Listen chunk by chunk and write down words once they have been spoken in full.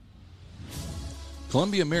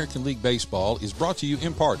Columbia American League Baseball is brought to you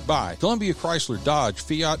in part by Columbia Chrysler, Dodge,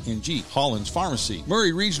 Fiat, and Jeep, Hollins Pharmacy,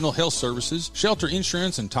 Murray Regional Health Services, Shelter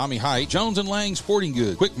Insurance and Tommy Height, Jones and Lang Sporting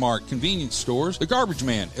Goods, Quick Mart Convenience Stores, The Garbage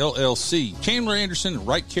Man, LLC, Chandler Anderson and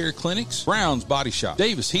Right Care Clinics, Brown's Body Shop,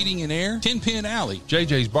 Davis Heating and Air, Tin Pin Alley,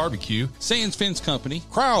 JJ's Barbecue, Sands Fence Company,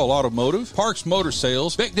 Crowell Automotive, Parks Motor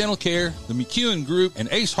Sales, Beck Dental Care, the McEwen Group, and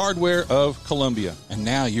Ace Hardware of Columbia. And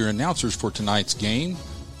now your announcers for tonight's game,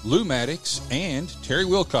 Lou Maddox and Terry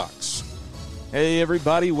Wilcox. Hey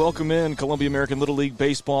everybody, welcome in. Columbia American Little League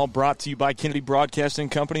Baseball brought to you by Kennedy Broadcasting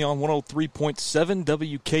Company on 103.7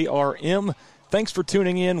 WKRM. Thanks for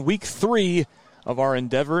tuning in. Week 3 of our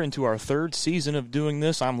endeavor into our 3rd season of doing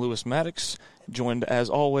this. I'm Lewis Maddox, joined as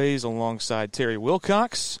always alongside Terry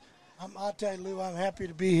Wilcox. I'll tell you, Lou, I'm happy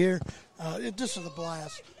to be here. This is a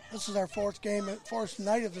blast. This is our 4th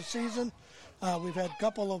night of the season. We've had a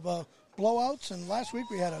couple of blowouts, and last week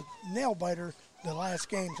we had a nail-biter the last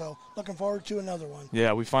game, so looking forward to another one.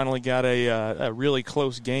 Yeah, we finally got a really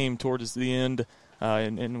close game towards the end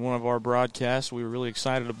in one of our broadcasts. We were really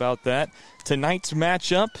excited about that. Tonight's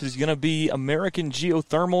matchup is going to be American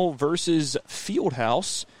Geo-Thermal versus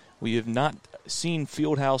Fieldhouse. We have not seen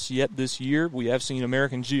Fieldhouse yet this year. We have seen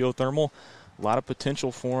American Geo-Thermal. A lot of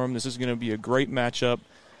potential for them. This is going to be a great matchup,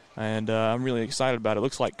 and I'm really excited about it. It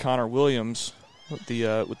looks like Connor Williams with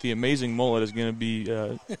the amazing mullet is going to be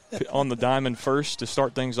on the diamond first to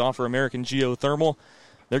start things off for American Geo-Thermal.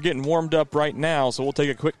 They're getting warmed up right now, so we'll take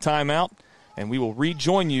a quick timeout, and we will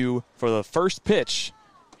rejoin you for the first pitch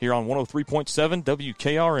here on 103.7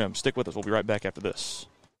 WKRM. Stick with us. We'll be right back after this.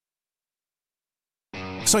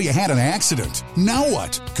 So you had an accident. Now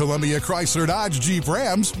what? Columbia Chrysler Dodge Jeep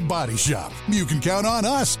Ram's Body Shop. You can count on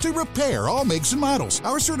us to repair all makes and models.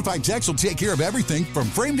 Our certified techs will take care of everything from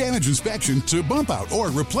frame damage inspection to bump out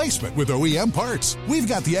or replacement with OEM parts. We've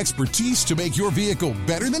got the expertise to make your vehicle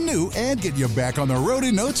better than new and get you back on the road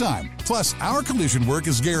in no time. Plus, our collision work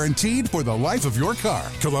is guaranteed for the life of your car.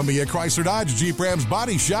 Columbia Chrysler Dodge Jeep Ram's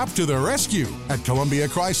Body Shop to the rescue. At Columbia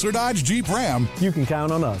Chrysler Dodge Jeep Ram, you can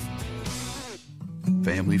count on us.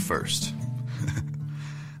 Family first.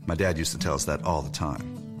 My dad used to tell us that all the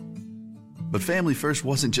time. But family first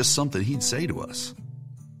wasn't just something he'd say to us.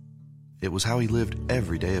 It was how he lived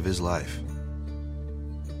every day of his life.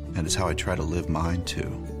 And it's how I try to live mine,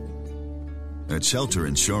 too. At Shelter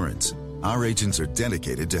Insurance, our agents are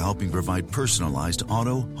dedicated to helping provide personalized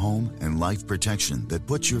auto, home, and life protection that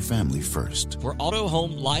puts your family first. For auto,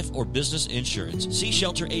 home, life, or business insurance, see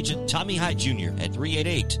Shelter Agent Tommy Hyde Jr. at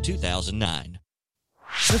 388-2009.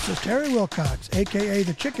 This is Terry Wilcox, a.k.a.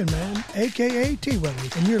 the Chicken Man, a.k.a. T-Willie,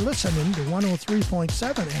 and you're listening to 103.7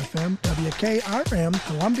 FM WKRM,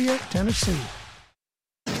 Columbia, Tennessee.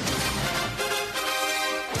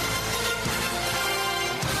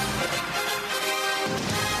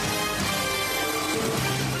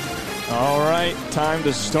 All right, time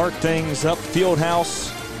to start things up.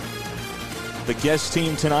 Fieldhouse, the guest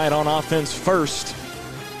team tonight on offense first.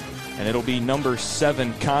 And it'll be number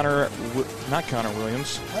 7, Hudson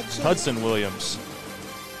Williams.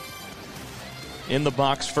 In the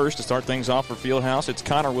box first to start things off for Fieldhouse. It's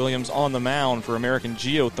Connor Williams on the mound for American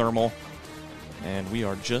Geo-Thermal. And we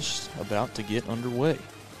are just about to get underway.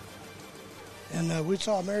 And we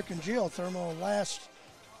saw American Geo-Thermal last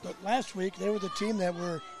week. They were the team that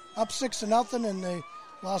were up 6-0, and they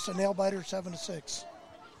lost a nail-biter 7-6. So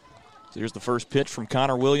here's the first pitch from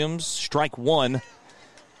Connor Williams. Strike 1.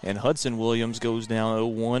 And Hudson Williams goes down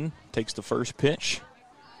 0-1, takes the first pitch.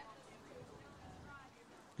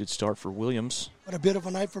 Good start for Williams. What a bit of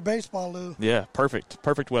a night for baseball, Lou. Yeah, perfect.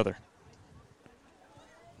 Perfect weather.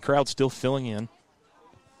 Crowd still filling in.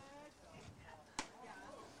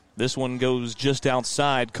 This one goes just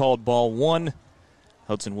outside, called ball 1.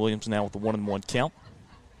 Hudson Williams now with the 1-1 count.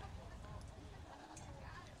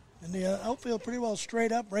 And the outfield pretty well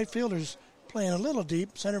straight up. Right fielder's playing a little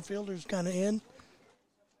deep. Center fielder's kind of in.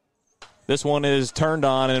 This one is turned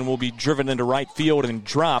on and will be driven into right field and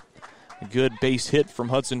drop. A good base hit from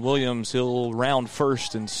Hudson Williams. He'll round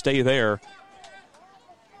first and stay there.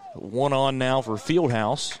 1 on now for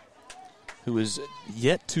Fieldhouse, who is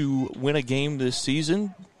yet to win a game this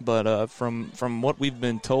season. But from what we've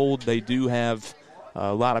been told, they do have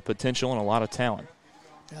a lot of potential and a lot of talent.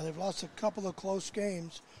 Yeah, they've lost a couple of close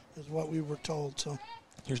games, is what we were told. So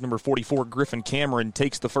here's number 44, Griffin Cameron,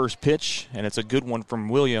 takes the first pitch, and it's a good one from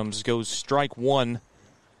Williams. Goes strike 1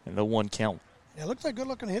 and the 1 count. Yeah, looks like a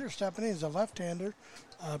good-looking hitter stepping in. He's a left-hander,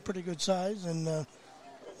 pretty good size, and that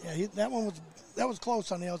was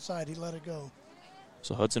close on the outside. He let it go.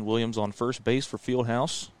 So Hudson Williams on first base for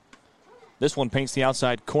Fieldhouse. This one paints the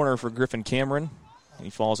outside corner for Griffin Cameron. He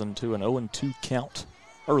falls into an 0-2 count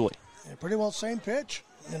early. Yeah, pretty well same pitch,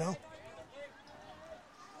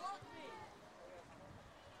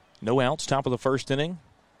 No outs, top of the first inning.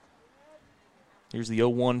 Here's the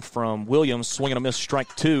 0-1 from Williams, swing and a miss, strike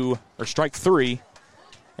 3.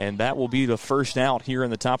 And that will be the first out here in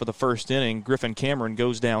the top of the first inning. Griffin Cameron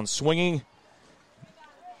goes down swinging.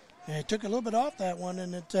 Yeah, he took a little bit off that one,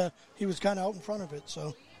 and he was kind of out in front of it.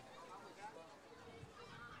 So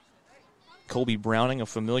Colby Browning, a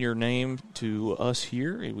familiar name to us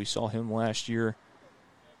here. We saw him last year.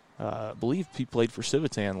 I believe he played for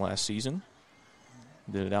Civitan last season.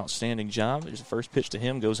 Did an outstanding job. There's the first pitch to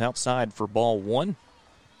him, goes outside for ball 1.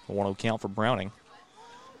 A 1-0 count for Browning.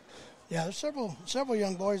 Yeah, there's several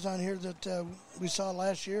young boys on here that we saw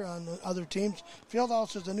last year on the other teams.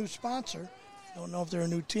 Fieldhouse is a new sponsor. Don't know if they're a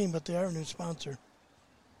new team, but they are a new sponsor.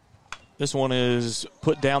 This one is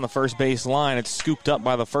put down the first base line. It's scooped up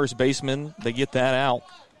by the first baseman. They get that out.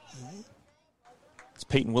 It's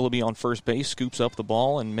Peyton Willoughby on first base, scoops up the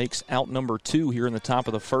ball and makes out number 2 here in the top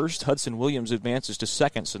of the first. Hudson Williams advances to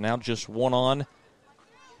second, so now just one on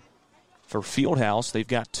for Fieldhouse. They've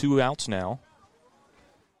got 2 outs now.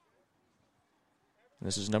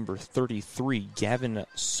 This is number 33, Gavin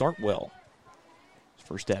Sartwell.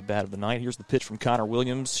 First at bat of the night. Here's the pitch from Connor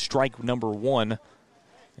Williams, strike number 1.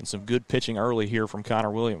 And some good pitching early here from Connor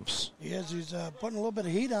Williams. He's putting a little bit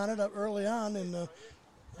of heat on it up early on and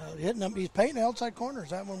hitting up. He's painting the outside corners.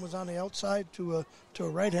 That one was on the outside to a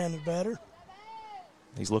right-handed batter.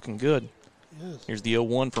 He's looking good. He is. Here's the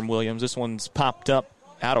 0-1 from Williams. This one's popped up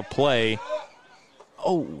out of play.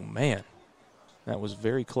 Oh, man. That was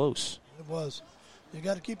very close. It was. You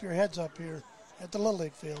got to keep your heads up here at the Little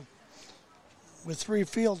League field. With 3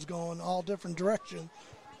 fields going all different directions,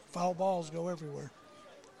 foul balls go everywhere.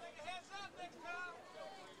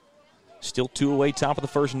 Still 2 away, top of the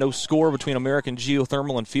first, no score between American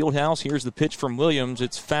Geo-Thermal and Fieldhouse. Here's the pitch from Williams.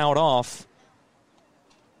 It's fouled off.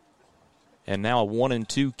 And now a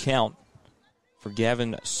 1-2 count for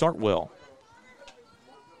Gavin Sartwell.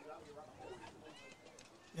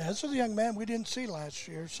 Yeah, this is a young man we didn't see last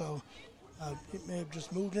year, so he may have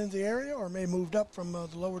just moved into the area or may have moved up from the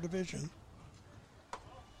lower division.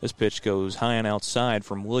 This pitch goes high and outside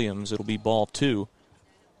from Williams. It'll be ball 2.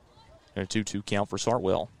 And a 2-2 count for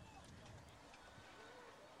Sartwell.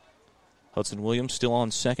 Hudson Williams still on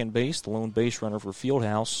second base, the lone base runner for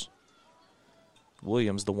Fieldhouse.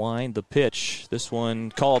 Williams, the wind, the pitch. This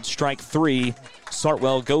one called strike 3.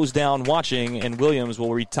 Sartwell goes down watching, and Williams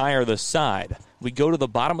will retire the side. We go to the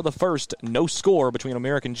bottom of the first. No score between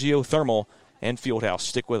American Geo-Thermal and Fieldhouse.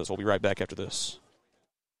 Stick with us. We'll be right back after this.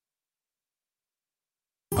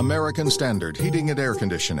 American Standard Heating and Air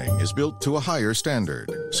Conditioning is built to a higher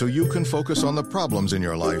standard, so you can focus on the problems in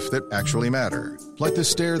your life that actually matter, like the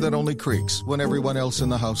stair that only creaks when everyone else in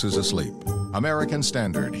the house is asleep. American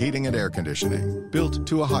Standard Heating and Air Conditioning, built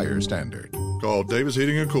to a higher standard. Call Davis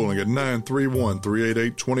Heating and Cooling at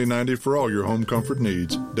 931-388-2090 for all your home comfort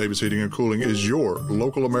needs. Davis Heating and Cooling is your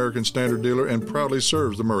local American Standard dealer and proudly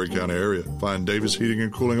serves the Murray County area. Find Davis Heating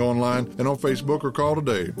and Cooling online and on Facebook or call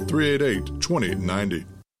today, 388-2090.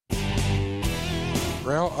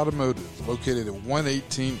 Crowell Automotive, located at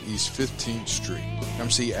 118 East 15th Street. Come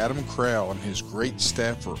see Adam Crowell and his great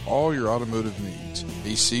staff for all your automotive needs.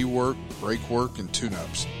 AC work, brake work, and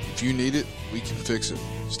tune-ups. If you need it, we can fix it.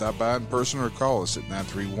 Stop by in person or call us at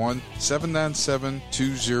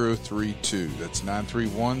 931-797-2032. That's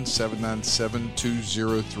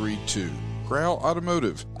 931-797-2032. Crowell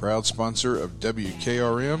Automotive, proud sponsor of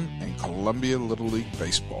WKRM and Columbia Little League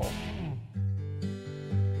Baseball.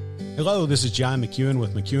 Hello, this is John McEwen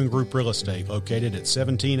with McEwen Group Real Estate, located at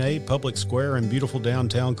 17A Public Square in beautiful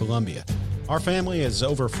downtown Columbia. Our family has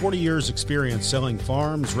over 40 years' experience selling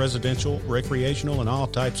farms, residential, recreational, and all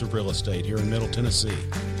types of real estate here in Middle Tennessee.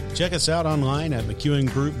 Check us out online at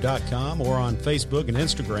McEwenGroup.com or on Facebook and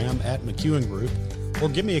Instagram at McEwen Group, or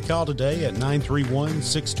give me a call today at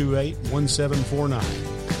 931-628-1749.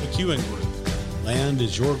 McEwen Group. Land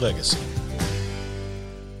is your legacy.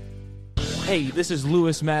 Hey, this is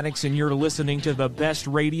Lewis Maddox, and you're listening to the best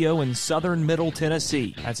radio in southern Middle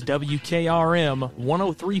Tennessee. That's WKRM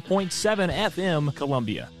 103.7 FM,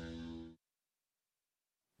 Columbia.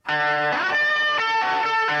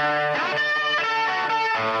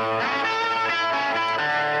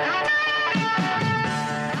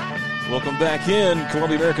 Welcome back in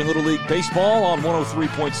Columbia American Little League Baseball on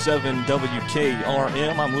 103.7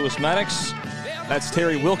 WKRM. I'm Lewis Maddox. That's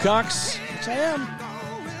Terry Wilcox. Yes, I am.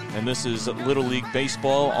 And this is Little League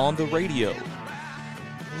Baseball on the radio.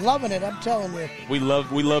 Loving it, I'm telling you. We love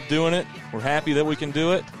doing it. We're happy that we can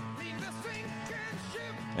do it.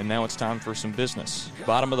 And now it's time for some business.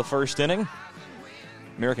 Bottom of the first inning.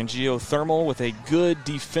 American Geo-Thermal with a good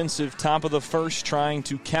defensive top of the first, trying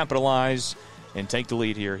to capitalize and take the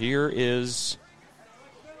lead here. Here is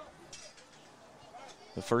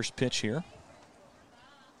the first pitch here.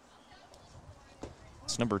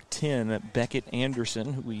 It's number 10, Beckett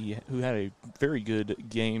Anderson, who had a very good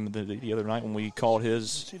game the other night when we called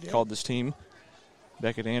this team.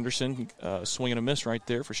 Beckett Anderson swing and a miss right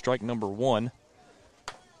there for strike number 1.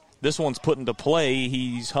 This one's put into play.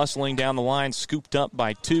 He's hustling down the line, scooped up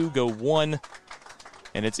by 2, go 1,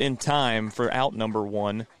 and it's in time for out number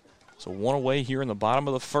 1. So 1 away here in the bottom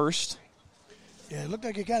of the first. Yeah, it looked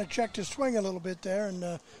like he kind of checked his swing a little bit there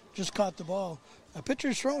and just caught the ball. A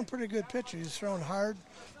pitcher's throwing pretty good pitch. He's throwing hard,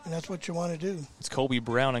 and that's what you want to do. It's Colby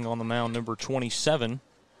Browning on the mound, number 27.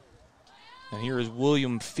 And here is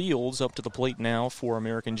William Fields up to the plate now for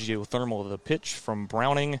American Geo-Thermal. The pitch from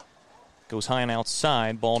Browning goes high and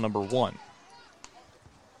outside, ball number 1.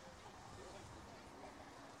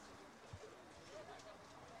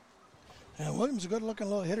 And Williams is a good-looking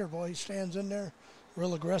little hitter, boy. He stands in there,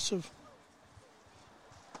 real aggressive.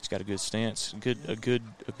 He's got a good stance, a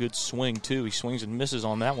good swing too. He swings and misses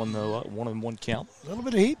on that one though. 1-1 count. A little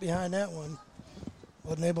bit of heat behind that one.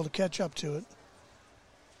 Wasn't able to catch up to it.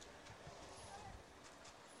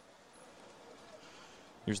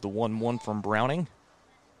 Here's the 1-1 from Browning.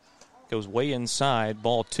 Goes way inside,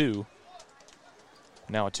 ball 2.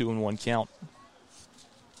 Now a 2-1 count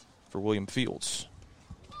for William Fields.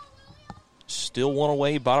 Still 1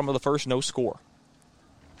 away, bottom of the first, no score.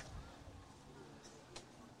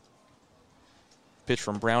 Pitch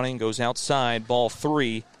from Browning goes outside, ball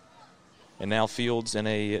 3. And now Fields in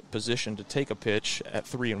a position to take a pitch at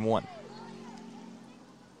 3-1.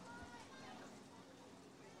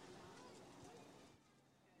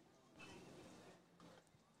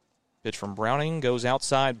 Pitch from Browning goes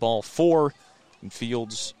outside, ball 4. And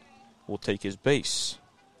Fields will take his base.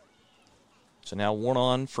 So now 1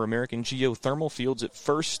 on for American Geo-Thermal. Fields at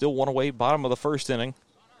first, still 1 away, bottom of the first inning.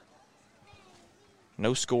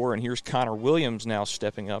 No score, and here's Connor Williams now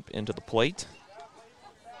stepping up into the plate.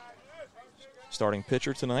 Starting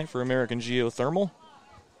pitcher tonight for American Geo-Thermal.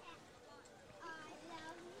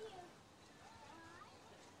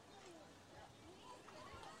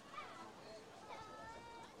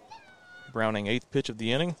 Browning, 8th pitch of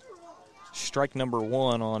the inning. Strike number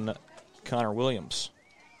 1 on Connor Williams.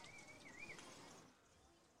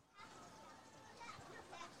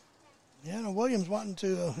 Yeah, no, Williams wanting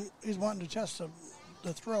to test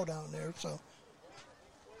the throw down there, so.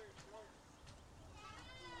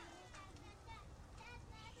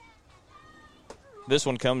 This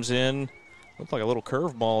one comes in, looked like a little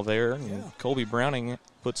curveball there. Yeah. And Colby Browning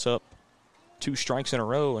puts up 2 strikes in a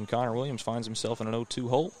row, and Connor Williams finds himself in an 0-2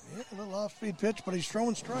 hole. Yeah, a little off-speed pitch, but he's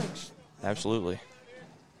throwing strikes. Absolutely.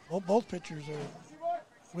 Well, both pitchers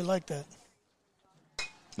we like that.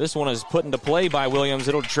 This one is put into play by Williams.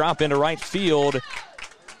 It'll drop into right field.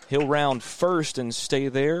 He'll round first and stay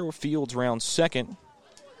there. Fields round second.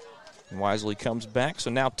 And Wisely comes back. So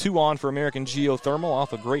now 2 on for American Geo-Thermal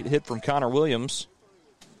off a great hit from Connor Williams.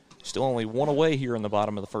 Still only 1 away here in the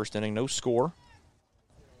bottom of the first inning. No score.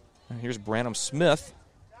 And here's Branham Smith.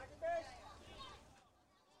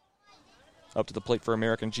 Up to the plate for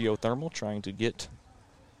American Geo-Thermal, trying to get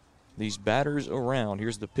these batters around.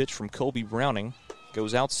 Here's the pitch from Colby Browning.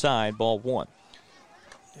 Goes outside, ball 1.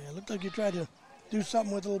 Yeah, it looked like he tried to do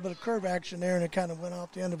something with a little bit of curve action there, and it kind of went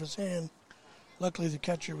off the end of his hand. Luckily, the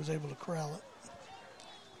catcher was able to corral it.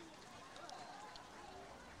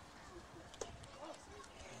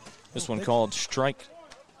 This one called strike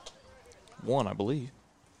 1, I believe.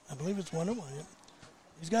 I believe it's 1-1. Yep.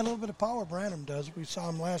 He's got a little bit of power, Branham does. We saw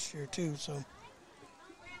him last year, too, so.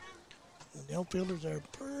 And the outfielders are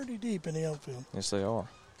pretty deep in the outfield. Yes, they are.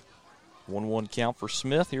 1-1 count for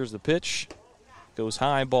Smith. Here's the pitch. Goes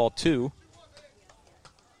high, ball 2.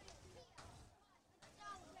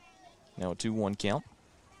 Now a 2-1 count.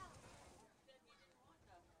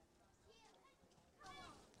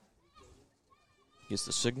 Gets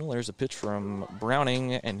the signal. There's a pitch from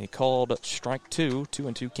Browning, and he called strike 2.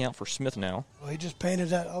 2-2 count for Smith now. Well, he just painted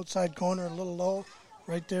that outside corner a little low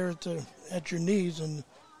right there at your knees, and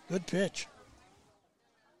good pitch.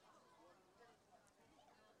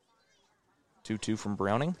 2-2 from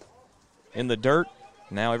Browning. In the dirt.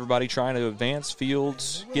 Now everybody trying to advance.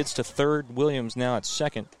 Fields gets to third. Williams now at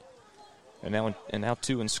second. And now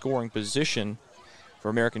 2 in scoring position for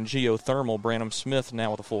American Geo-Thermal. Branham Smith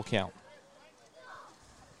now with a full count.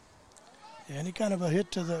 Yeah, any kind of a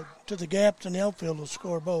hit to the gaps in the outfield will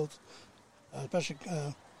score both. Especially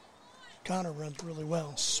Connor runs really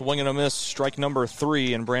well. Swing and a miss, strike number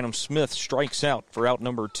 3, and Branham Smith strikes out for out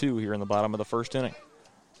number 2 here in the bottom of the first inning.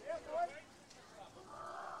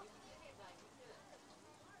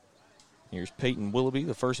 Here's Peyton Willoughby,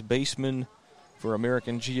 the first baseman for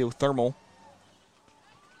American Geo-Thermal.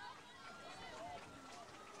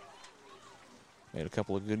 Made a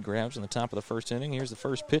couple of good grabs in the top of the first inning. Here's the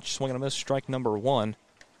first pitch, swing and a miss, strike number 1.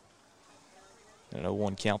 And an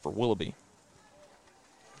 0-1 count for Willoughby.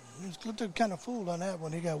 He was kind of fooled on that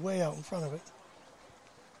one. He got way out in front of it.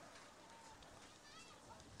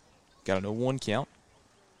 Got an 0-1 count.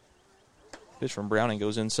 Pitch from Browning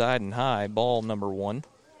goes inside and high. Ball number 1.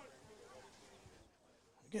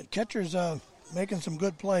 Again, catchers making some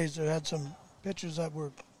good plays. They had some pitches that were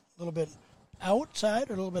a little bit outside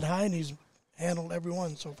or a little bit high, and he's handled every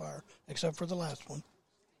one so far, except for the last one.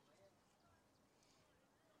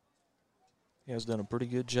 He has done a pretty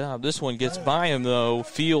good job. This one gets by him, though.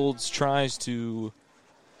 Fields tries to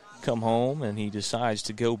come home, and he decides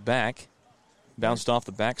to go back. Bounced off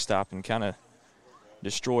the backstop and kind of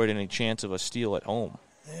destroyed any chance of a steal at home.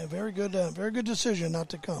 Yeah, very good decision not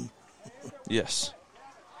to come. Yes.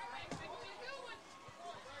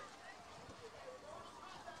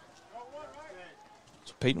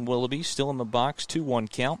 So Peyton Willoughby still in the box,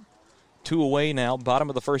 2-1 count. 2 away now, bottom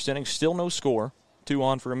of the first inning, still no score. 2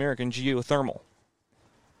 on for American Geo-Thermal.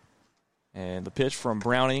 And the pitch from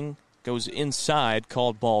Browning goes inside,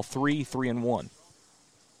 called ball 3, 3-1.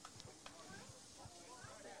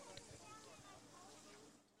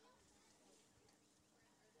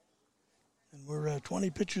 And we're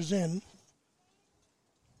 20 pitches in.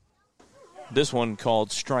 This one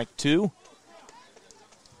called strike 2.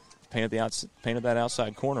 Painted that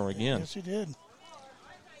outside corner again. Yes, he did.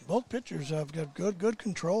 Both pitchers have got good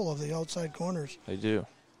control of the outside corners. They do.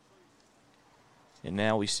 And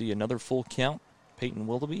now we see another full count. Peyton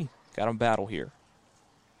Willoughby got a battle here.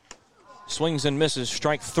 Swings and misses,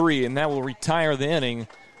 strike 3, and that will retire the inning.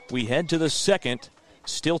 We head to the second,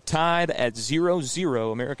 still tied at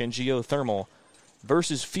 0-0, American Geo-Thermal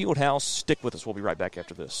versus Fieldhouse. Stick with us. We'll be right back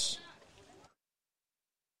after this.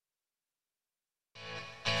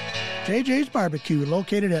 JJ's Barbecue,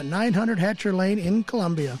 located at 900 Hatcher Lane in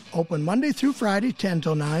Columbia. Open Monday through Friday, 10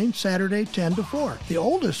 till 9, Saturday, 10 to 4. The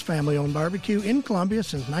oldest family-owned barbecue in Columbia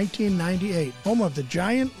since 1998. Home of the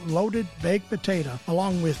giant loaded baked potato,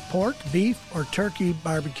 along with pork, beef, or turkey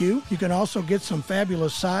barbecue. You can also get some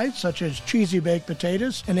fabulous sides, such as cheesy baked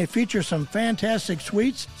potatoes, and they feature some fantastic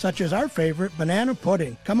sweets, such as our favorite, banana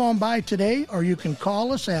pudding. Come on by today, or you can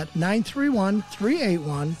call us at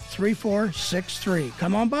 931-381-3463.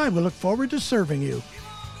 Come on by. We look forward to serving you.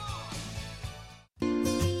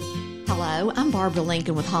 Hello, I'm Barbara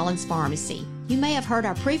Lincoln with Holland's Pharmacy. You may have heard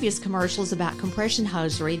our previous commercials about compression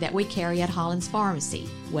hosiery that we carry at Holland's Pharmacy.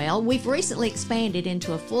 Well, we've recently expanded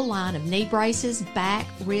into a full line of knee braces, back,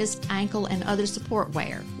 wrist, ankle, and other support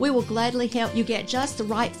wear. We will gladly help you get just the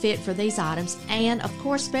right fit for these items and, of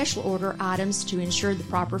course, special order items to ensure the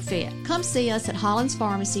proper fit. Come see us at Holland's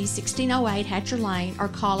Pharmacy, 1608 Hatcher Lane, or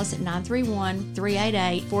call us at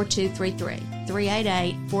 931-388-4233.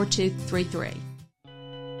 388-4233.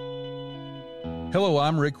 Hello,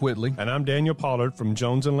 I'm Rick Whitley. And I'm Daniel Pollard from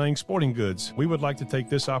Jones & Lang Sporting Goods. We would like to take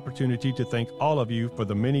this opportunity to thank all of you for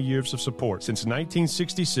the many years of support. Since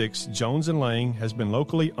 1966, Jones & Lang has been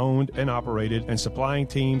locally owned and operated and supplying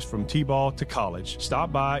teams from T-ball to college.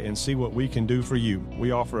 Stop by and see what we can do for you.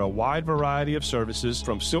 We offer a wide variety of services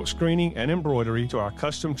from silk screening and embroidery to our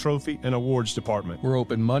custom trophy and awards department. We're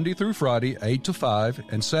open Monday through Friday, 8 to 5,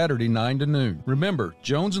 and Saturday, 9 to noon. Remember,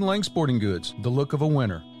 Jones & Lang Sporting Goods, the look of a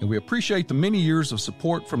winner. And we appreciate the many years of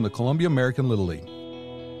support from the Columbia American Little League.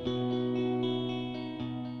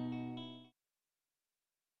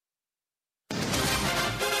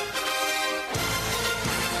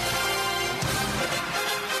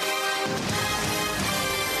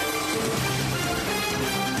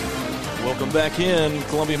 Welcome back in.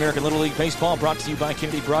 Columbia American Little League Baseball brought to you by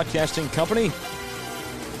Kennedy Broadcasting Company.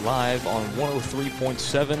 Live on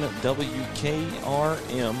 103.7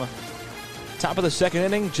 WKRM. Top of the second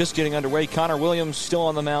inning, just getting underway. Connor Williams still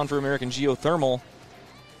on the mound for American Geo-Thermal.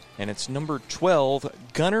 And it's number 12,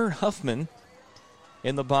 Gunnar Huffman,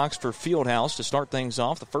 in the box for Fieldhouse to start things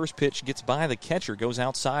off. The first pitch gets by the catcher, goes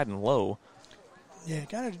outside and low. Yeah,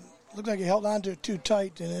 it kind of looked like he held on to it too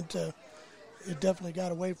tight, and it definitely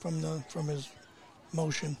got away from his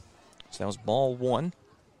motion. So that was ball 1.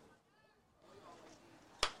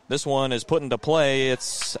 This one is put into play.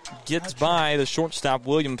 It gets by the shortstop,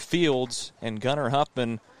 William Fields, and Gunnar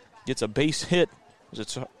Huffman gets a base hit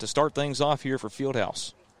to start things off here for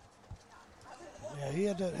Fieldhouse. Yeah, he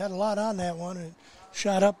had a lot on that one. And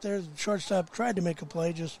shot up there. The shortstop tried to make a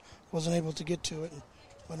play, just wasn't able to get to it and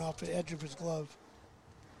went off the edge of his glove.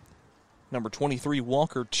 Number 23,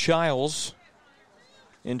 Walker Childs,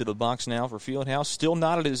 into the box now for Fieldhouse. Still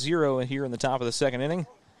knotted at 0 here in the top of the second inning.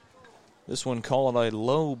 This one called a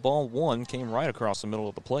low ball 1, came right across the middle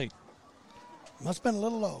of the plate. Must have been a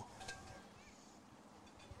little low.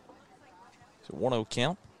 So 1-0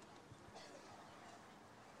 count.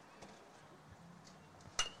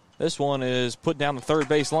 This one is put down the third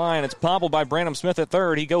base line. It's bobbled by Brandon Smith at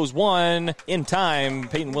third. He goes one in time.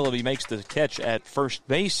 Peyton Willoughby makes the catch at first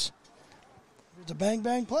base. It's a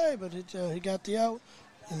bang-bang play, but he got the out,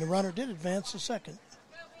 and the runner did advance to second.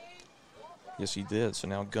 Yes, he did. So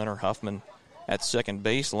now Gunnar Huffman at second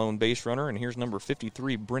base, lone base runner. And here's number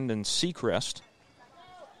 53, Brendan Seacrest.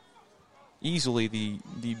 Easily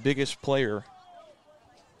the biggest player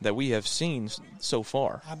that we have seen so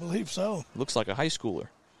far. I believe so. Looks like a high schooler.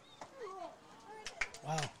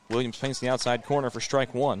 Wow. Williams paints the outside corner for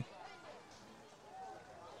strike 1.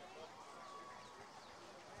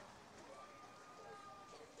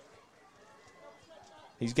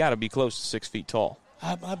 He's got to be close to 6 feet tall.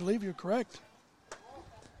 I believe you're correct.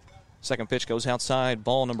 Second pitch goes outside,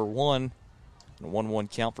 ball number 1, and a 1-1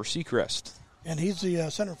 count for Seacrest. And he's the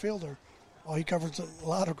center fielder. Oh, he covers a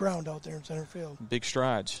lot of ground out there in center field. Big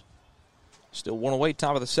strides. Still 1 away,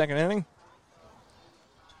 top of the second inning.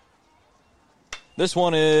 This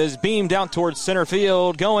one is beamed out towards center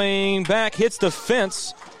field. Going back, hits the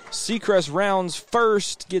fence. Seacrest rounds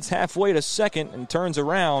first, gets halfway to second, and turns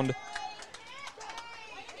around.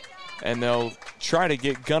 And they'll try to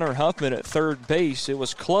get Gunnar Huffman at third base. It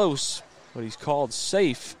was close, but he's called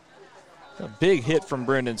safe. A big hit from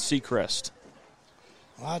Brendan Seacrest.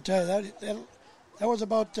 Well, I'll tell you, that was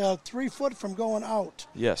about 3 foot from going out.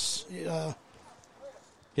 Yes.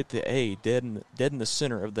 Hit the A, dead in the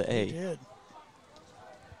center of the A. He did.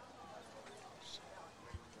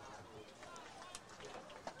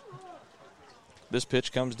 This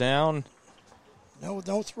pitch comes down. No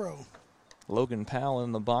throw. Logan Powell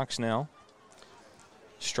in the box now.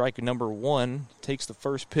 Strike number 1 takes the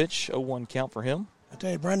first pitch. 0-1 count for him. I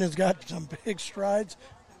tell you, Brendan's got some big strides.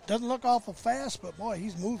 Doesn't look awful fast, but boy,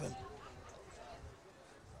 he's moving.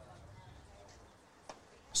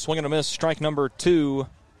 Swing and a miss. Strike number 2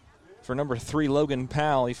 for number 3, Logan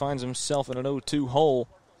Powell. He finds himself in an 0-2 hole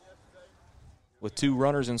with 2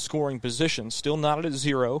 runners in scoring position. Still knotted at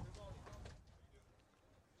 0.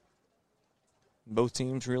 Both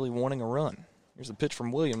teams really wanting a run. Here's the pitch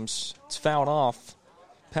from Williams. It's fouled off.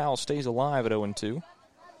 Powell stays alive at 0-2.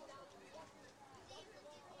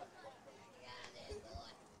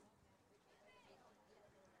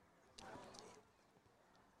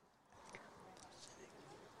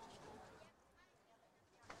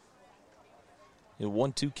 A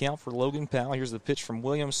 1-2 count for Logan Powell. Here's the pitch from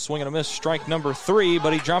Williams. Swing and a miss. Strike number 3,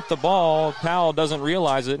 but he dropped the ball. Powell doesn't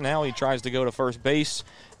realize it. Now he tries to go to first base.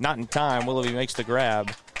 Not in time. Willoughby makes the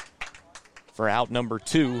grab for out number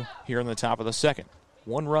 2 here in the top of the second.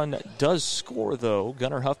 1 run does score, though.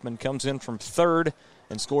 Gunnar Huffman comes in from third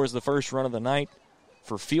and scores the first run of the night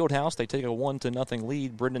for Fieldhouse. They take a 1-0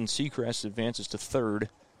 lead. Brendan Seacrest advances to third.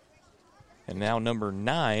 And now number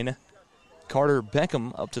 9, Carter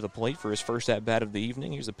Beckham, up to the plate for his first at-bat of the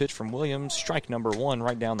evening. Here's a pitch from Williams. Strike number 1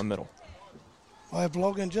 right down the middle. Well, if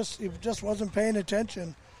Logan just wasn't paying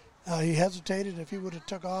attention, he hesitated. If he would have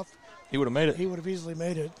took off, he would have made it. He would have easily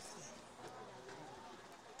made it.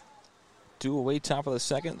 2 away, top of the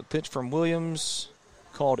second. The pitch from Williams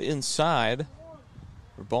called inside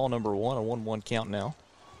for ball number 1, a 1-1 count now.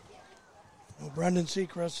 Well, Brendan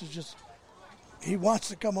Seacrest is he wants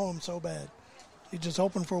to come home so bad. He's just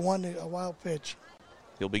hoping for a wild pitch.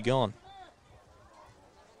 He'll be gone.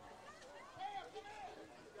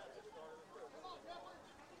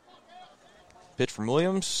 Pitch from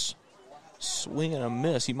Williams. Swing and a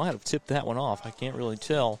miss. He might have tipped that one off. I can't really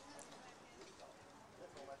tell.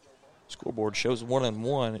 Scoreboard shows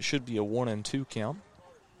 1-1. It should be a 1-2 count.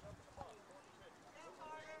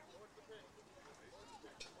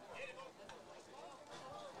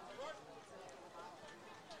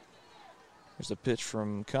 There's a pitch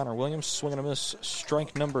from Connor Williams. Swing and a miss.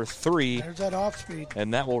 Strike number 3. There's that off speed.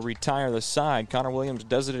 And that will retire the side. Connor Williams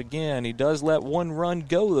does it again. He does let 1 run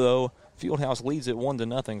go, though. Fieldhouse leads it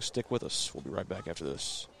 1-0. Stick with us. We'll be right back after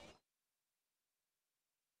this.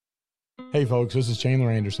 Hey folks, this is Chandler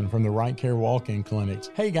Anderson from the Right Care Walk-In Clinics.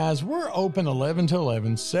 Hey guys, we're open 11 to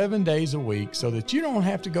 11, 7 days a week so that you don't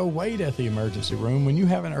have to go wait at the emergency room when you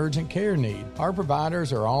have an urgent care need. Our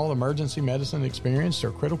providers are all emergency medicine experienced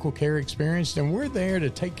or critical care experienced, and we're there to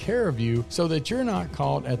take care of you so that you're not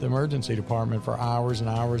caught at the emergency department for hours and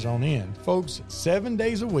hours on end. Folks, 7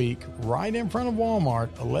 days a week, right in front of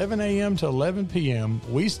Walmart, 11 a.m. to 11 p.m.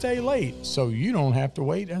 We stay late so you don't have to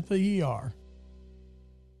wait at the ER.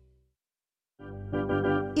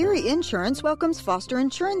 Erie Insurance welcomes Foster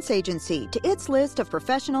Insurance Agency to its list of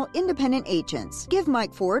professional independent agents. Give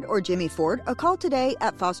Mike Ford or Jimmy Ford a call today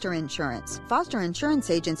at Foster Insurance. Foster Insurance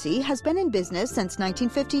Agency has been in business since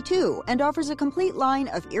 1952 and offers a complete line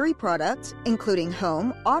of Erie products, including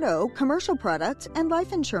home, auto, commercial products, and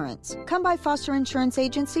life insurance. Come by Foster Insurance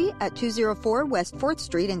Agency at 204 West 4th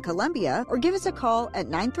Street in Columbia or give us a call at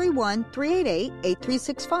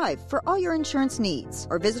 931-388-8365 for all your insurance needs.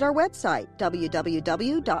 Or visit our website,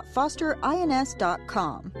 www.fosterins.com.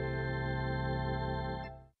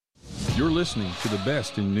 You're listening to the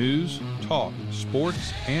best in news, talk,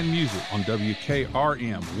 sports, and music on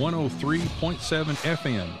WKRM 103.7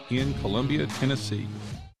 FM in Columbia, Tennessee.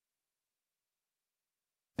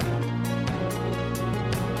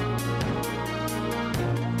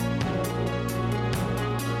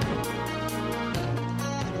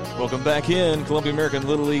 Welcome back in. Columbia American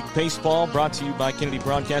Little League Baseball brought to you by Kennedy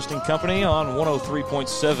Broadcasting Company on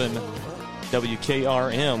 103.7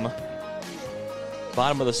 WKRM.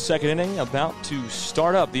 Bottom of the second inning, about to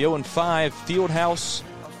start up. The 0-5 Fieldhouse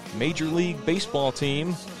Major League Baseball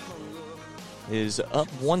team is up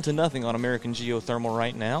 1-0 on American Geo-Thermal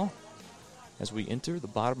right now. As we enter the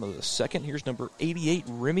bottom of the second, here's number 88,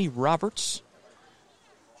 Remy Roberts.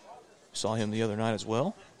 Saw him the other night as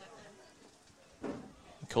well.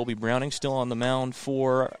 Colby Browning still on the mound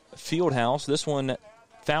for Fieldhouse. This one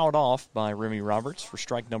fouled off by Remy Roberts for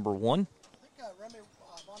strike number one. I think Remy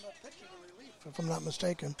wound up pitching in relief, if I'm not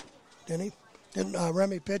mistaken. Didn't he? Didn't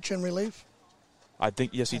Remy pitch in relief? I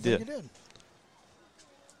think, yes, he did. He did.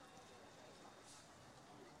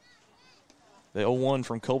 The 0-1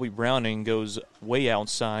 from Colby Browning goes way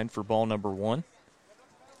outside for ball number one.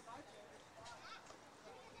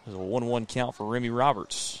 There's a 1-1 count for Remy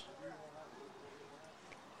Roberts.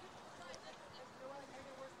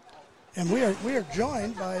 And we are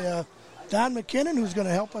joined by Don McKinnon, who's going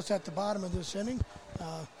to help us at the bottom of this inning.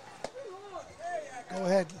 Go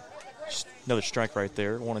ahead. Another strike right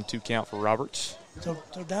there. 1-2 count for Roberts. So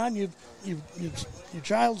Don, your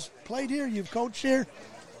child's played here. You've coached here.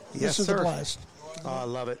 Yes, this is sir. a blast. Oh, I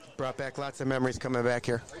love it. Brought back lots of memories coming back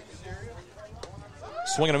here.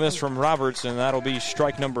 Swing and a miss from Roberts, and that'll be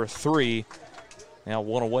strike number 3. Now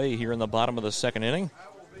one away here in the bottom of the second inning.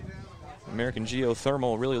 American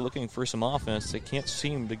Geo-Thermal really looking for some offense. They can't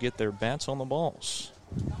seem to get their bats on the balls.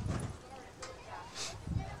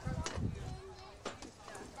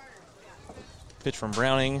 Pitch from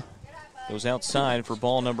Browning goes outside for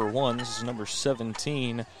ball number one. This is number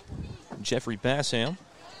 17, Jeffrey Bassham.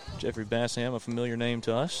 Jeffrey Bassham, a familiar name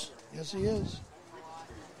to us. Yes, he is.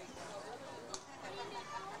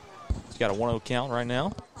 He's got a 1-0 count right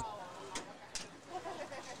now.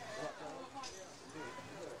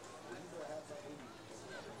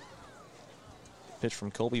 Pitch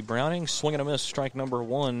from Colby Browning. Swing and a miss. Strike number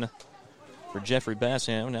one for Jeffrey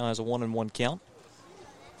Bassham. Now has a 1-1 count.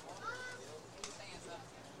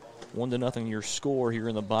 1-0 your score here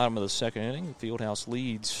in the bottom of the second inning. Fieldhouse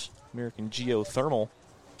leads American Geo-Thermal.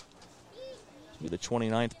 This will be the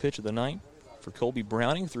 29th pitch of the night for Colby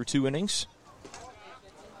Browning through 2 innings.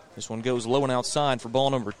 This one goes low and outside for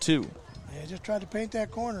ball number 2. Yeah, just tried to paint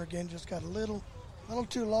that corner again. Just got a little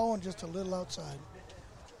too low and just a little outside.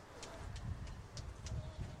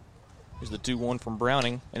 Here's the 2-1 from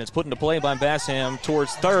Browning, and it's put into play by Bassham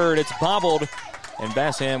towards third. It's bobbled, and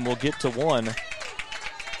Bassham will get to 1.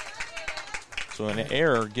 So an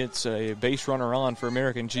error gets a base runner on for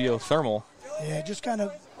American Geo-Thermal. Yeah, just kind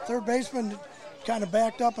of third baseman kind of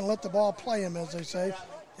backed up and let the ball play him, as they say,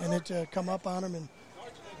 and it come up on him and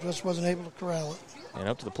just wasn't able to corral it. And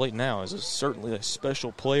up to the plate now is certainly a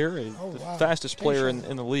special player, the wow. fastest player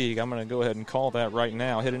in the league. I'm going to go ahead and call that right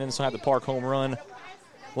now. Hit an inside the park home run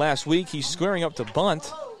last week. He's squaring up to bunt.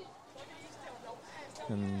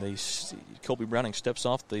 And Colby Browning steps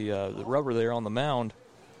off the rubber there on the mound.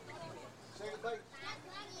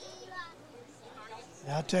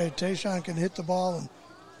 Yeah, I'll tell you, Tayshaun can hit the ball, and,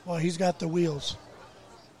 well, he's got the wheels.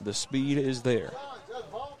 The speed is there.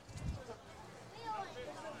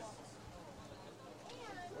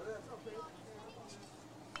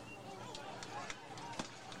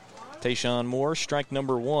 Tayshaun Moore, strike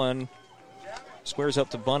number 1 Squares up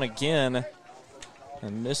to bunt again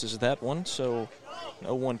and misses that one, so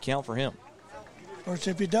 0-1 count for him. Of course,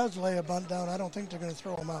 if he does lay a bunt down, I don't think they're going to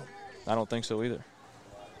throw him out. I don't think so either.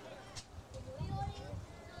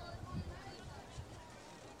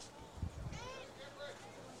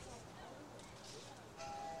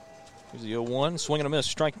 Here's the 0-1, swing and a miss,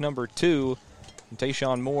 strike number 2. And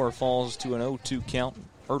Tayshawn Moore falls to an 0-2 count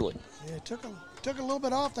early. Yeah, took a little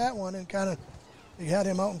bit off that one and kind of he had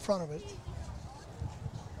him out in front of it.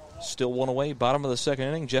 Still one away, bottom of the second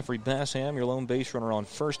inning. Jeffrey Bassham, your lone base runner on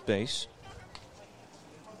first base.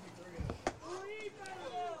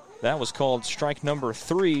 That was called strike number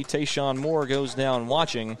 3. Tayshawn Moore goes down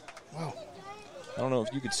watching. Wow. I don't know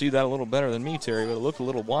if you could see that a little better than me, Terry, but it looked a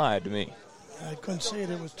little wide to me. I couldn't see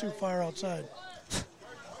it. It was too far outside.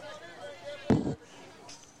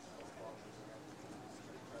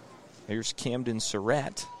 Here's Camden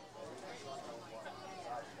Surratt.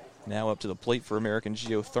 Now up to the plate for American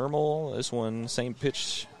Geo-Thermal. This one, same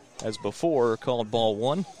pitch as before, called ball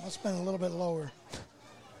 1. Must have been a little bit lower.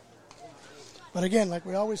 But again, like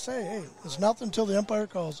we always say, hey, it's nothing until the umpire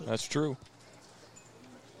calls it. That's true.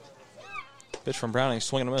 Pitch from Browning,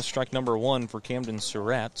 swing and a miss, strike number 1 for Camden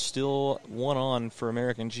Surratt. Still 1 on for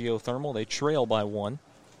American Geo-Thermal. They trail by 1.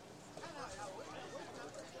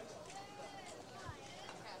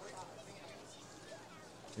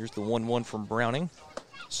 Here's the 1-1 from Browning.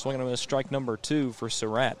 Swing and a miss, strike number 2 for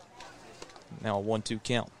Surratt. Now a 1-2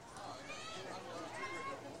 count.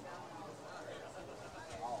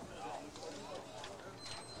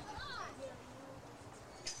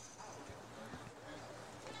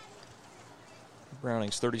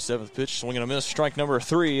 Browning's 37th pitch, swing and a miss, strike number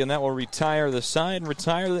 3, and that will retire the side and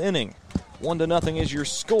retire the inning. 1-0 is your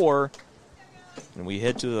score. And we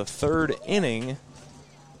head to the 3rd inning.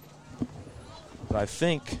 But I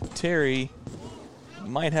think Terry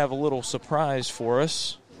might have a little surprise for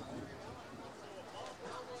us.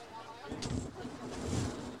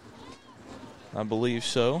 I believe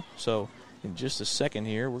so. So in just a second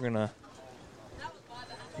here, we're going to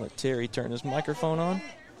let Terry turn his microphone on.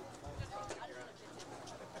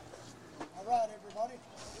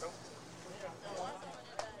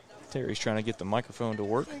 Terry's trying to get the microphone to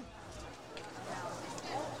work.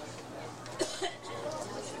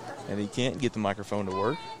 And he can't get the microphone to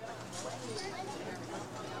work.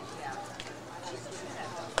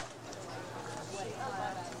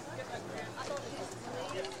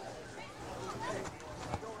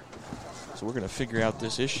 So we're going to figure out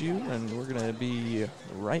this issue, and we're going to be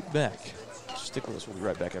right back. Stick with us. We'll be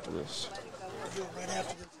right back after this.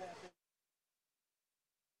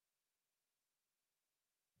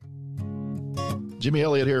 Jimmy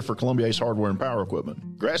Elliott here for Columbia Ace Hardware and Power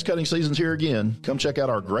Equipment. Grass cutting season's here again. Come check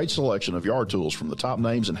out our great selection of yard tools from the top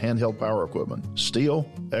names in handheld power equipment. Steel,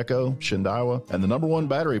 Echo, Shindawa, and the #1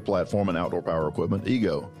 battery platform in outdoor power equipment,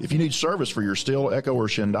 Ego. If you need service for your Steel, Echo, or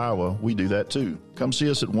Shindawa, we do that too. Come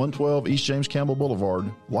see us at 112 East James Campbell Boulevard,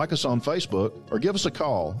 like us on Facebook, or give us a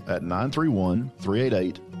call at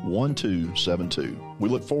 931-388-1272. We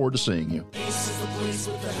look forward to seeing you. Ace is the place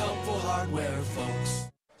with the helpful hardware, folks.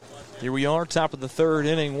 Here we are, top of the 3rd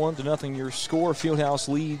inning, 1-0 your score. Fieldhouse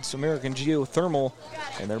leads American Geo-Thermal,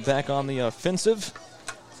 and they're back on the offensive.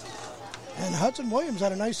 And Hudson Williams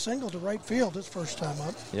had a nice single to right field his first time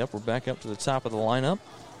up. Yep, we're back up to the top of the lineup.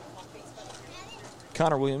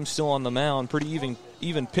 Connor Williams still on the mound. Pretty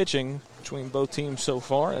even pitching between both teams so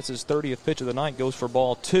far. That's his 30th pitch of the night. Goes for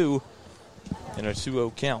ball 2 and a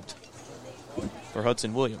 2-0 count for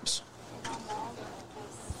Hudson Williams.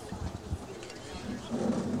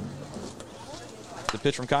 The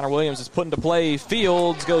pitch from Connor Williams is put into play.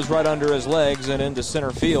 Fields goes right under his legs and into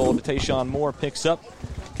center field. Tayshawn Moore picks up,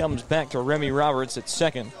 comes back to Remy Roberts at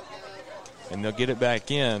second, and they'll get it back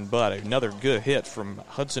in. But another good hit from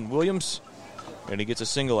Hudson Williams, and he gets a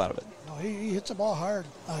single out of it. No, he hits the ball hard.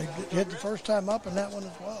 He hit the first time up and that one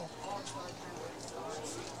as well.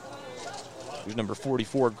 Here's number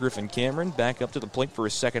 44, Griffin Cameron, back up to the plate for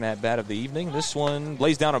his second at-bat of the evening. This one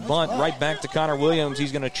lays down a bunt right back to Connor Williams.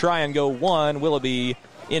 He's going to try and go 1. Willoughby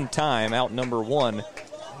in time, out number 1 That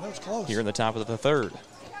was close. here in the top of the 3rd.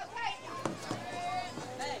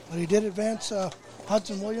 But he did advance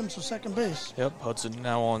Hudson Williams to second base. Yep, Hudson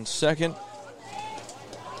now on second.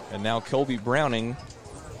 And now Colby Browning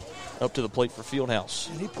up to the plate for Fieldhouse.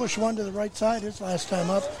 And he pushed one to the right side his last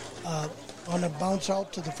time up. On a bounce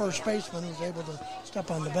out to the first baseman, was able to step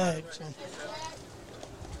on the bag. So.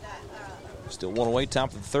 Still 1 away,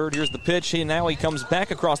 top of the 3rd. Here's the pitch. Now he comes back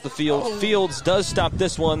across the field. Fields does stop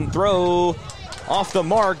this one. Throw off the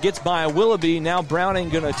mark, gets by Willoughby. Now Browning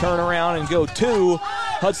going to turn around and go 2.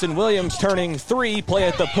 Hudson Williams turning three, play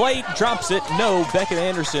at the plate, drops it. No, Beckett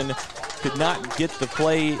Anderson could not get the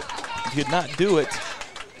play, could not do it.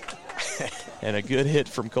 And a good hit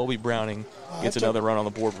from Colby Browning gets another run on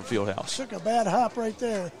the board for Fieldhouse. Took a bad hop right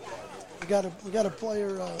there. We got a player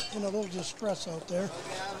in a little distress out there.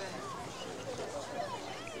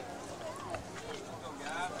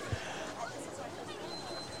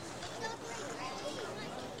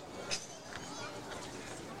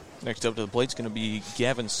 Next up to the plate is going to be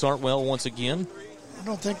Gavin Sartwell once again. I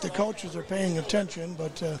don't think the coaches are paying attention,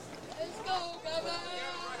 but the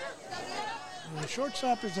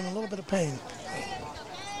shortstop is in a little bit of pain.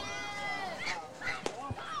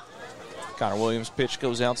 Connor Williams' pitch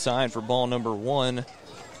goes outside for ball number one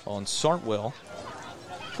on Sartwell.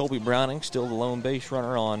 Colby Browning still the lone base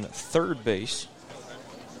runner on third base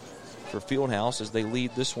for Fieldhouse as they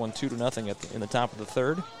lead this one 2-0 in the top of the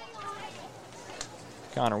third.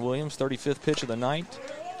 Connor Williams, 35th pitch of the night,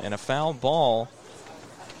 and a foul ball.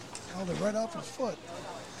 Oh, they're right off his foot.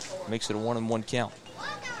 Makes it a 1-1 count.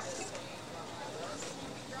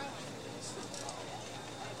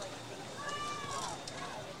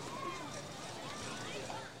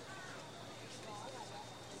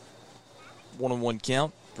 One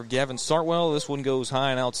count for Gavin Sartwell. This one goes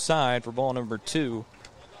high and outside for ball number two.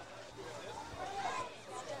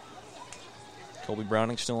 Colby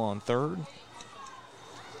Browning still on third.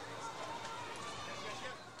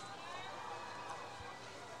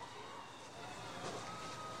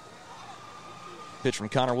 Pitch from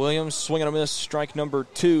Connor Williams, swing and a miss, strike number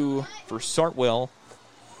two for Sartwell,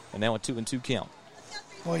 and now a 2-2 count.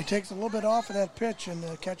 Well, he takes a little bit off of that pitch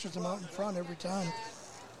and catches him out in front every time.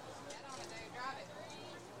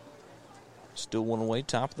 Still one away,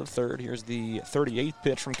 top of the third. Here's the 38th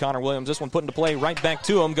pitch from Connor Williams. This one put into play right back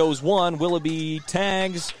to him. Goes one. Willoughby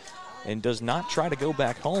tags and does not try to go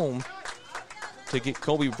back home to get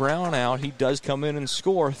Colby Brown out. He does come in and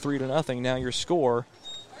score 3-0. Now your score.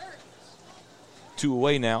 2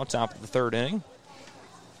 away now, top of the third inning.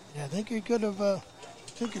 Yeah, I think he could have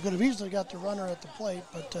easily got the runner at the plate,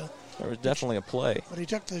 but there was definitely a play. But he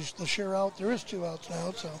took the sheer out. There is 2 outs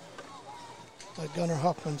now, so Gunnar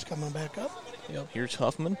Huffman's coming back up. Yep, here's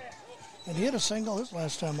Huffman. And he hit a single his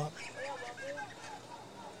last time up.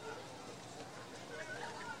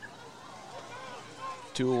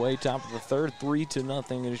 Two away, top of the third,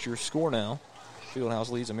 3-0 is your score now.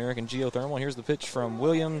 Fieldhouse leads American Geo-Thermal. Here's the pitch from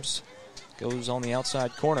Williams. Goes on the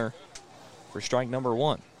outside corner for strike number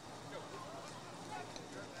one.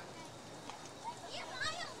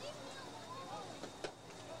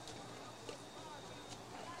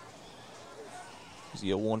 Here's the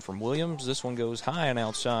 0-1 from Williams. This one goes high and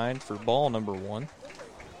outside for ball number one.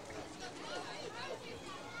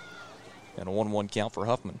 And a 1-1 count for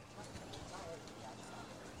Huffman.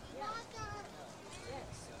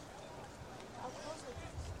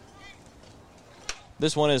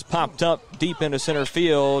 This one is popped up deep into center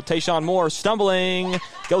field. Tayshawn Moore stumbling,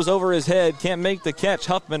 goes over his head, can't make the catch.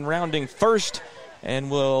 Huffman rounding first and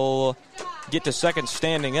will get to second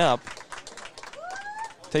standing up.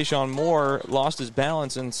 Tayshawn Moore lost his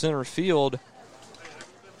balance in center field,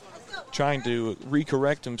 trying to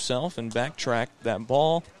recorrect himself and backtrack. That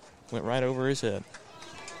ball went right over his head.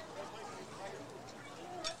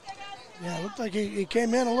 Yeah, it looked like he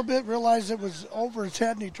came in a little bit, realized it was over his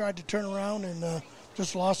head, and he tried to turn around and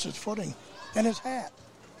just lost his footing and his hat.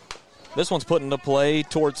 This one's put into play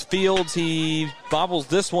towards Fields. He bobbles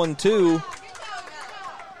this one too.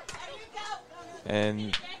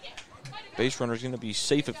 And base runner's going to be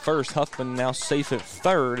safe at first. Huffman now safe at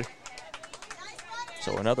third.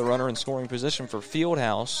 So another runner in scoring position for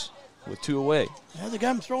Fieldhouse with 2 away. Yeah, they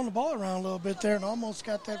got him throwing the ball around a little bit there and almost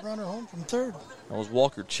got that runner home from third. That was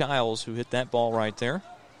Walker Childs who hit that ball right there.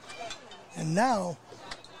 And now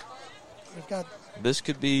we've got... This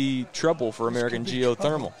could be trouble for American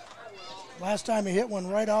Geo-Thermal. Last time he hit one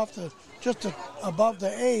right off just above the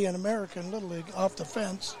A in American Little League, off the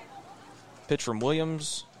fence. Pitch from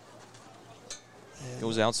Williams.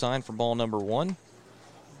 Goes outside for ball number one.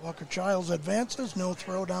 Walker Childs advances, no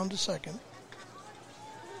throw down to second.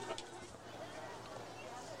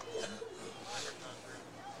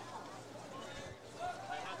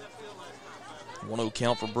 One-0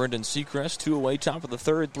 count for Brendan Seacrest. 2 away, top of the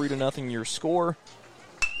third, 3-0 your score.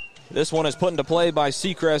 This one is put into play by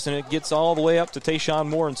Seacrest, and it gets all the way up to Tayshawn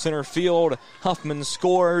Moore in center field. Huffman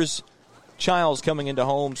scores. Childs coming into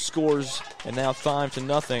home, scores, and now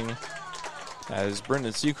 5-0. As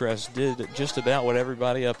Brendan Seacrest did just about what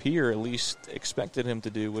everybody up here at least expected him to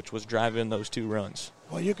do, which was drive in those 2 runs.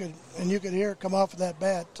 Well, you could hear it come off of that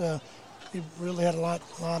bat. He really had a lot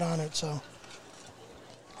on it, so...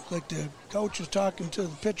 like the coach is talking to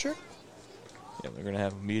the pitcher. Yeah, they're going to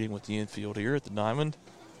have a meeting with the infield here at the Diamond.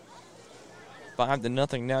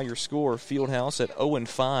 5-0 now your score. Fieldhouse at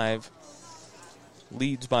 0-5.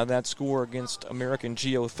 Leads by that score against American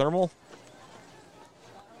Geo-Thermal.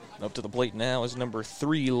 Up to the plate now is number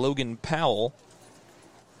 3, Logan Powell.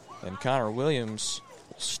 And Connor Williams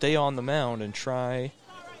will stay on the mound and try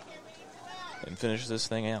and finish this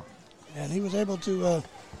thing out. And he was able to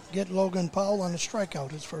get Logan Powell on a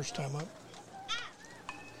strikeout his first time up.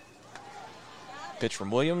 Pitch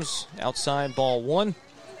from Williams, outside, ball 1.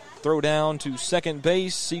 Throw down to second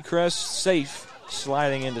base. Seacrest safe,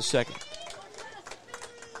 sliding into second.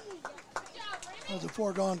 That was a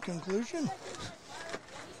foregone conclusion.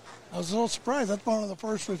 I was a little surprised. That's one of the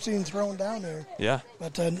first we've seen thrown down there. Yeah.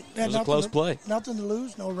 But it was a close play. Nothing to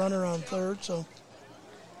lose. No runner on third. So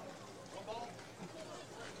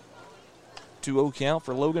 2-0 count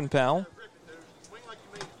for Logan Powell.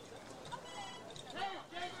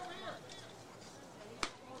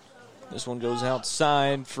 This one goes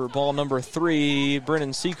outside for ball number 3.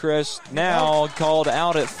 Brennan Seacrest now called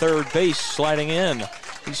out at third base, sliding in.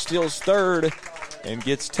 He steals third and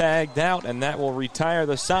gets tagged out, and that will retire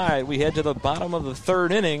the side. We head to the bottom of the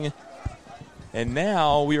third inning, and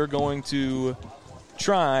now we are going to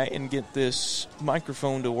try and get this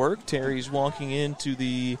microphone to work. Terry's walking into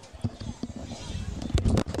the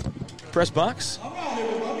press box,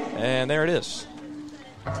 and there it is.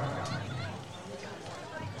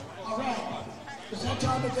 all right, it's that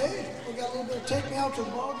time of day. We got a little bit of Take Me Out to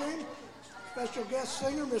the Ball Game. Special guest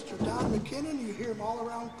singer, Mr. Don McKinnon. You hear him all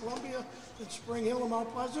around Columbia and Spring Hill and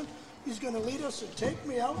Mount Pleasant. He's going to lead us and take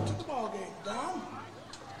me out to the ball game. Don?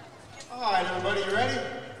 All right, everybody, you ready?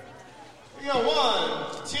 We go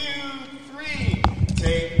 1, 2, 3.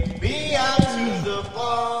 Take me out to the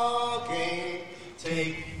ball game.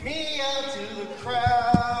 Take me out to the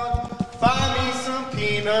crowd. Find me some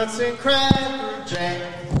peanuts and cracker jack.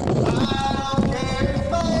 I don't care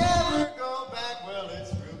if I ever go back. Well,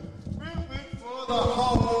 it's root for the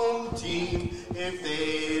home team. If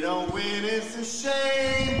they don't win, it's a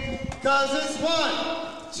shame. 'Cause it's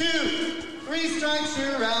 1, 2, 3 strikes,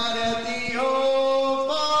 you're out at the old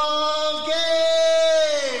ball game.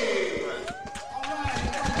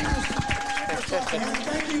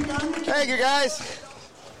 Thank you, Don. Thank you, guys.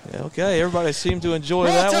 Okay, everybody seemed to enjoy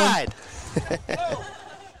that one.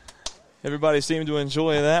 Everybody seemed to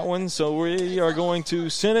enjoy that one, so we are going to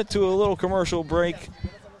send it to a little commercial break.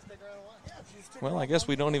 Well, I guess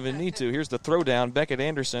we don't even need to. Here's the throwdown. Beckett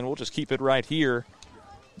Anderson, we'll just keep it right here.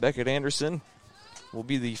 Beckett Anderson will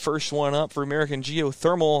be the first one up for American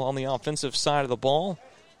Geo-Thermal on the offensive side of the ball.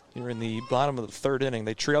 Here in the bottom of the third inning,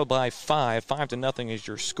 they trail by 5. 5-0 is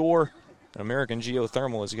your score. And American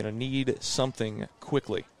Geo-Thermal is going to need something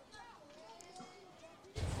quickly.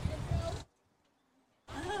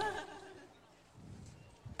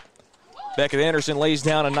 Beckett Anderson lays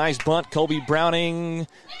down a nice bunt. Colby Browning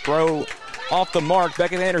throw off the mark.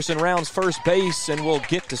 Beckett Anderson rounds first base and will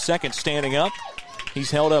get to second standing up. He's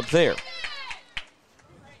held up there.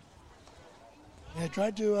 I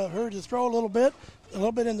tried to hurry to throw a little bit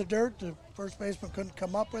in the dirt. The first baseman couldn't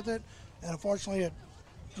come up with it, and unfortunately it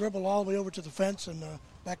dribbled all the way over to the fence, and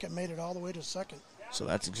Beckett made it all the way to second. So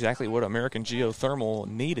that's exactly what American Geo-Thermal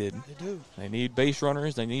needed. They do. They need base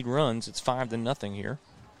runners. They need runs. It's 5-0 here.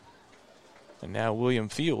 And now William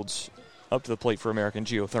Fields up to the plate for American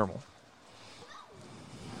Geo-Thermal.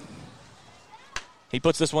 He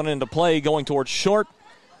puts this one into play, going towards short.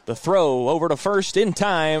 The throw over to first in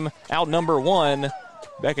time. Out number 1.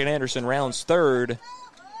 Beckett Anderson rounds third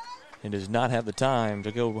and does not have the time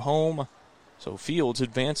to go home. So Fields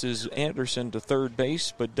advances Anderson to third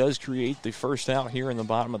base, but does create the first out here in the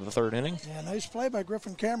bottom of the third inning. Yeah, nice play by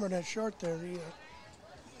Griffin Cameron at short there.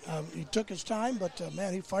 He took his time, but,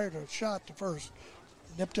 man, he fired a shot to first.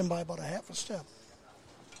 Nipped him by about a half a step.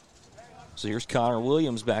 So here's Connor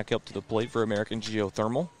Williams back up to the plate for American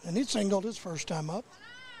Geo-Thermal. And he singled his first time up.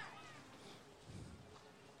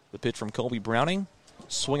 The pitch from Colby Browning.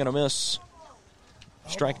 Swing and a miss.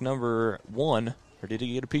 Strike number 1. Or did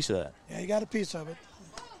he get a piece of that? Yeah, he got a piece of it.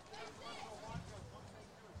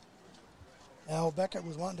 Al Beckett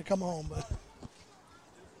was wanting to come home, but...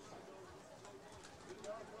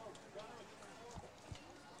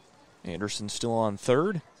 Anderson still on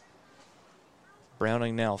third.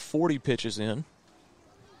 Browning now 40 pitches in.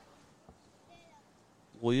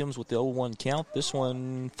 Williams with the 0-1 count. This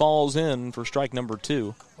one falls in for strike number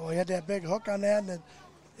 2. Oh, he had that big hook on that, and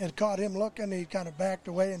it caught him looking. He kind of backed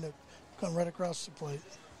away, and it come right across the plate.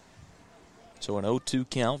 So an 0-2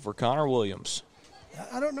 count for Connor Williams.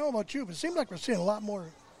 I don't know about you, but it seems like we're seeing a lot more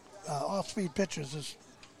off-speed pitches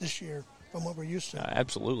this year from what we're used to.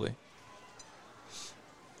 Absolutely.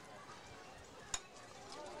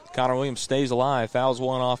 Connor Williams stays alive, fouls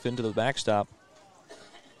one off into the backstop,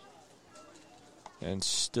 and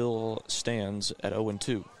still stands at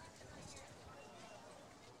 0-2.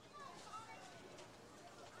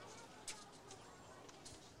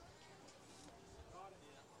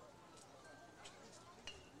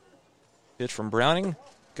 Pitch from Browning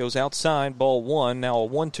goes outside, ball one, now a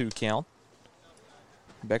 1-2 count.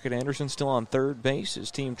 Beckett Anderson still on third base.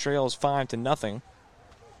 His team trails 5-0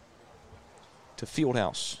 to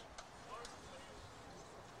Fieldhouse.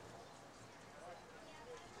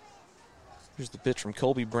 Here's the pitch from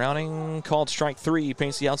Colby Browning. Called strike three. He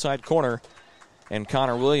paints the outside corner. And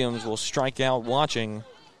Connor Williams will strike out watching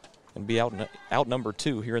and be out number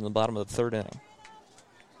 2 here in the bottom of the third inning.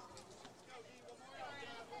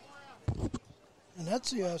 And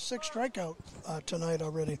that's the sixth strikeout tonight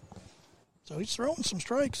already. So he's throwing some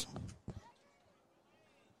strikes.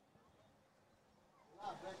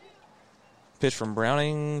 Pitch from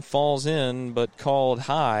Browning falls in, but called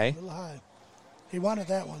high. A little high. He wanted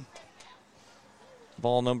that one.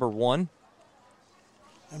 Ball number 1.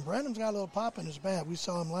 And Brandon's got a little pop in his bat. We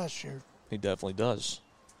saw him last year. He definitely does.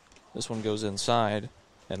 This one goes inside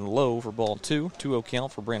and low for ball 2. 2-0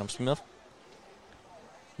 count for Branham Smith.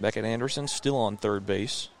 Beckett Anderson still on third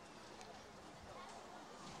base,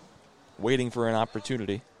 waiting for an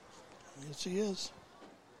opportunity. Yes, he is.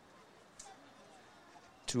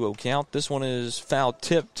 2-0 count. This one is foul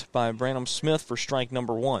tipped by Branham Smith for strike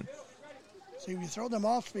number 1. See, if you throw them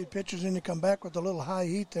off-speed pitches and you come back with a little high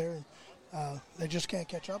heat there, they just can't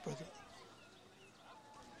catch up with it.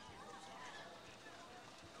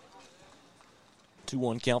 Two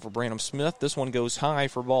 2-1 count for Branham Smith. This one goes high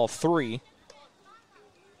for ball 3.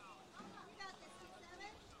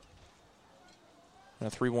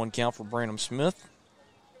 And a 3-1 count for Branham Smith.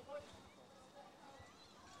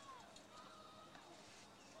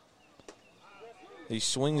 He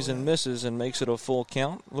swings and misses and makes it a full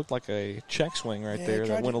count. Looked like a check swing right there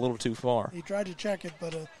that went a little too far. He tried to check it,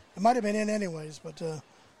 but it might have been in anyways. But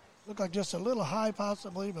looked like just a little high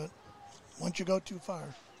possibly, but once you go too far.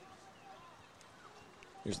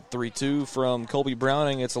 Here's the 3-2 from Colby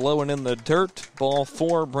Browning. It's low and in the dirt. Ball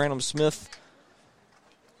 4. Branham Smith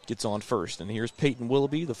gets on first. And here's Peyton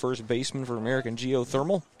Willoughby, the first baseman for American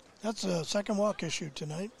Geo-Thermal. That's a second walk issued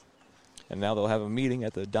tonight. And now they'll have a meeting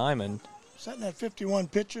at the Diamond. Setting at 51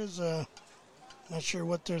 pitches. Not sure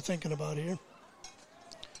what they're thinking about here.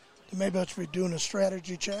 Maybe that's be doing a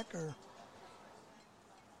strategy check or.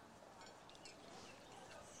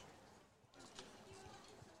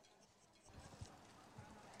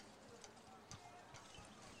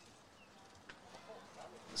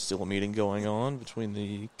 Still a meeting going on between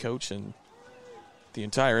the coach and the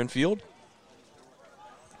entire infield.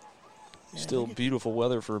 Yeah, still beautiful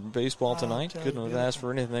weather for baseball tonight. Couldn't have asked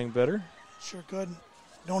for anything better. Sure couldn't.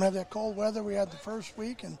 Don't have that cold weather we had the first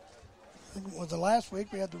week, and I think it was the last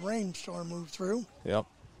week we had the rainstorm move through. Yep.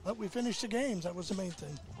 But we finished the games. That was the main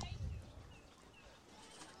thing.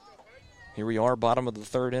 Here we are, bottom of the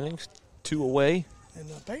third inning, 2 away. And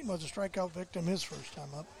Peyton was a strikeout victim his first time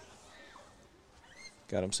up.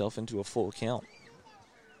 Got himself into a full count.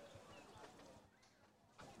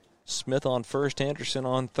 Smith on first, Anderson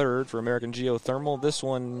on third for American Geo-Thermal. This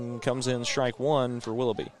one comes in strike 1 for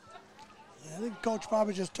Willoughby. I think Coach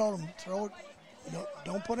probably just told him, throw it,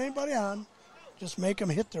 don't put anybody on. Just make them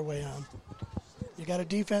hit their way on. You got a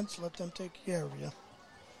defense, let them take care of you.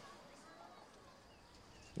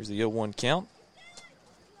 Here's the 0-1 count.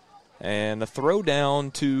 And the throw down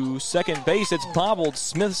to second base. It's bobbled.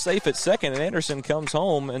 Smith safe at second, and Anderson comes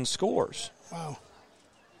home and scores. Wow.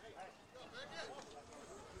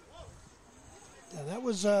 Yeah, that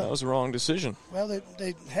was the wrong decision. Well,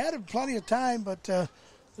 they had plenty of time, but the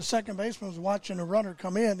second baseman was watching a runner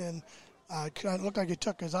come in, and it kind of looked like he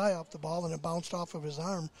took his eye off the ball, and it bounced off of his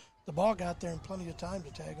arm. The ball got there in plenty of time to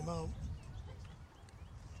tag him out.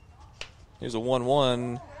 Here's a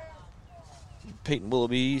 1-1. Peyton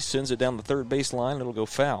Willoughby sends it down the third baseline. It'll go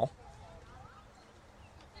foul.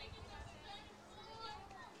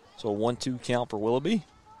 So a 1-2 count for Willoughby.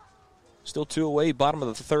 Still 2 away, bottom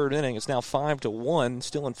of the third inning. It's now 5-1,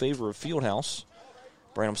 still in favor of Fieldhouse.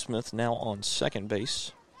 Branham Smith now on second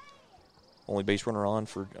base. Only base runner on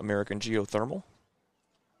for American Geo-Thermal.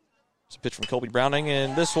 It's a pitch from Colby Browning,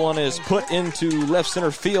 and this one is put into left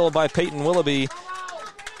center field by Peyton Willoughby.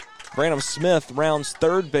 Branham Smith rounds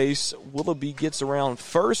third base. Willoughby gets around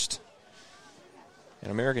first.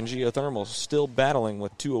 And American Geo-Thermal still battling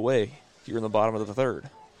with 2 away here in the bottom of the third.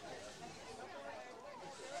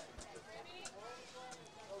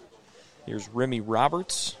 Here's Remy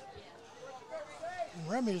Roberts.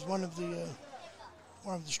 And Remy is one of the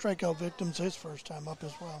strikeout victims his first time up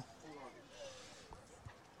as well.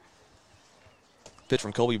 Pitch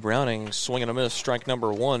from Colby Browning, swing and a miss, strike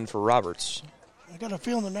number 1 for Roberts. I got a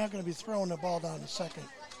feeling they're not going to be throwing the ball down to second.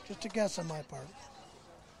 Just a guess on my part.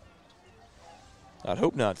 I'd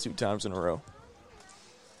hope not 2 times in a row.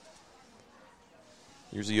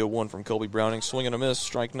 Here's the 0-1 from Colby Browning, swing and a miss,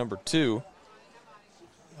 strike number 2.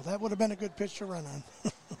 Well, that would have been a good pitch to run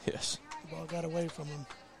on. Yes. The ball got away from him.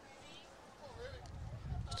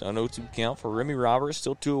 Still an 0-2 count for Remy Roberts,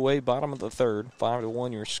 still 2 away, bottom of the third.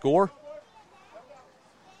 5-1 your score.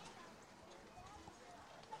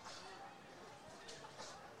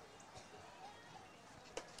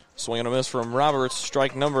 Swing and a miss from Roberts,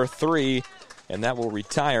 strike number 3, and that will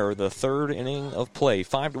retire the third inning of play.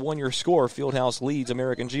 5-1 your score. Fieldhouse leads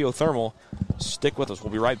American Geo-Thermal. Stick with us.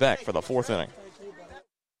 We'll be right back for the 4th inning.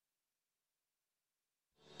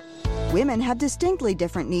 Women have distinctly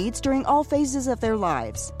different needs during all phases of their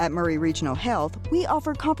lives. At Murray Regional Health, we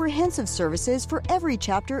offer comprehensive services for every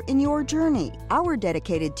chapter in your journey. Our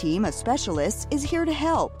dedicated team of specialists is here to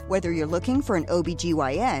help, whether you're looking for an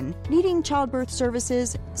OBGYN, needing childbirth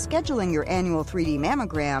services, scheduling your annual 3D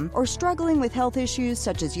mammogram, or struggling with health issues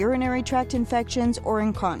such as urinary tract infections or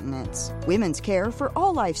incontinence. Women's care for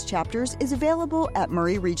all life's chapters is available at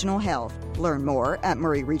Murray Regional Health. Learn more at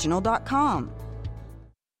murrayregional.com.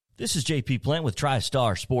 This is JP Plant with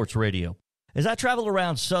TriStar Sports Radio. As I travel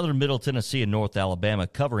around southern Middle Tennessee and North Alabama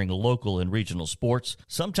covering local and regional sports,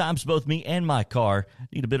 sometimes both me and my car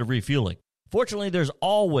need a bit of refueling. Fortunately, there's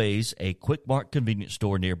always a Quick Mart convenience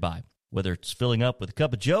store nearby, whether it's filling up with a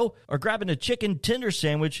cup of joe or grabbing a chicken tender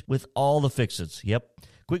sandwich with all the fixins. Yep,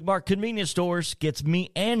 Quick Mart convenience stores gets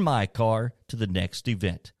me and my car to the next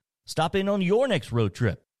event. Stop in on your next road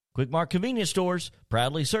trip. Quick Mart convenience stores,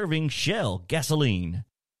 proudly serving Shell gasoline.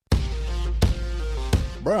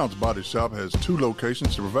 Brown's Body Shop has 2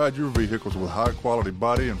 locations to provide your vehicles with high-quality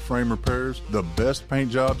body and frame repairs, the best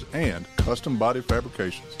paint jobs, and custom body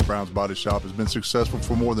fabrications. Brown's Body Shop has been successful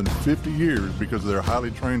for more than 50 years because of their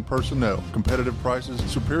highly trained personnel, competitive prices,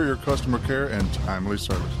 superior customer care, and timely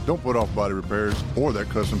service. Don't put off body repairs or that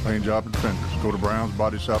custom paint job at Fenders. Go to Brown's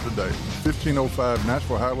Body Shop today. 1505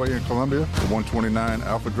 Nashville Highway in Columbia, or 129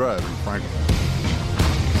 Alpha Drive in Franklin.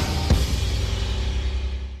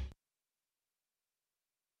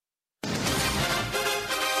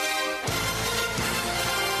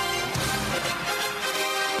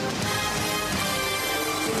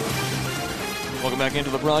 Welcome back into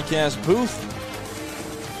the broadcast booth.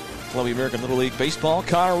 Columbia American Little League Baseball.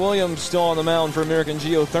 Connor Williams still on the mound for American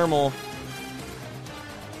Geo-Thermal.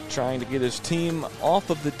 Trying to get his team off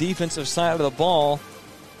of the defensive side of the ball.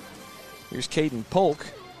 Here's Caden Polk,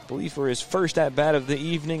 I believe for his first at-bat of the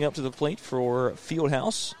evening, up to the plate for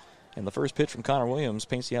Fieldhouse. And the first pitch from Connor Williams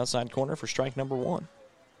paints the outside corner for strike number 1.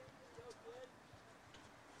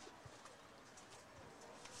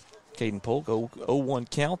 Caden Polk, 0-1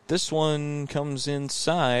 count. This one comes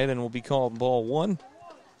inside and will be called ball 1.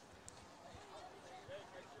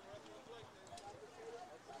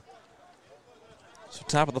 So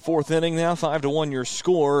top of the 4th inning now, 5-1 your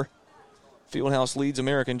score. Fieldhouse leads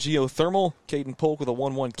American Geo-Thermal. Caden Polk with a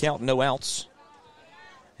 1-1 count, no outs.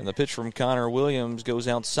 And the pitch from Connor Williams goes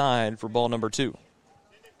outside for ball number 2.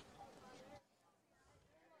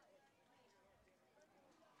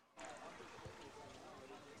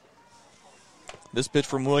 This pitch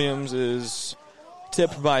from Williams is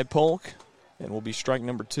tipped by Polk and will be strike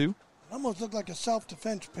number 2. It almost looked like a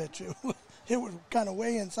self-defense pitch. It was kind of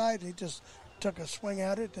way inside, and he just took a swing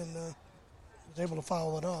at it and was able to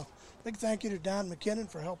foul it off. Big thank you to Don McKinnon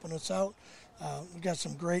for helping us out. We've got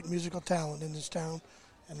some great musical talent in this town,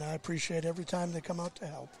 and I appreciate every time they come out to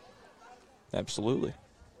help. Absolutely.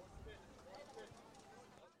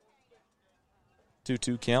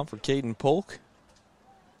 2-2 count for Caden Polk.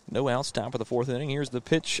 No outs, top of the 4th inning. Here's the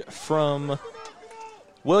pitch from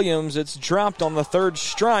Williams. It's dropped on the 3rd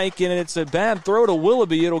strike, and it's a bad throw to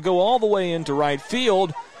Willoughby. It'll go all the way into right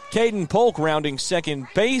field. Caden Polk rounding second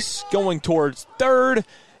base, going towards 3rd,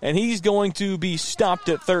 and he's going to be stopped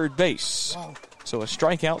at 3rd base. Wow. So a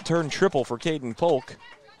strikeout turn triple for Caden Polk.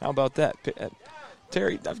 How about that?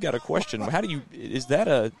 Terry, I've got a question. How do you, is that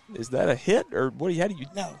a hit, or what do you, how do you?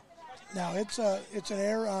 No, it's an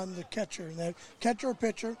error on the catcher. The catcher or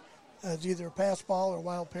pitcher is either a pass ball or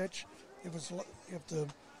wild pitch. If the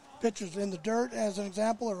pitcher's in the dirt, as an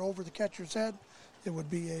example, or over the catcher's head, it would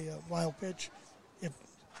be a wild pitch. If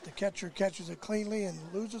the catcher catches it cleanly and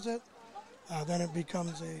loses it, then it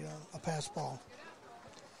becomes a pass ball.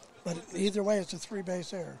 But either way, it's a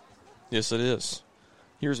 3-base error. Yes, it is.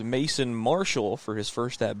 Here's Mason Marshall for his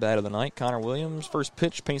first at-bat of the night. Connor Williams, first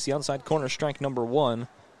pitch, paints the outside corner, strike number 1.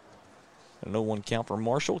 A 0-1 count for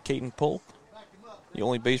Marshall. Caden Polk, the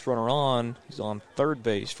only base runner on. He's on third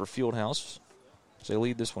base for Fieldhouse. So they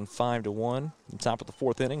lead this one 5-1. In the top of the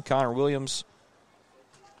 4th inning, Connor Williams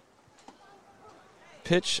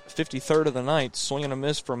pitch, 53rd of the night. Swing and a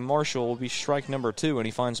miss from Marshall will be strike number 2, and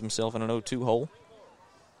he finds himself in an 0-2 hole.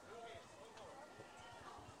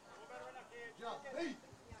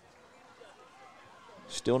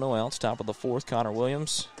 Still no outs. Top of the 4th, Connor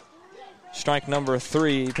Williams. Strike number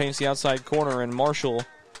 3. He paints the outside corner, and Marshall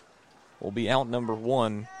will be out number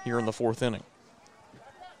 1 here in the 4th inning.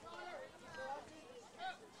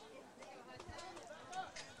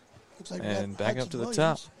 Looks like and back Hudson up to the Williams.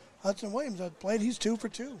 top. Hudson Williams had played. He's 2 for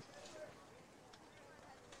 2.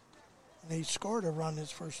 And he scored a run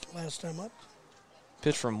his last time up.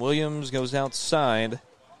 Pitch from Williams goes outside.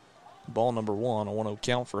 Ball number 1, a 1-0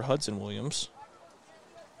 count for Hudson Williams.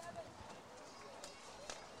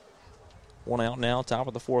 1 out now, top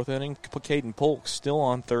of the 4th inning. Caden Polk still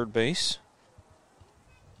on third base.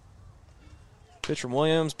 Pitch from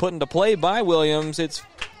Williams, put into play by Williams. It's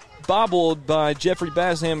bobbled by Jeffrey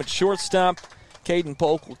Basham at shortstop. Caden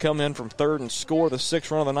Polk will come in from third and score the 6th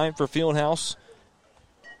run of the night for Fieldhouse.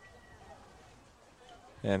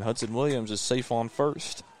 And Hudson Williams is safe on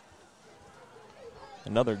first.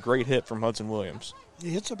 Another great hit from Hudson Williams. He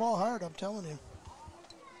hits the ball hard, I'm telling you.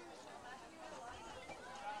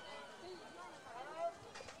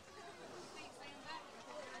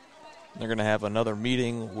 They're going to have another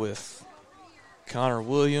meeting with Connor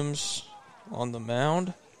Williams on the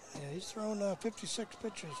mound. Yeah, he's thrown 56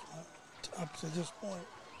 pitches up to this point.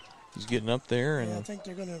 He's getting up there. And yeah, I think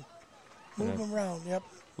they're going to move him around, yep.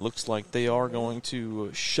 Looks like they are going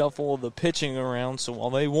to shuffle the pitching around. So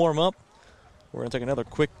while they warm up, we're going to take another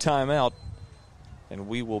quick timeout. And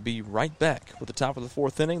we will be right back with the top of the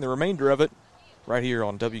 4th inning, the remainder of it, right here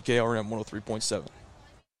on WKRM 103.7.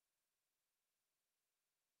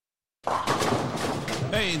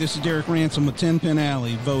 Hey, this is Derek Ransom with 10 Pin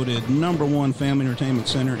Alley, voted #1 family entertainment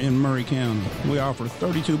center in Murray County. We offer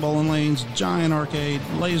 32 bowling lanes, giant arcade,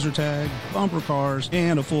 laser tag, bumper cars,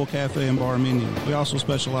 and a full cafe and bar menu. We also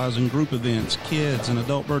specialize in group events, kids and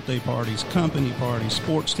adult birthday parties, company parties,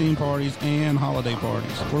 sports team parties, and holiday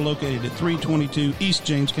parties. We're located at 322 East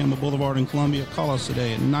James Campbell Boulevard in Columbia. Call us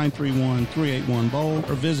today at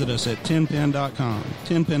 931-381-BOWL or visit us at 10pin.com.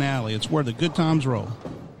 10 Pin Alley, it's where the good times roll.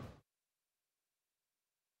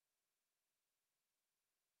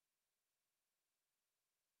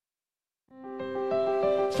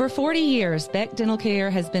 For 40 years, Beck Dental Care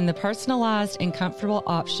has been the personalized and comfortable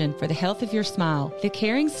option for the health of your smile. The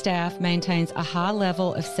caring staff maintains a high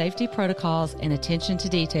level of safety protocols and attention to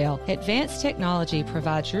detail. Advanced technology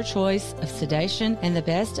provides your choice of sedation and the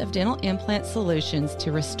best of dental implant solutions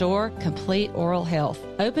to restore complete oral health.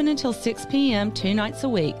 Open until 6 p.m. 2 nights a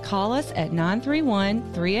week. Call us at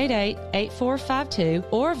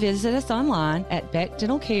 931-388-8452 or visit us online at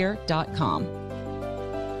beckdentalcare.com.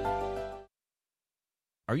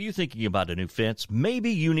 Are you thinking about a new fence?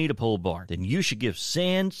 Maybe you need a pole barn. Then you should give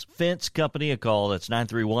Sands Fence Company a call. That's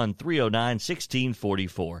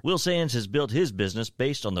 931-309-1644. Will Sands has built his business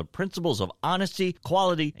based on the principles of honesty,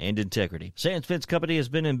 quality, and integrity. Sands Fence Company has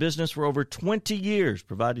been in business for over 20 years,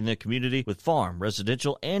 providing the community with farm,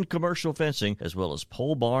 residential, and commercial fencing, as well as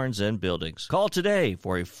pole barns and buildings. Call today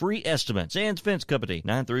for a free estimate. Sands Fence Company,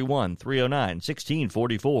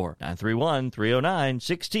 931-309-1644.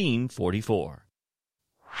 931-309-1644.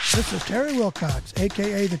 This is Terry Wilcox,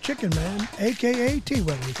 a.k.a. the Chicken Man, a.k.a.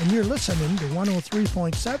 T-Willie, and you're listening to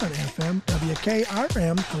 103.7 FM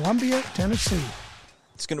WKRM, Columbia, Tennessee.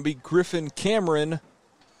 It's going to be Griffin Cameron,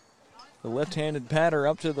 the left-handed batter,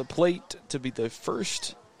 up to the plate to be the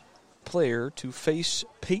first player to face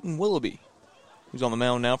Peyton Willoughby, who's on the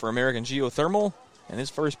mound now for American Geo-Thermal, and his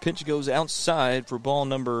first pitch goes outside for ball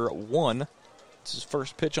number 1. It's his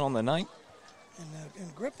first pitch on the night.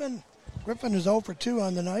 And Griffin is 0 for 2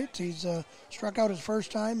 on the night. He's struck out his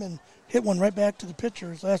first time and hit one right back to the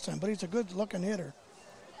pitcher his last time, but he's a good-looking hitter.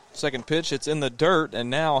 Second pitch, it's in the dirt,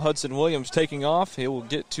 and now Hudson Williams taking off. He will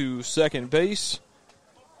get to second base.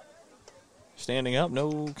 Standing up,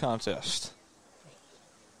 no contest.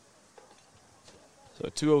 So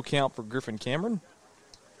a 2-0 count for Griffin Cameron.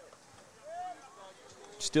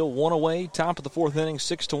 Still 1 away, top of the 4th inning,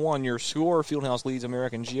 6-1 your score. Fieldhouse leads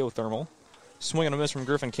American Geo-Thermal. Swing and a miss from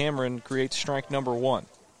Griffin Cameron creates strike number 1.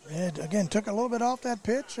 It, again, took a little bit off that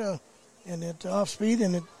pitch, and it off speed,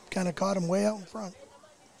 and it kind of caught him way out in front.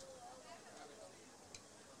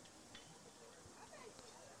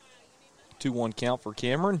 Two-one count for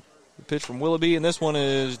Cameron. The pitch from Willoughby, and this one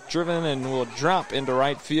is driven and will drop into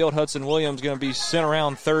right field. Hudson Williams going to be sent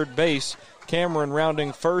around third base. Cameron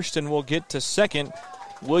rounding first and will get to second.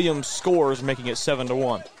 Williams scores, making it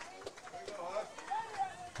 7-1.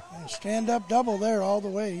 Stand-up double there all the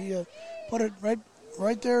way. He put it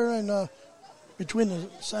right there in between the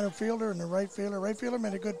center fielder and the right fielder. Right fielder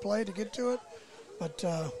made a good play to get to it, but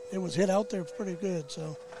it was hit out there pretty good.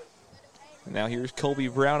 So now here's Colby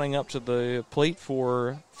Browning up to the plate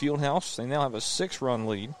for Fieldhouse. They now have a 6-run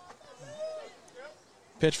lead.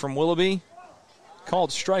 Pitch from Willoughby,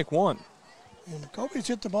 called strike one. And Colby's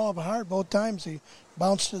hit the ball hard both times. He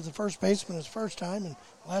bounced to the first baseman his first time, and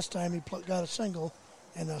last time he got a single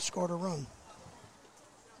and scored a run.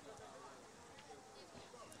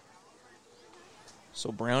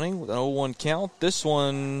 So Browning with an 0-1 count. This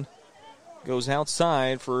one goes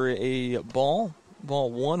outside for a ball.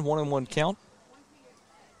 Ball 1-1 count.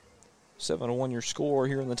 7-1 your score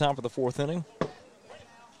here in the top of the fourth inning.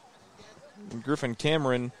 And Griffin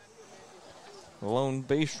Cameron, the lone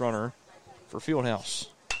base runner for Fieldhouse.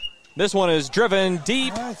 This one is driven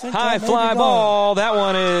deep, high fly ball. That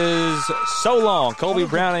one is so long. Colby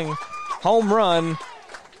Browning, home run,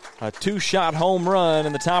 a 2-shot home run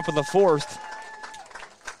in the top of the fourth.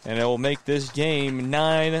 And it will make this game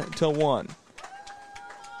 9-1.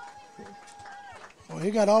 Well,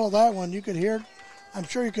 he got all of that one. You could hear it. I'm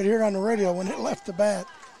sure you could hear it on the radio when it left the bat.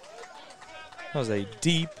 That was a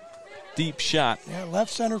deep shot. Yeah, left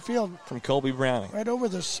center field. From Colby Browning. Right over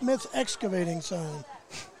the Smith Excavating sign.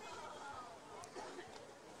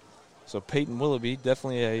 So Peyton Willoughby,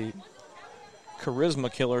 definitely a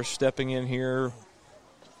charisma killer, stepping in here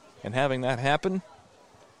and having that happen.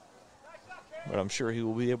 But I'm sure he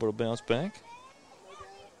will be able to bounce back.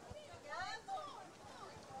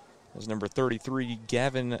 As number 33,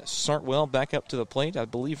 Gavin Sartwell, back up to the plate, I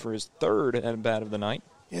believe, for his third at-bat of the night.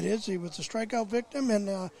 It is. He was a strikeout victim,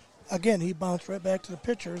 and again, he bounced right back to the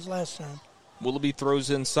pitcher as last time. Willoughby throws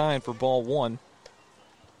inside for ball one.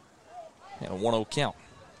 And a 1-0 count.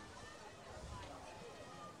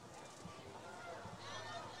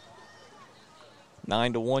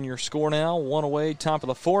 Nine to 1 your score now. One away, top of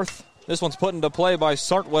the fourth. This one's put into play by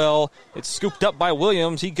Sartwell. It's scooped up by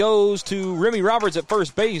Williams. He goes to Remy Roberts at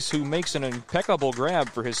first base, who makes an impeccable grab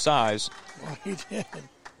for his size. Well, he did.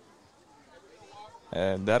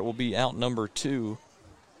 And that will be out number 2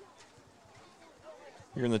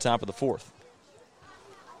 here in the top of the fourth.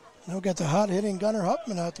 Now we got the hot-hitting Gunnar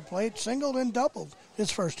Huffman at the plate, singled and doubled his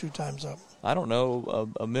first 2 times up. I don't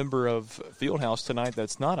know a member of Fieldhouse tonight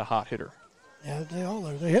that's not a hot hitter. Yeah, they all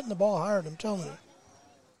are. They're hitting the ball hard, I'm telling you.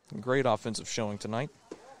 Great offensive showing tonight.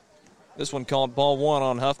 This one called ball one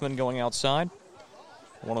on Huffman going outside.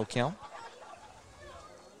 1-0 count.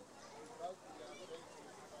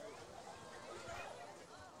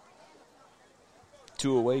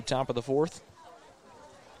 Two away, top of the fourth.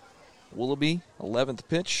 Willoughby, 11th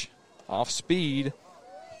pitch, off speed,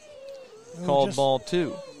 called ball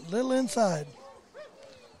 2. Little inside.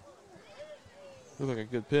 Looked like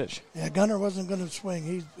a good pitch. Yeah, Gunnar wasn't going to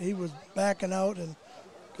swing. He was backing out and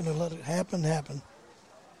going to let it happen.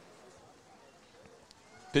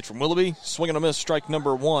 Pitch from Willoughby, swing and a miss, strike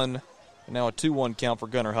number 1. And now a 2-1 count for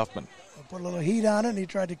Gunnar Huffman. Put a little heat on it, and he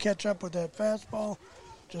tried to catch up with that fastball.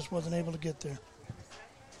 Just wasn't able to get there.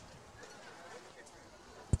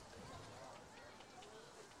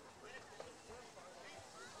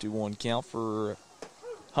 Two-one count for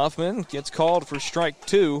Huffman. Gets called for strike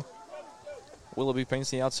 2. Willoughby paints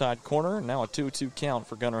the outside corner. Now a 2-2 count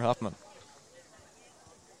for Gunnar Huffman.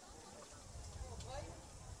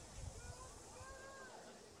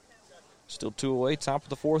 Still 2 away, top of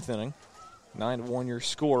the fourth inning. 9-1 your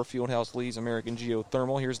score. Fieldhouse leads American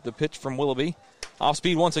Geo-Thermal. Here's the pitch from Willoughby. Off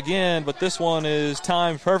speed once again, but this one is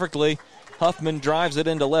timed perfectly. Huffman drives it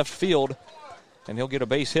into left field, and he'll get a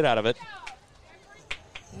base hit out of it.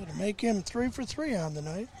 To make him 3 for 3 on the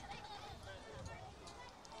night.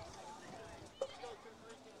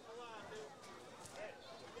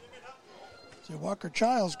 So Walker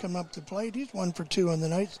Childs coming up to the plate. He's 1 for 2 on the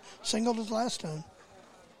night. Singled his last time.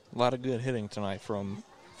 A lot of good hitting tonight from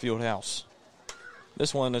Fieldhouse.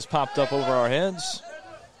 This one has popped up over our heads.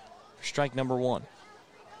 Strike number 1.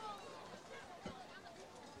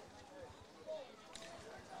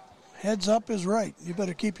 Heads up is right. You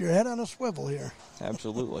better keep your head on a swivel here.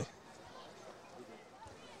 Absolutely.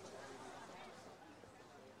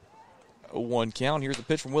 0-1 count. Here's the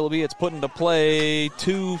pitch from Willoughby. It's put into play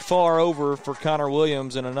too far over for Connor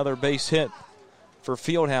Williams, and another base hit for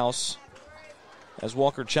Fieldhouse as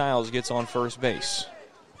Walker Childs gets on first base.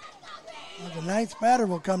 Well, the ninth batter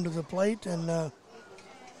will come to the plate and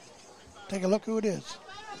take a look who it is.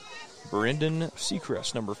 Brendan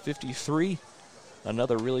Seacrest, number 53,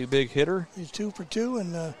 another really big hitter. He's 2 for 2,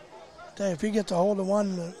 and tell you, if he gets a hold of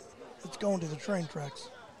one, it's going to the train tracks.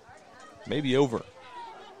 Maybe over.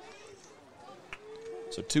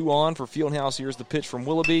 So 2 on for Fieldhouse. Here's the pitch from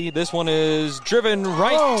Willoughby. This one is driven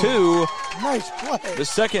right to nice play. The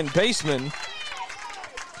second baseman.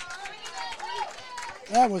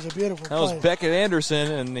 That was a beautiful play. That was Beckett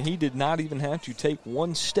Anderson, and he did not even have to take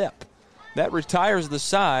one step. That retires the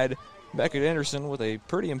side. Beckett Anderson with a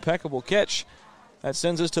pretty impeccable catch. That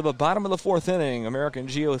sends us to the bottom of the 4th inning. American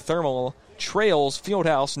Geo-Thermal trails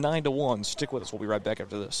Fieldhouse 9-1. Stick with us. We'll be right back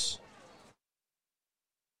after this.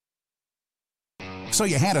 So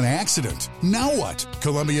you had an accident. Now what?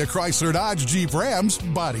 Columbia Chrysler Dodge Jeep Ram's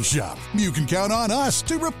Body Shop. You can count on us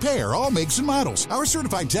to repair all makes and models. Our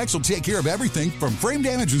certified techs will take care of everything from frame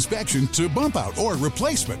damage inspection to bump out or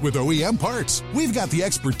replacement with OEM parts. We've got the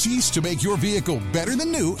expertise to make your vehicle better than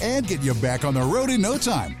new and get you back on the road in no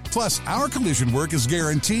time. Plus, our collision work is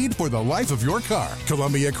guaranteed for the life of your car.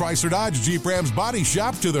 Columbia Chrysler Dodge Jeep Ram's Body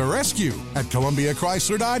Shop to the rescue. At Columbia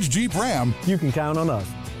Chrysler Dodge Jeep Ram, you can count on us.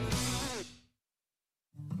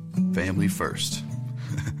 Family first.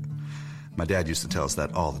 My dad used to tell us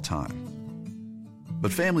that all the time.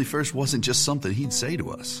 But family first wasn't just something he'd say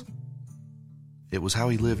to us. It was how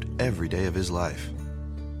he lived every day of his life.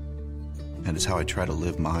 And it's how I try to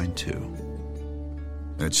live mine, too.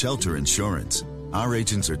 At Shelter Insurance, our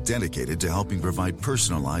agents are dedicated to helping provide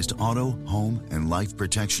personalized auto, home, and life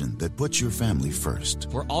protection that puts your family first.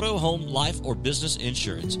 For auto, home, life, or business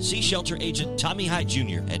insurance, see Shelter Agent Tommy Hyde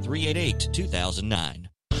Jr. at 388-2009.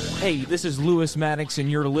 Hey, this is Lewis Maddox,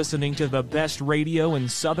 and you're listening to the best radio in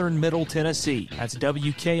southern Middle Tennessee. That's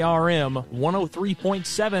WKRM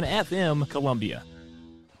 103.7 FM, Columbia.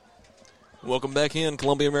 Welcome back in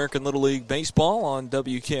Columbia American Little League Baseball on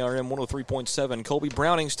WKRM 103.7. Colby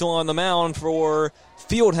Browning still on the mound for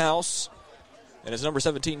Fieldhouse. And it's number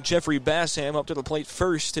 17, Jeffrey Bassham, up to the plate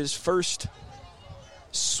first. His first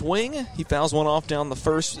swing. He fouls one off down the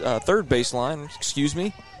third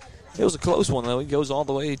baseline. It was a close one, though. He goes all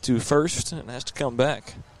the way to first and has to come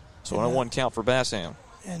back. So on a 1 count for Bassham.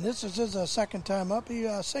 And this is his second time up. He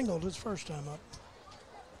singled his first time up.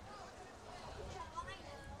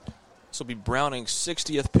 This will be Browning's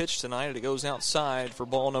 60th pitch tonight, and it goes outside for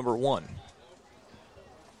ball number 1.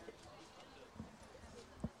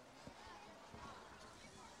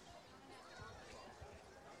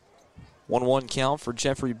 One count for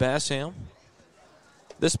Jeffrey Bassham.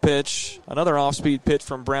 This pitch, another off-speed pitch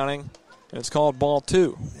from Browning, and it's called ball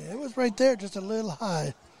 2. It was right there, just a little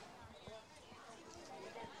high.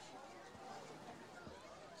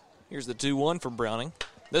 Here's the 2-1 from Browning.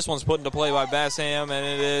 This one's put into play by Bassham, and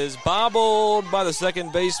it is bobbled by the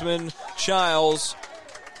second baseman, Childs.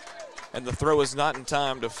 And the throw is not in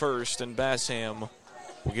time to first, and Bassham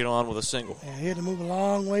will get on with a single. Yeah, he had to move a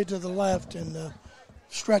long way to the left and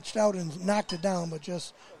stretched out and knocked it down, but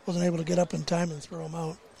just wasn't able to get up in time and throw him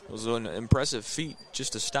out. It was an impressive feat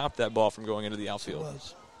just to stop that ball from going into the outfield. It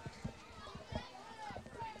was.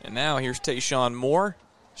 And now here's Tayshawn Moore,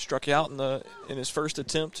 struck out in his first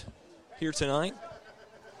attempt here tonight.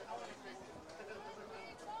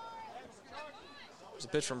 There's a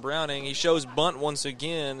pitch from Browning. He shows bunt once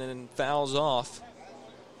again and fouls off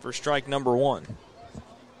for strike number 1.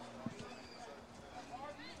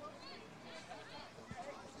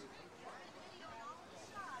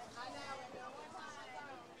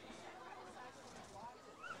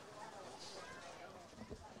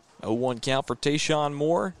 A 0-1 count for Tayshawn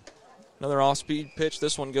Moore. Another off-speed pitch.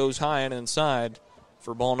 This one goes high and inside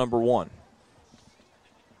for ball number 1.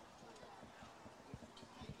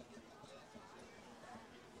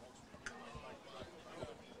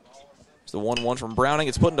 It's the 1-1 from Browning.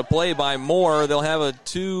 It's put into play by Moore. They'll have a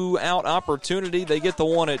 2-out opportunity. They get the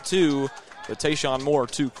 1 at 2, but Tayshawn Moore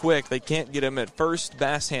too quick. They can't get him at first.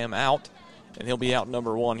 Bassham out, and he'll be out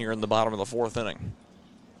number 1 here in the bottom of the 4th inning.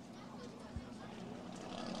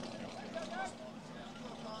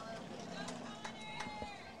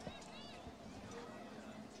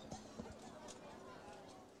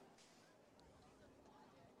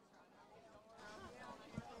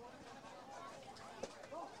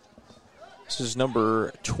 This is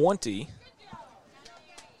number 20.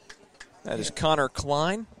 That is Connor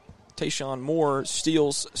Klein. Tayshawn Moore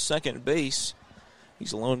steals second base.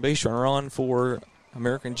 He's a lone base runner on for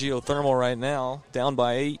American Geo-Thermal right now, down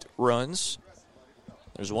by 8 runs.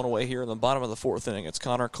 There's one away here in the bottom of the 4th inning. It's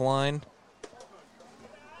Connor Klein.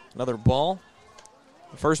 Another ball.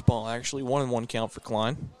 The first ball, actually, 1-1 count for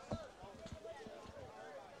Klein.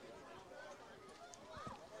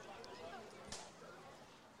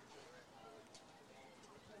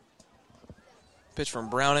 Pitch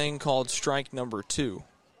from Browning, called strike number 2.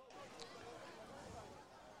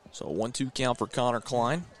 So a 1-2 count for Connor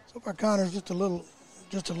Klein. So far, Connor's just a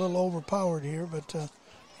little overpowered here, but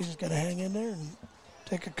he's just got to hang in there and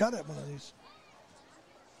take a cut at one of these.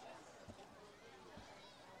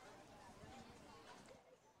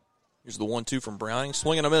 Here's the 1-2 from Browning.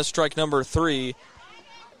 Swing and a miss, strike number 3.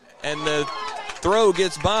 And the throw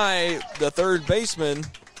gets by the third baseman.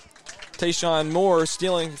 Tayshawn Moore,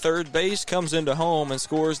 stealing third base, comes into home and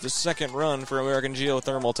scores the second run for American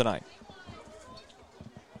Geo-Thermal tonight.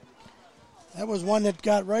 That was one that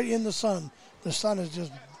got right in the sun. The sun is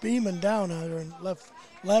just beaming down out there and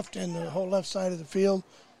left and the whole left side of the field.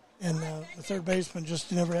 And the third baseman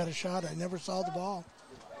just never had a shot. I never saw the ball.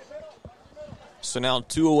 So now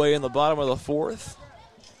 2 away in the bottom of the 4th.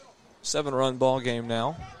 7-run ball game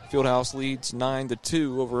now. Fieldhouse leads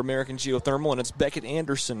 9-2 over American Geo-Thermal, and it's Beckett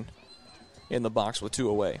Anderson in the box with 2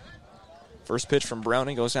 away. First pitch from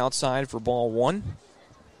Browning goes outside for ball 1.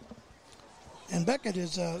 And Beckett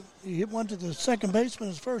he hit one to the second baseman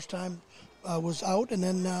his first time, was out, and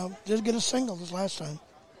then did get a single this last time.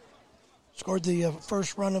 Scored the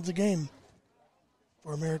first run of the game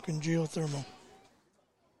for American Geo-Thermal.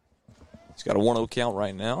 He's got a 1-0 count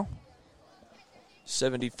right now.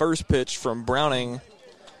 71st pitch from Browning.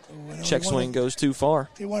 Check swing goes too far.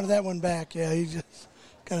 He wanted that one back. Yeah, he just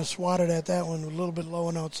kind of swatted at that one a little bit low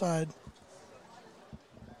and outside.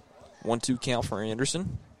 1-2 count for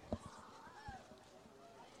Anderson.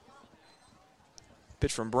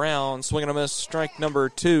 Pitch from Brown. Swing and a miss. Strike number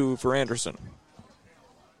 2 for Anderson.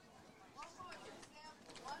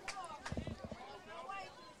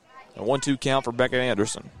 A 1-2 count for Beckett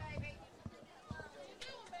Anderson.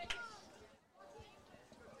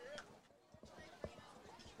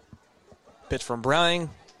 Pitch from Browning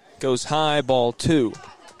goes high, ball 2.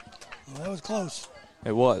 Well, that was close.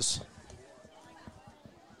 It was.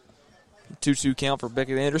 2-2 count for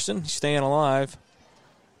Beckett Anderson. He's staying alive.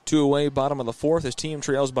 2 away, bottom of the 4th. His team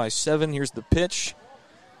trails by 7. Here's the pitch.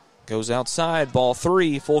 Goes outside, ball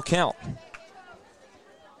 3, full count.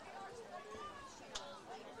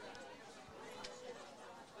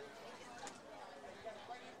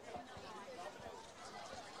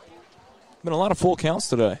 Been a lot of full counts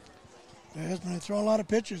today. He has been throwing a lot of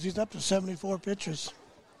pitches. He's up to 74 pitches.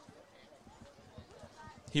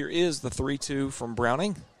 Here is the 3-2 from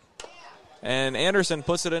Browning. And Anderson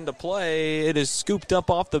puts it into play. It is scooped up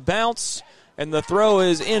off the bounce, and the throw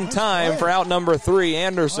is in time for out number 3.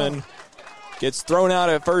 Anderson gets thrown out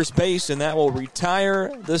at first base, and that will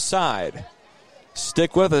retire the side.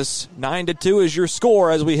 Stick with us. 9-2 is your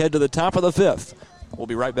score as we head to the top of the 5th. We'll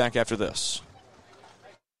be right back after this.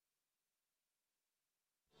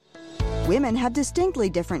 Women have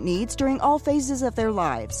distinctly different needs during all phases of their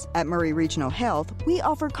lives. At Murray Regional Health, we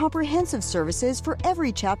offer comprehensive services for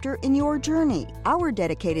every chapter in your journey. Our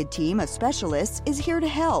dedicated team of specialists is here to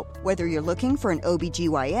help, whether you're looking for an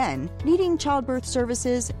OBGYN, needing childbirth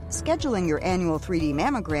services, scheduling your annual 3D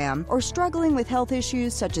mammogram, or struggling with health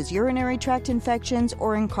issues such as urinary tract infections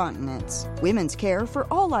or incontinence. Women's care for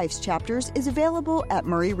all life's chapters is available at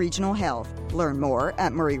Murray Regional Health. Learn more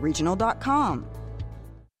at murrayregional.com.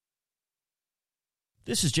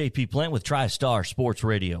 This is JP Plant with TriStar Sports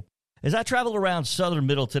Radio. As I travel around southern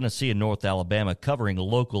Middle Tennessee and North Alabama covering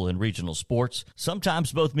local and regional sports,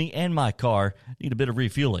 sometimes both me and my car need a bit of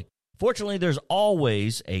refueling. Fortunately, there's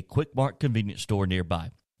always a Quick Mart convenience store nearby,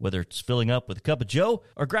 whether it's filling up with a cup of joe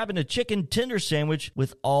or grabbing a chicken tender sandwich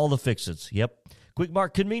with all the fixins. Yep, Quick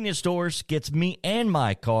Mart convenience stores gets me and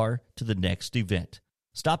my car to the next event.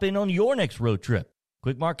 Stop in on your next road trip.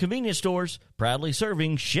 Quick Mart convenience stores, proudly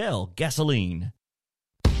serving Shell gasoline.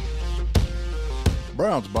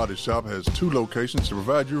 Brown's Body Shop has 2 locations to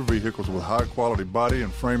provide your vehicles with high-quality body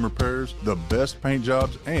and frame repairs, the best paint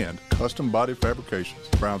jobs, and custom body fabrications.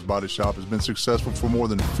 Brown's Body Shop has been successful for more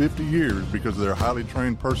than 50 years because of their highly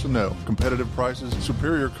trained personnel, competitive prices,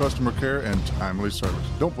 superior customer care, and timely service.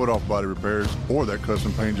 Don't put off body repairs or that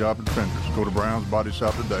custom paint job at Fenders. Go to Brown's Body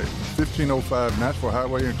Shop today. 1505 Nashville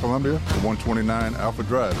Highway in Columbia, or 129 Alpha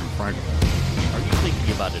Drive in Franklin. Are you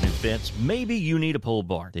thinking about a new fence? Maybe you need a pole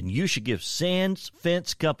barn. Then you should give Sands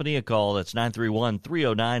Fence Company a call. That's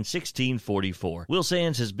 931-309-1644. Will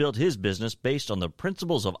Sands has built his business based on the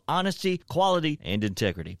principles of honesty, quality, and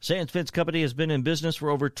integrity. Sands Fence Company has been in business for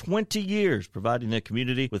over 20 years, providing the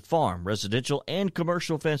community with farm, residential, and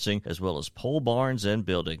commercial fencing, as well as pole barns and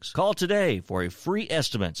buildings. Call today for a free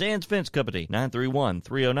estimate. Sands Fence Company,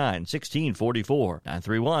 931-309-1644.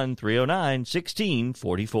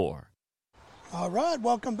 931-309-1644. All right,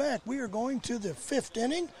 welcome back. We are going to the 5th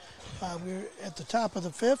inning. We're at the top of the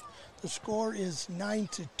 5th. The score is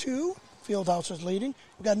 9-2. Fieldhouse is leading.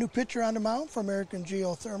 We've got a new pitcher on the mound for American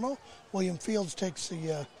Geo-Thermal. William Fields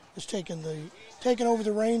is taking over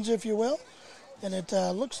the reins, if you will. And it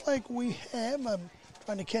looks like we have, I'm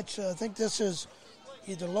trying to catch, I think this is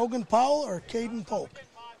either Logan Powell or Caden Polk.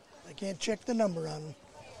 I can't check the number on him.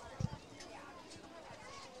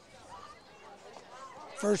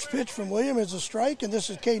 First pitch from William is a strike, and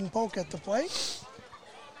this is Caden Polk at the plate.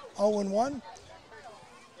 0-1.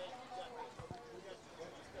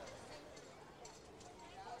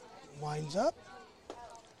 Winds up.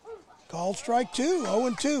 Called strike 2,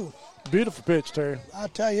 0-2. Beautiful pitch, Terry. I'll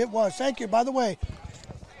tell you, it was. Thank you. By the way,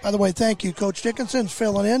 thank you. Coach Dickinson's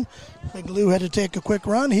filling in. Big Lou had to take a quick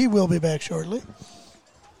run. He will be back shortly.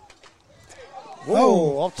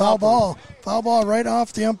 Whoa, foul ball. Foul ball right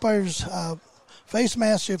off the umpire's face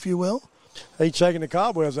mask, if you will. He's shaking the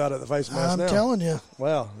cobwebs out of the face mask now. I'm telling you.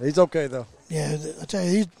 Well, he's okay, though. Yeah, I tell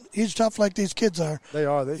you, he's tough like these kids are. They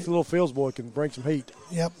are. This little Fields boy can bring some heat.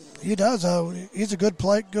 Yep, he does. He's a good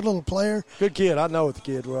little player. Good kid. I know the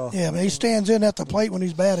kid well. Yeah, but he stands in at the plate when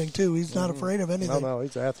he's batting, too. He's not afraid of anything. No,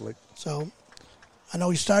 he's an athlete. So, I know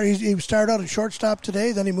he started out at shortstop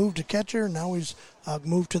today, then he moved to catcher, and now he's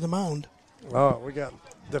moved to the mound. Oh, we got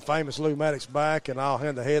the famous Lou Maddox back, and I'll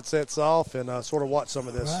hand the headsets off and sort of watch some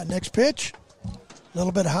of this. All right, next pitch. A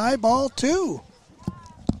little bit high, ball 2.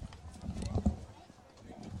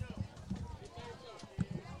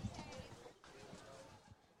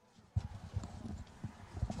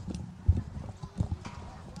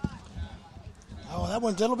 Oh, that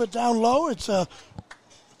one's a little bit down low. It's 3-2,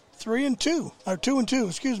 or 2-2,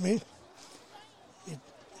 excuse me.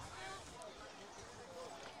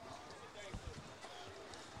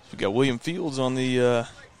 We got William Fields on the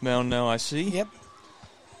mound now, I see. Yep.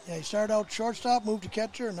 Yeah, he started out shortstop, moved to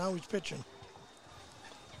catcher, and now he's pitching.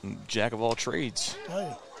 Jack of all trades. Tell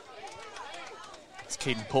you. It's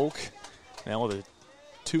Caden Polk now with a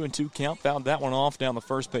 2-2 count. Fouled that one off down the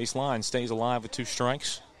first base line. Stays alive with 2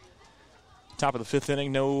 strikes. Top of the 5th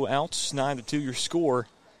inning, no outs. 9-2 your score.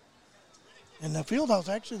 And the Fieldhouse,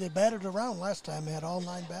 actually, they batted around last time. They had all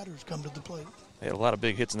 9 batters come to the plate. They had a lot of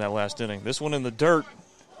big hits in that last inning. This one in the dirt.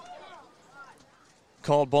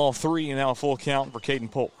 Called ball 3, and now a full count for Caden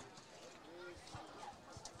Polk.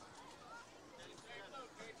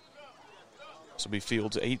 This will be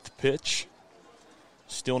Fields' 8th pitch.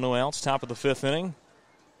 Still no outs, top of the 5th inning.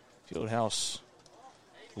 Fieldhouse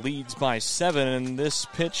leads by 7, and this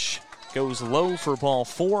pitch goes low for ball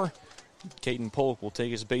 4. Caden Polk will take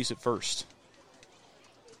his base at first.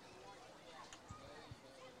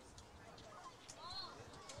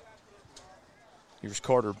 Here's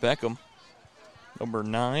Carter Beckham, number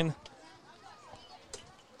 9.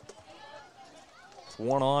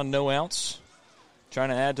 1 on, no outs. Trying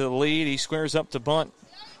to add to the lead. He squares up to bunt.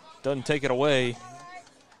 Doesn't take it away.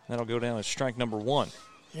 That'll go down as strike number 1.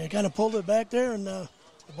 Yeah, kind of pulled it back there, and the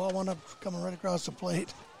ball wound up coming right across the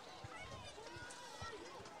plate.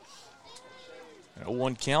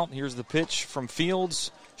 0-1 count. Here's the pitch from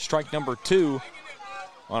Fields. Strike number 2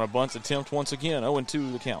 on a bunt attempt once again.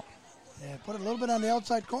 0-2 the count. Yeah, put it a little bit on the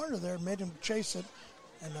outside corner there, made him chase it,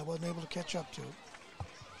 and I wasn't able to catch up to it.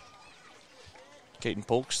 Caden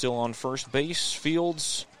Polk still on first base.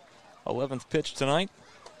 Fields, 11th pitch tonight.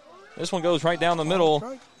 This one goes right down the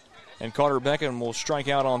middle, and Carter Beckham will strike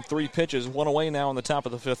out on 3 pitches. 1 away now in the top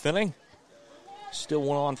of the 5th inning. Still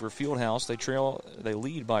 1 on for Fieldhouse. They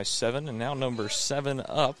lead by 7, and now number 7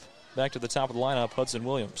 up. Back to the top of the lineup, Hudson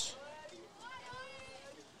Williams,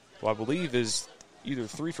 who I believe is either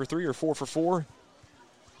 3 for 3 or 4 for 4.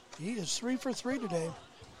 He is 3 for 3 today.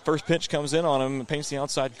 First pitch comes in on him, paints the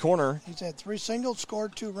outside corner. He's had 3 singles,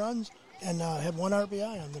 scored 2 runs, and had 1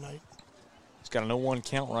 RBI on the night. He's got a 0-1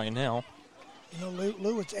 count right now. You know,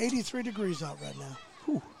 Lou, it's 83 degrees out right now.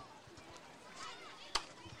 Whew.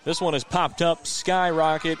 This one is popped up,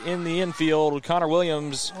 skyrocket in the infield. Connor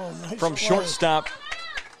Williams nice from play. Shortstop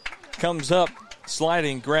comes up,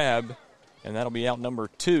 sliding grab, and that'll be out number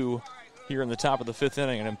 2 here in the top of the 5th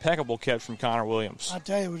inning. An impeccable catch from Connor Williams. I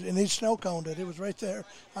tell you, and he snow coned it. It was right there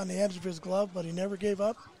on the edge of his glove, but he never gave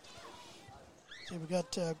up. See, we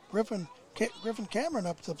got Griffin Cameron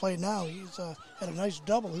up to the plate now. He's had a nice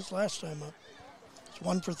double his last time up. It's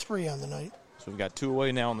 1 for 3 on the night. So we've got 2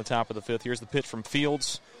 away now in the top of the 5th. Here's the pitch from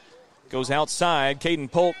Fields. Goes outside.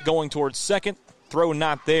 Caden Polk going towards second. Throw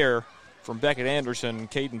not there from Beckett Anderson.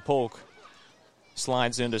 Caden Polk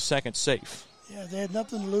slides into second safe. Yeah, they had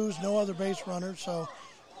nothing to lose, no other base runners. So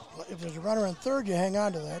if there's a runner on third, you hang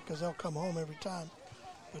on to that because they'll come home every time.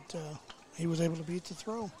 But he was able to beat the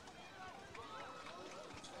throw.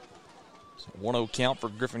 So 1-0 count for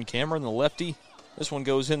Griffin Cameron, the lefty. This one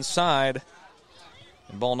goes inside.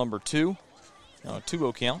 And ball number 2. Now a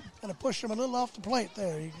 2-0 count. Kind of pushed him a little off the plate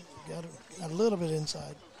there. He got a little bit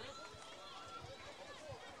inside.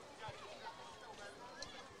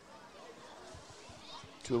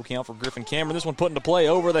 Count for Griffin Cameron. This one put into play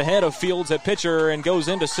over the head of Fields at pitcher and goes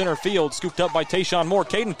into center field. Scooped up by Tayshawn Moore.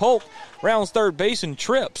 Caden Polk rounds third base and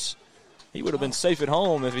trips. He would have been safe at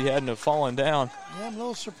home if he hadn't have fallen down. Yeah, I'm a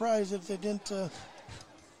little surprised if they didn't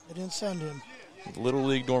send him. Little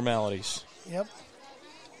league normalities. Yep.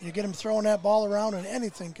 You get him throwing that ball around and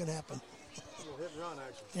anything can happen.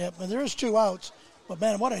 Yep, and there is 2 outs. But,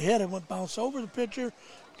 man, what a hit. It went bounce over the pitcher.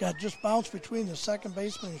 Got just bounced between the second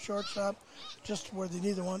baseman and shortstop, just where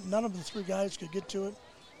none of the 3 guys could get to it.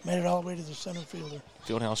 Made it all the way to the center fielder.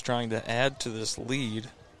 Fieldhouse trying to add to this lead.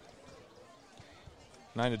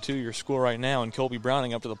 9-2 your score right now, and Colby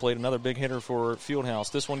Browning up to the plate. Another big hitter for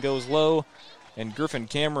Fieldhouse. This one goes low, and Griffin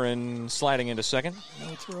Cameron sliding into second.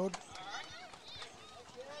 No throw.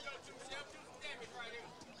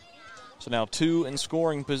 So now 2 in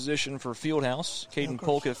scoring position for Fieldhouse. Caden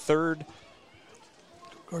Polk at third.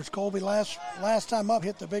 Of course, Colby last time up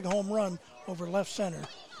hit the big home run over left center.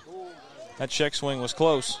 That check swing was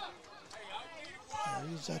close.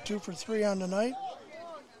 He's 2 for 3 on the night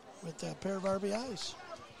with a pair of RBIs.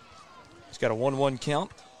 He's got a 1-1 count.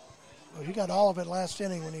 Well, he got all of it last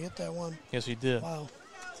inning when he hit that one. Yes, he did. Wow.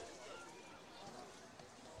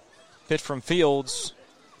 Pitch from Fields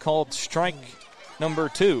called strike number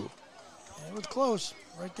 2. It was close,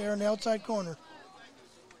 right there in the outside corner.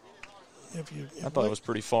 I thought it was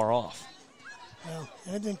pretty far off. Well,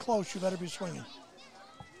 anything close, you better be swinging.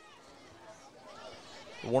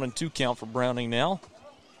 1-2 count for Browning now.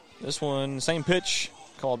 This one, same pitch,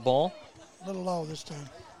 called ball. A little low this time.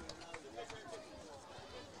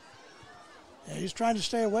 Yeah, he's trying to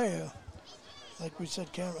stay away. Like we said,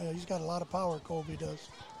 he's got a lot of power, Colby does.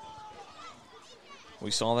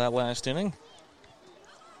 We saw that last inning.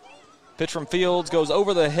 Pitch from Fields goes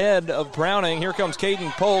over the head of Browning. Here comes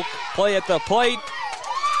Caden Polk. Play at the plate.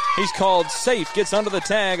 He's called safe. Gets under the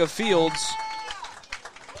tag of Fields.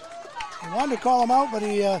 He wanted to call him out, but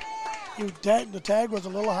the tag was a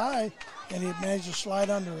little high, and he managed to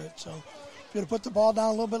slide under it. So if he'd have put the ball down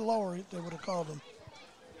a little bit lower, they would have called him.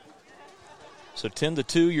 So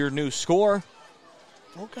 10-2, your new score.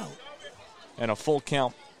 Full count. And a full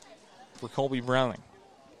count for Colby Browning.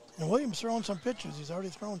 And Williams throwing some pitches. He's already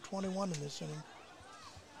thrown 21 in this inning.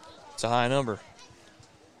 It's a high number.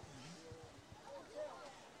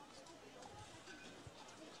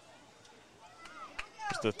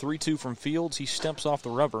 It's the 3-2 from Fields. He steps off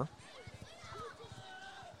the rubber.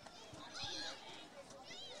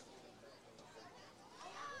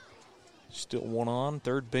 Still 1 on.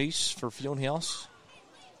 Third base for Fieldhouse.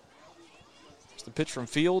 It's the pitch from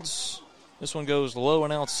Fields. This one goes low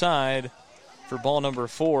and outside for ball number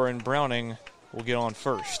 4, and Browning will get on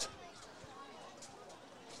first.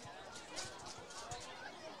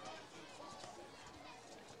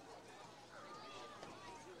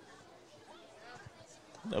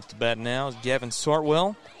 Up to bat now is Gavin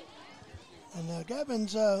Sartwell. And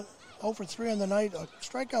Gavin's 0 for 3 on the night. A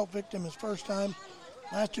strikeout victim his first time.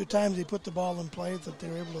 Last 2 times he put the ball in play, that they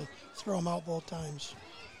were able to throw him out both times.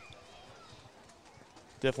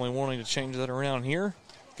 Definitely wanting to change that around here.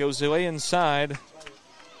 Goes away inside.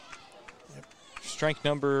 Yep.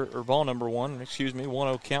 Ball number 1,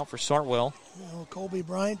 1-0 count for Sartwell. Colby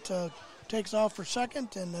Bryant takes off for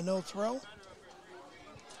second and a no throw.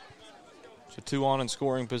 So 2 on in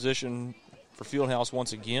scoring position for Fieldhouse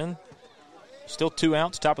once again. Still 2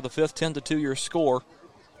 outs, top of the 5th, 10-2 your score.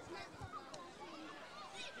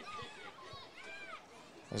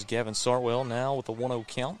 As Gavin Sartwell now with a 1-0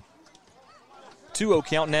 count. 2-0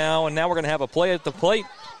 count now, and now we're going to have a play at the plate.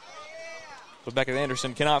 But Beckett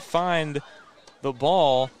Anderson cannot find the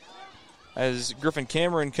ball as Griffin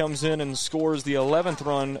Cameron comes in and scores the 11th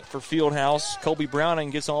run for Fieldhouse. Colby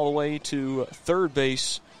Browning gets all the way to third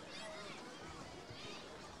base.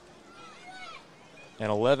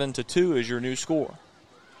 And 11-2 is your new score.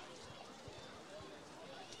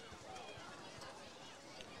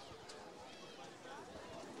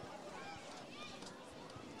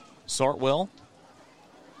 Sartwell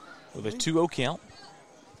with a 2-0 count.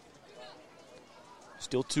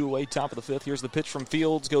 Still 2 away, top of the 5th. Here's the pitch from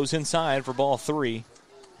Fields, goes inside for ball 3.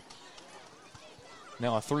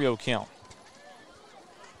 Now a 3-0 count.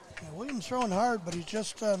 Yeah, Williams throwing hard, but he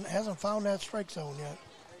just hasn't found that strike zone yet.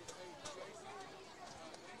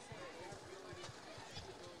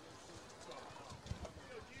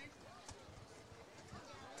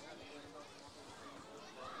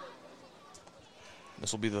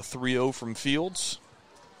 This will be the 3-0 from Fields.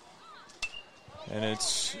 And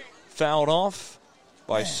it's fouled off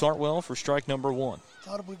by Sartwell for strike number 1.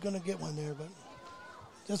 Thought we were going to get one there, but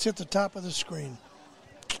just hit the top of the screen.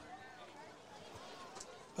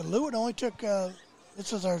 But Lou, it only took,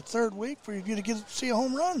 this is our third week for you to see a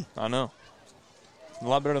home run. I know. A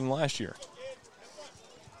lot better than last year.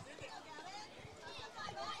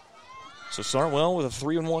 So Sartwell with a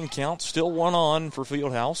 3-1 count, still 1 on for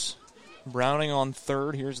Fieldhouse. Browning on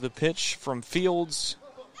third. Here's the pitch from Fields.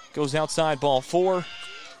 Goes outside, ball 4.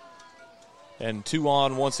 And 2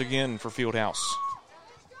 on once again for Fieldhouse.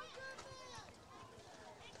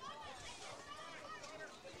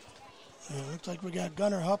 Looks like we got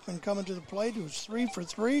Gunnar Huffman coming to the plate, who was 3 for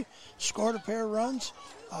 3, scored a pair of runs,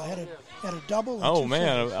 had a double. Oh,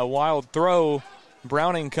 man, a wild throw.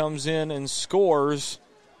 Browning comes in and scores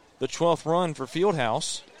the 12th run for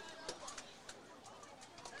Fieldhouse.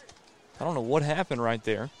 I don't know what happened right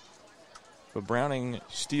there, but Browning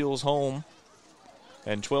steals home,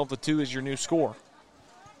 and 12-2 is your new score.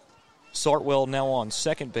 Sartwell now on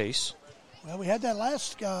second base. Well, we had that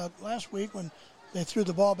last week when they threw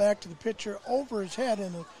the ball back to the pitcher over his head,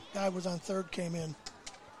 and the guy was on third, came in.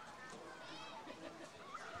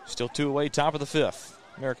 Still 2 away, top of the 5th.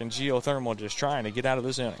 American Geo-Thermal just trying to get out of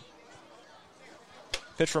this inning.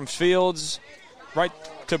 Pitch from Fields, right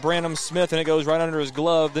to Branham Smith, and it goes right under his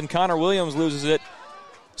glove. Then Connor Williams loses it.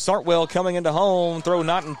 Sartwell coming into home, throw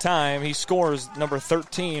not in time. He scores number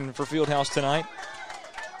 13 for Fieldhouse tonight.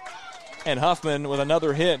 And Huffman with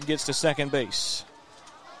another hit gets to second base.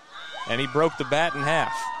 And he broke the bat in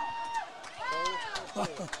half.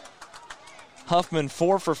 Huffman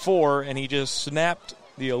 4 for 4, and he just snapped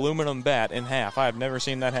the aluminum bat in half. I have never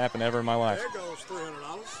seen that happen ever in my life. There goes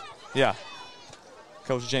 $300. Yeah.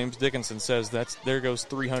 Coach James Dickinson says there goes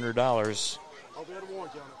 $300.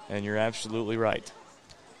 And you're absolutely right.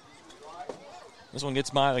 This one gets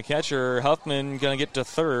by the catcher. Huffman going to get to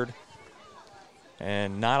third.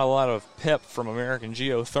 And not a lot of pep from American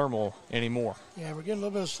Geo-Thermal anymore. Yeah, we're getting a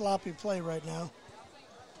little bit of sloppy play right now.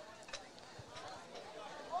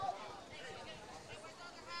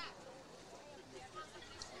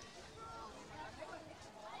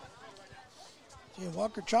 See,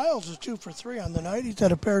 Walker Childs is 2 for 3 on the night. He's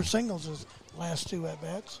had a pair of singles his last 2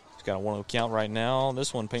 at-bats. He's got a 1-0 count right now.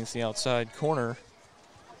 This one paints the outside corner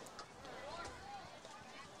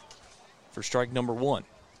for strike number 1.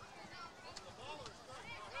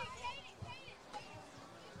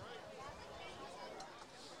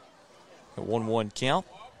 A 1-1 count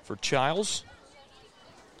for Childs.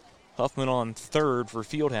 Huffman on third for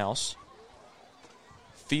Fieldhouse.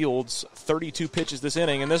 Fields, 32 pitches this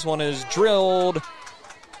inning, and this one is drilled.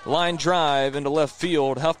 Line drive into left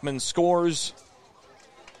field. Huffman scores.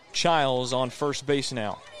 Childs on first base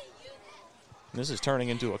now. And this is turning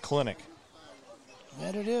into a clinic.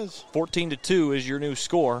 That it is. 14-2 is your new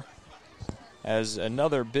score. As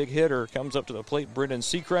another big hitter comes up to the plate, Brendan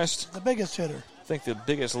Seacrest. The biggest hitter. I think the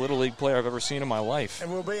biggest Little League player I've ever seen in my life.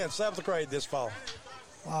 And we'll be in 7th grade this fall.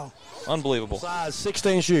 Wow. Unbelievable. Size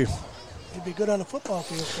 16 shoe. He'd be good on the football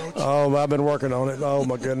field, Coach. Oh, I've been working on it. Oh,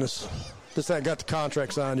 my goodness. Just ain't got the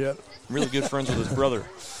contract signed yet. Really good friends with his brother.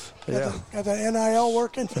 Yeah. Got the NIL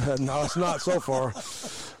working? No, it's not so far.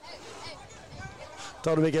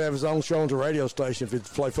 Told him he could have his own show on the radio station if he'd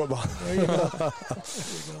play football. There you go. There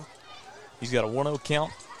you go. He's got a 1-0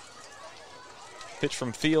 count. Pitch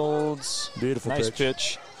from Fields. Beautiful nice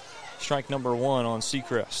pitch. Strike number 1 on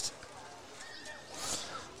Seacrest.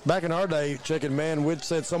 Back in our day, Chicken Man, we'd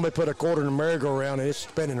said somebody put a quarter in a merry-go-round and it's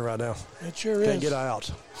spinning right now. It sure is. Can't get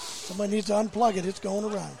out. Somebody needs to unplug it. It's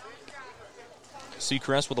going around.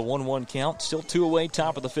 Seacrest with a 1-1 count. Still 2 away,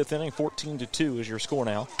 top of the 5th inning. 14-2 is your score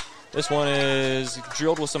now. This one is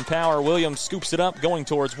drilled with some power. Williams scoops it up, going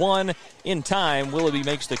towards 1. In time, Willoughby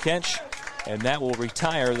makes the catch, and that will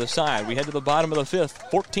retire the side. We head to the bottom of the 5th.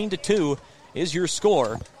 14-2 is your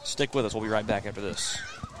score. Stick with us. We'll be right back after this.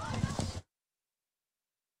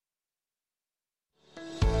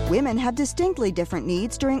 Women have distinctly different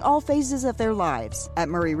needs during all phases of their lives. At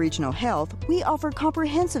Murray Regional Health, we offer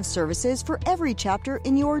comprehensive services for every chapter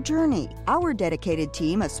in your journey. Our dedicated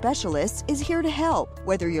team of specialists is here to help,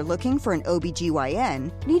 whether you're looking for an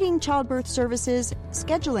OBGYN, needing childbirth services,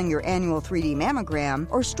 scheduling your annual 3D mammogram,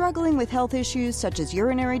 or struggling with health issues such as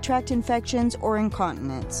urinary tract infections or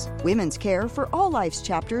incontinence. Women's care for all life's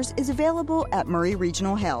chapters is available at Murray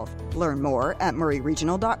Regional Health. Learn more at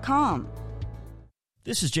murrayregional.com.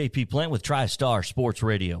 This is JP Plant with TriStar Sports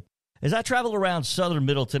Radio. As I travel around southern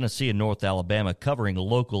Middle Tennessee and North Alabama covering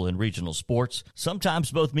local and regional sports, sometimes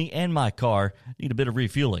both me and my car need a bit of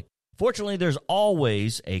refueling. Fortunately, there's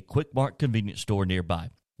always a Quick Mart convenience store nearby,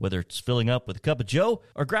 whether it's filling up with a cup of Joe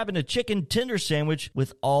or grabbing a chicken tender sandwich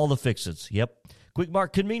with all the fixins. Yep, Quick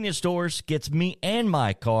Mart Convenience Stores gets me and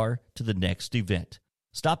my car to the next event.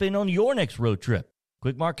 Stop in on your next road trip.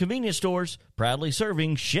 Quick Mart Convenience Stores, proudly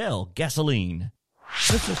serving Shell gasoline.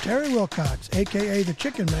 This is Terry Wilcox, a.k.a. the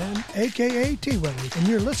Chicken Man, a.k.a. T-Willie, and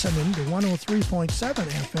you're listening to 103.7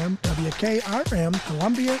 FM WKRM,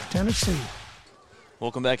 Columbia, Tennessee.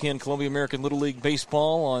 Welcome back in Columbia American Little League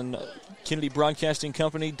Baseball on Kennedy Broadcasting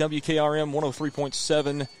Company, WKRM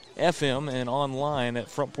 103.7 FM, and online at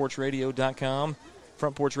frontporchradio.com,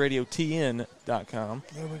 frontporchradiotn.com.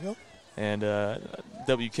 There we go. And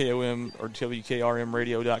WKOM or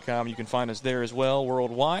WKRMradio.com. You can find us there as well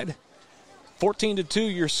worldwide.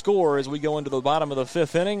 14-2 your score as we go into the bottom of the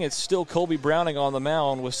fifth inning. It's still Colby Browning on the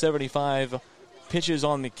mound with 75 pitches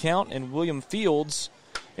on the count, and William Fields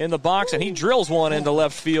in the box, and he drills one into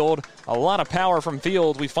left field. A lot of power from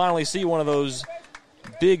Fields. We finally see one of those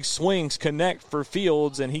big swings connect for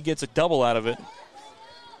Fields, and he gets a double out of it.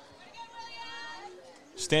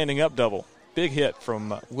 Standing up double. Big hit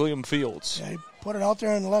from William Fields. Yeah, he put it out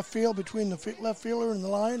there in the left field between the left fielder and the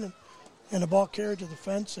line, and the ball carried to the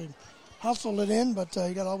fence. He hustled it in, but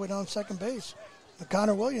he got all the way down second base.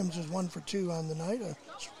 Connor Williams is 1 for 2 on the night. A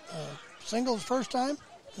single his first time,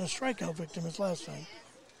 and a strikeout victim his last time.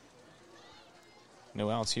 No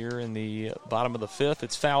outs here in the bottom of the fifth.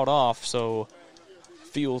 It's fouled off, so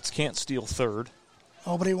Fields can't steal third.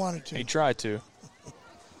 Oh, but he wanted to. He tried to.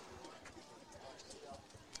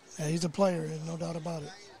 Yeah, he's a player, no doubt about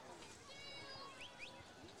it.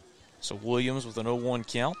 So Williams with an 0-1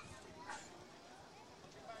 count.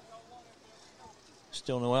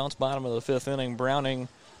 Still no outs, bottom of the fifth inning. Browning,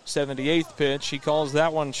 78th pitch. He calls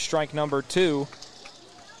that one strike number 2.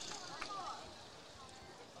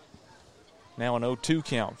 Now an 0-2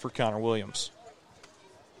 count for Connor Williams.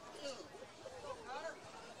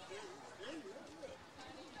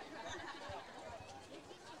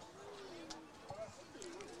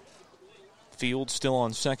 Field still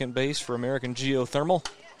on second base for American Geo-Thermal.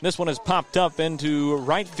 This one is popped up into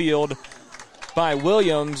right field by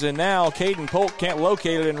Williams, and now Caden Polk can't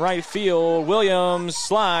locate it in right field. Williams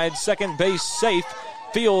slides, second base safe.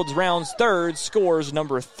 Fields rounds third, scores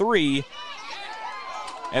number 3.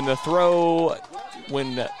 And the throw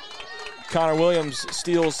when Connor Williams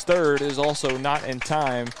steals third is also not in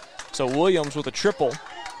time. So Williams with a triple.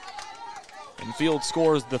 And Fields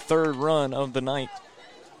scores the third run of the night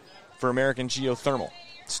for American Geo-Thermal.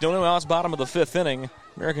 Still no outs, bottom of the fifth inning.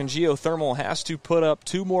 American Geo-Thermal has to put up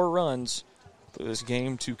 2 more runs for this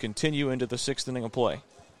game to continue into the 6th inning of play.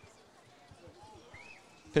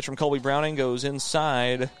 Pitch from Colby Browning goes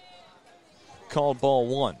inside. Called ball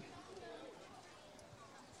 1.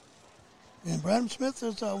 And Bradham Smith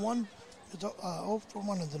is 0 for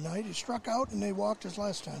 1 of the night. He struck out and they walked his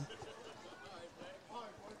last time.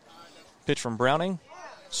 Pitch from Browning.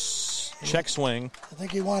 Check swing. I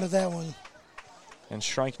think he wanted that one. And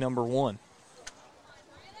strike number 1.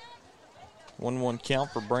 1-1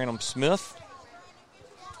 count for Bradham Smith.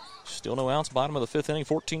 Still no outs, bottom of the fifth inning.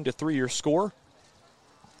 14-3 your score.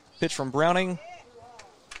 Pitch from Browning.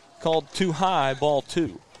 Called too high, ball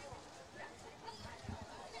 2.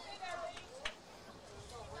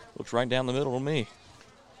 Looks right down the middle to me.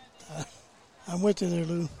 I'm with you there,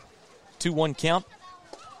 Lou. 2-1 count.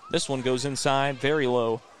 This one goes inside, very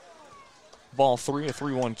low. Ball 3, a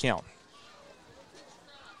 3-1 count.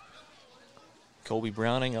 Colby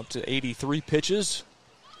Browning up to 83 pitches.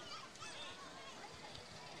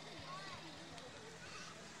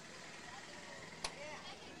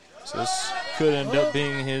 So this could end up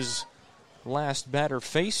being his last batter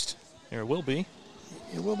faced. There will be.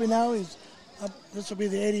 It will be now. He's up. This will be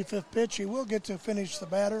the 85th pitch. He will get to finish the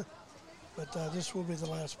batter, but this will be the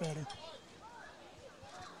last batter.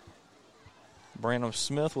 Bradham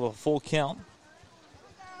Smith with a full count.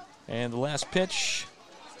 And the last pitch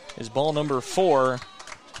is ball number 4,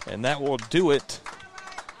 and that will do it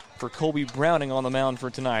for Colby Browning on the mound for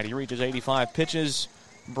tonight. He reaches 85 pitches.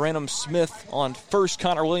 Bradham Smith on first,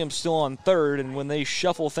 Connor Williams still on third, and when they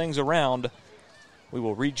shuffle things around, we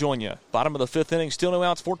will rejoin you. Bottom of the fifth inning, still no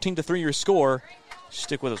outs, 14-3 your score.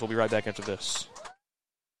 Stick with us. We'll be right back after this.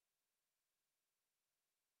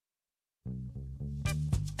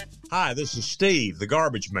 Hi, this is Steve, the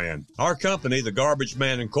Garbage Man. Our company, the Garbage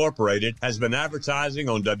Man Incorporated, has been advertising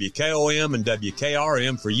on WKOM and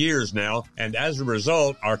WKRM for years now, and as a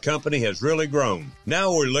result, our company has really grown.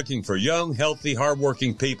 Now we're looking for young, healthy,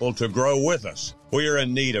 hardworking people to grow with us. We are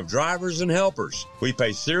in need of drivers and helpers. We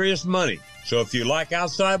pay serious money, so if you like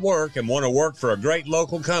outside work and want to work for a great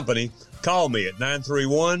local company, call me at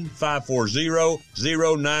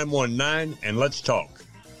 931-540-0919 and let's talk.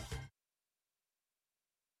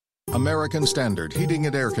 American Standard Heating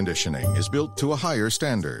and Air Conditioning is built to a higher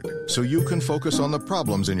standard, so you can focus on the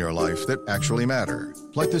problems in your life that actually matter,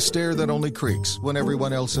 like the stair that only creaks when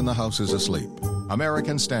everyone else in the house is asleep.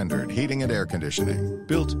 American Standard Heating and Air Conditioning,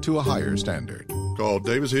 built to a higher standard. Call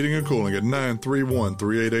Davis Heating and Cooling at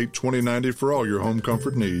 931-388-2090 for all your home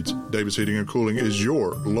comfort needs. Davis Heating and Cooling is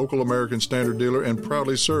your local American Standard dealer and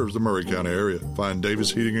proudly serves the Murray County area. Find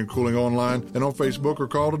Davis Heating and Cooling online and on Facebook or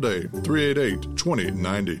call today,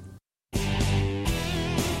 388-2090.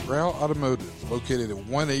 Crowell Automotive, located at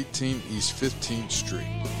 118 East 15th Street.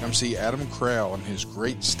 Come see Adam Crowell and his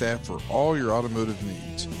great staff for all your automotive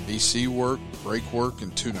needs. AC work, brake work,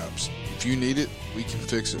 and tune-ups. If you need it, we can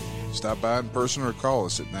fix it. Stop by in person or call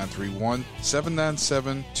us at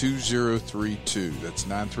 931-797-2032. That's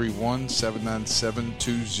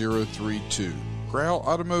 931-797-2032. Crowell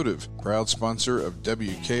Automotive, proud sponsor of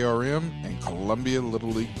WKRM and Columbia Little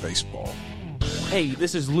League Baseball. Hey,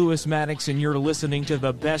 this is Lewis Maddox, and you're listening to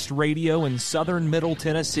the best radio in southern Middle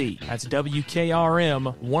Tennessee. That's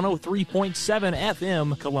WKRM 103.7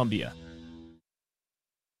 FM, Columbia.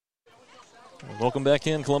 Welcome back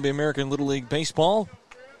in, Columbia American Little League Baseball.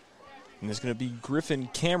 And there's going to be Griffin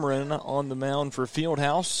Cameron on the mound for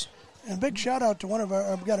Fieldhouse. And a big shout out to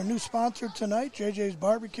we've got a new sponsor tonight, JJ's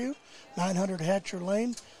Barbecue, 900 Hatcher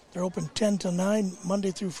Lane. They're open 10 to 9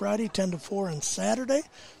 Monday through Friday, 10 to 4 on Saturday.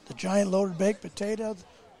 The giant loaded baked potatoes.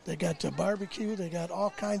 They got barbecue. They got all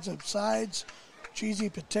kinds of sides, cheesy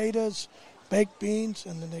potatoes, baked beans,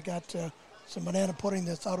 and then they got some banana pudding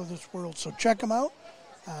that's out of this world. So check them out.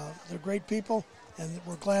 They're great people, and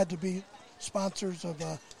we're glad to be sponsors of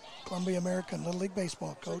Columbia American Little League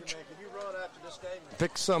Baseball, Coach.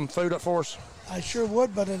 Pick some food up for us. I sure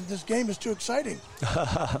would, but this game is too exciting.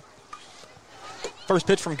 First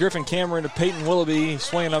pitch from Griffin Cameron to Peyton Willoughby.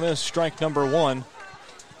 Swinging on this, strike number one.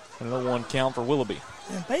 And a 0-1 count for Willoughby.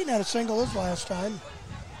 And Peyton had a single his last time.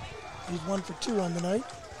 He's 1 for 2 on the night.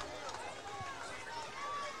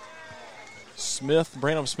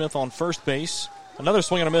 Brandon Smith on first base. Another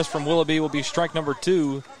swing and a miss from Willoughby will be strike number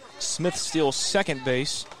 2. Smith steals second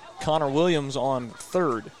base. Connor Williams on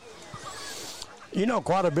third. You know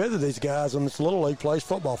quite a bit of these guys in this Little League plays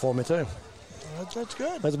football for me, too. That's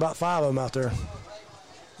good. There's about 5 of them out there.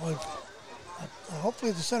 Well,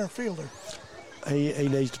 hopefully the center fielder. He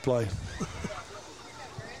needs to play.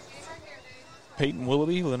 Peyton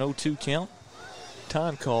Willoughby with an 0-2 count.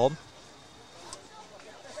 Time called.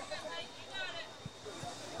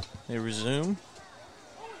 They resume.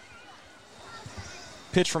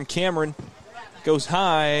 Pitch from Cameron goes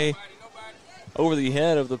high over the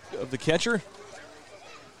head of the catcher.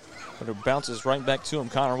 But it bounces right back to him.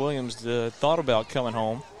 Connor Williams thought about coming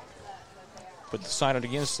home, but decided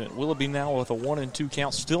against it. Willoughby now with a 1-2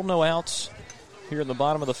 count. Still no outs here in the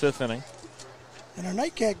bottom of the 5th inning. In our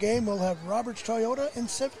nightcap game, we'll have Roberts Toyota and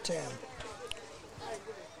Civitan.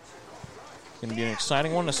 Going to be an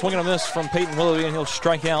exciting one. A swing and a miss from Peyton Willoughby, and he'll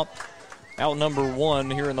strike out number 1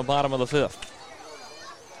 here in the bottom of the 5th.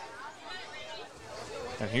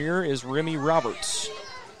 And here is Remy Roberts.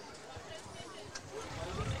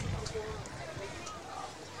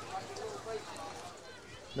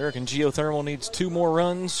 American Geo-Thermal needs 2 more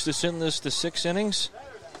runs to send this to 6 innings.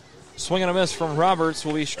 Swing and a miss from Roberts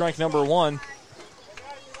will be strike number 1.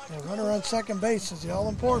 The runner on second base is the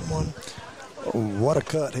all-important one. Oh, what a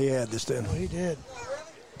cut he had this time. Oh, he did.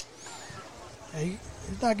 He's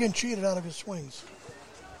not getting cheated out of his swings.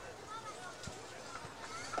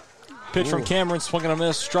 Pitch from Cameron, swing and a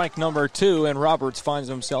miss, strike number 2, and Roberts finds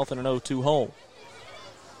himself in an 0-2 hole.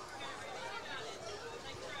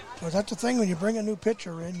 Well, that's the thing when you bring a new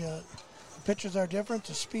pitcher in. The pitches are different.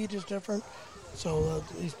 The speed is different. So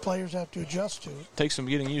these players have to adjust to it. Takes some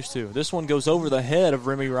getting used to. This one goes over the head of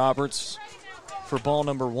Remy Roberts for ball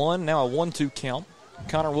number 1. Now a 1-2 count.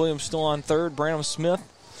 Connor Williams still on third. Brandon Smith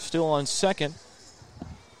still on second.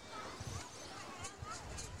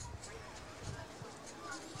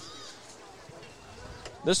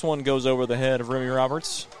 This one goes over the head of Remy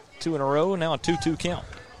Roberts. 2 in a row. Now a 2-2 count.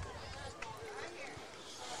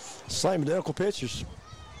 Same identical pitchers.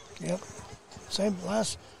 Yep. Same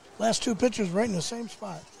last 2 pitchers right in the same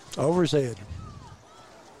spot. Over his head.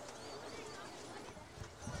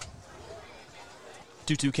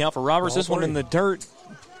 2-2 count for Roberts. This one in the dirt.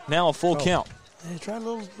 Now a full count. He tried a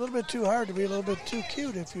little bit too hard to be a little bit too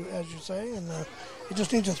cute, as you say, and he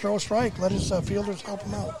just needs to throw a strike. Let his fielders help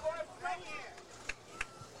him out.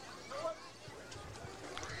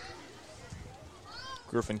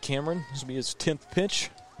 Griffin Cameron, this will be his 10th pitch.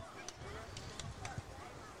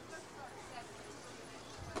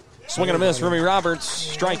 Swing and a miss. Remy Roberts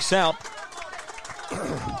strikes out.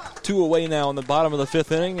 2 2 away now in the bottom of the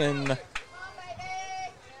 5th inning, and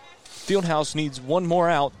Fieldhouse needs one more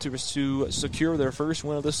out to secure their first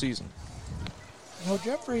win of the season.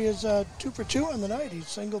 Jeffrey is 2 for 2 on the night. He's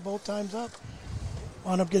singled both times up.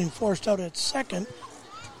 Wound up getting forced out at second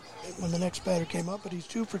when the next batter came up, but he's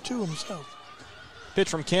 2 for 2 himself. Pitch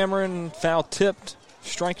from Cameron, foul tipped,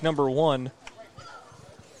 strike number 1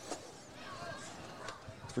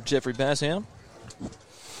 for Jeffrey Bassham.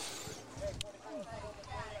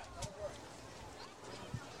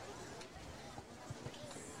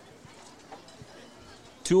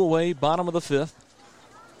 Two away, bottom of the 5th.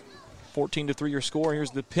 14-3 your score.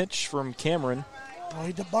 Here's the pitch from Cameron. Well,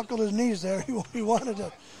 he buckled his knees there. He wanted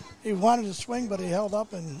to swing, but he held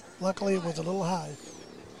up, and luckily it was a little high.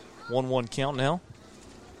 1-1 count now.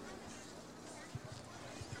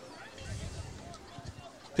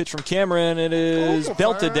 Pitch from Cameron. It is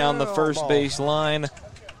belted down the first base line,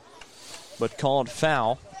 but called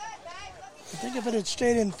foul. I think if it had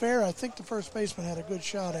stayed in fair, I think the first baseman had a good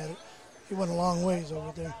shot at it. He went a long ways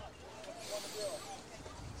over there.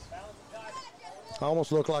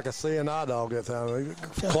 Almost looked like a CNI dog that time. He was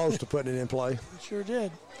close to putting it in play. He sure did.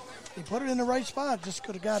 He put it in the right spot. Just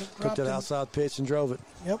could have got it. Took that outside pitch and drove it.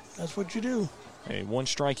 Yep, that's what you do. A 1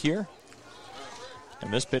 strike here.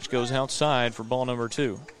 And this pitch goes outside for ball number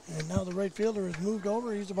 2. And now the right fielder has moved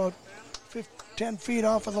over. He's about 10 feet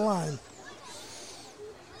off of the line.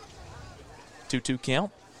 2-2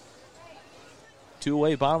 count. 2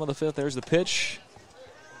 away, bottom of the 5th. There's the pitch.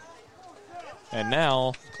 And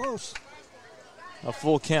now close. A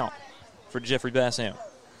full count for Jeffrey Bassham.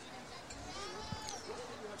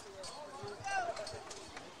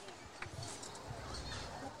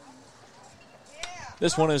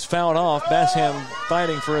 This one is fouled off. Bassham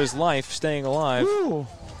fighting for his life, staying alive. Ooh.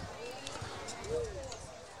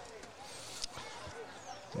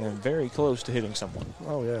 And very close to hitting someone.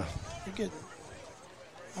 Oh, yeah.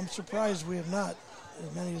 I'm surprised we have not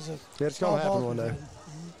as many as a. It's going to happen one day.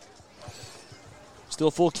 Still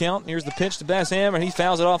full count. Here's the pitch to Bassham, and he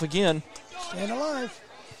fouls it off again. Staying alive.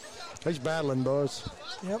 He's battling, boys.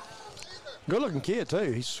 Yep. Good-looking kid,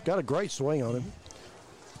 too. He's got a great swing on him.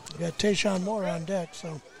 You got Tayshawn Moore on deck,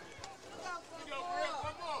 so.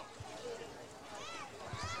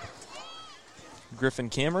 Griffin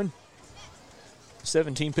Cameron.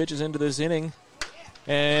 17 pitches into this inning.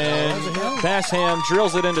 And Bassham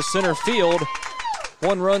drills it into center field.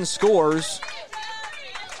 1 run scores.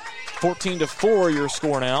 14-4 your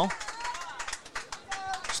score now.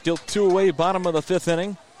 Still 2 away, bottom of the 5th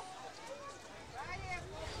inning.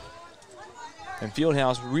 And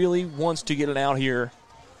Fieldhouse really wants to get it out here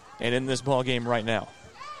and in this ball game right now.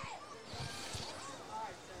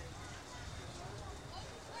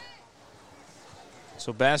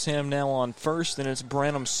 So Bassham now on first, and it's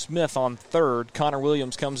Branham Smith on third. Connor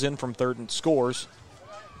Williams comes in from third and scores.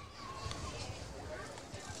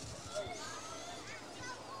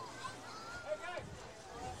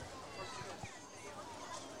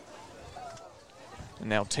 And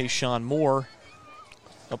now Tayshawn Moore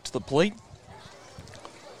up to the plate.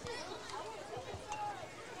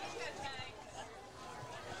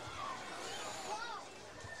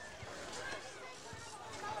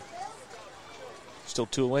 Still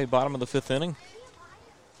 2 away, bottom of the 5th inning.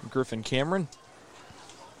 Griffin Cameron.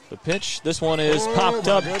 The pitch. This one is popped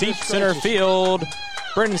up deep center field.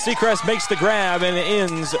 Brendan Seacrest makes the grab and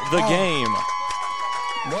ends the game.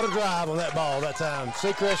 What a drive on that ball that time.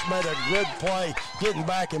 Seacrest made a good play, getting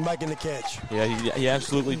back and making the catch. Yeah, he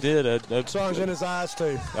absolutely did. Sun's in his eyes,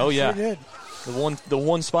 too. Oh, yeah. Sure did. The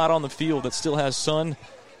one spot on the field that still has sun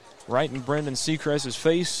right in Brendan Seacrest's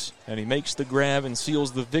face, and he makes the grab and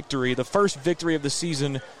seals the victory, the first victory of the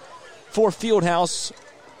season for Fieldhouse.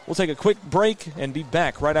 We'll take a quick break and be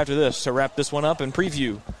back right after this to wrap this one up and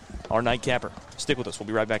preview our nightcapper. Stick with us. We'll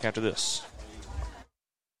be right back after this.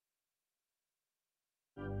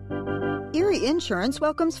 Erie Insurance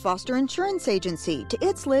welcomes Foster Insurance Agency to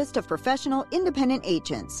its list of professional independent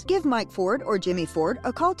agents. Give Mike Ford or Jimmy Ford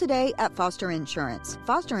a call today at Foster Insurance.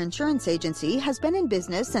 Foster Insurance Agency has been in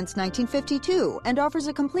business since 1952 and offers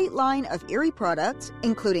a complete line of Erie products,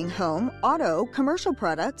 including home, auto, commercial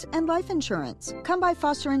products, and life insurance. Come by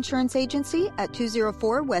Foster Insurance Agency at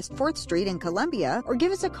 204 West 4th Street in Columbia or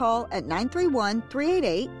give us a call at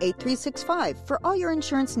 931-388-8365 for all your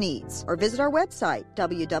insurance needs. Or visit our website,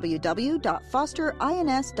 www.fosterins.com.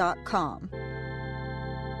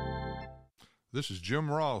 This is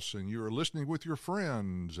Jim Ross, and you are listening with your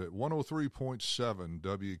friends at 103.7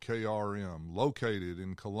 WKRM, located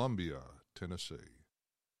in Columbia, Tennessee.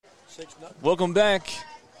 Welcome back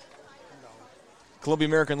Columbia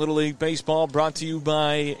American Little League Baseball brought to you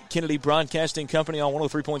by Kennedy Broadcasting Company on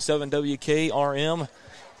 103.7 WKRM.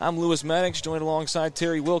 I'm Lewis Maddox, joined alongside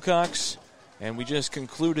Terry Wilcox, and we just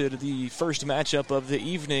concluded the first matchup of the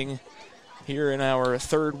evening here in our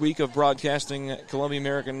third week of broadcasting Columbia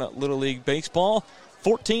American Little League Baseball.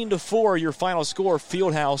 14-4, your final score.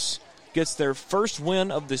 Fieldhouse gets their first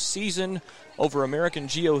win of the season over American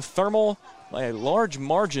Geo-Thermal by a large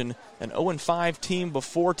margin, an 0-5 team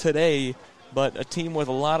before today, but a team with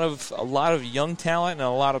a lot of young talent and a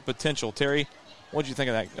lot of potential. Terry, what did you think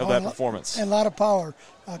of that performance? And a lot of power.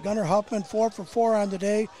 Gunnar Huffman, 4 for 4 on the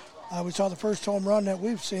day. We saw the first home run that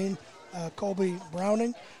we've seen, Colby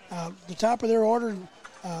Browning. The top of their order,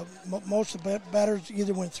 most of the batters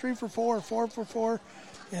either went 3 for 4 or 4 for 4,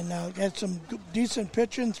 and had some decent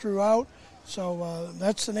pitching throughout. So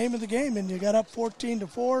that's the name of the game, and you got up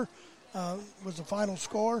 14-4 was the final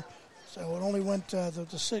score. So it only went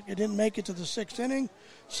it didn't make it to the 6th inning.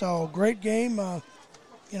 So great game.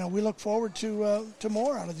 We look forward to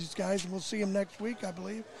more out of these guys, and we'll see them next week, I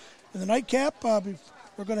believe. In the nightcap,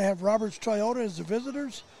 we're going to have Roberts Toyota as the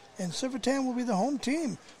visitors, and Civitan will be the home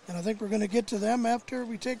team. And I think we're going to get to them after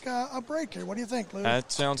we take a break here. What do you think, Lou?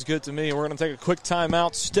 That sounds good to me. We're going to take a quick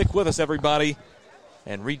timeout. Stick with us, everybody,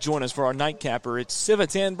 and rejoin us for our nightcapper. It's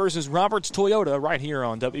Civitan versus Roberts Toyota right here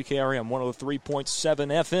on WKRM 103.7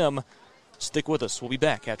 FM. Stick with us. We'll be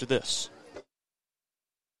back after this.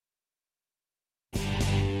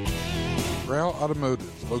 Crowell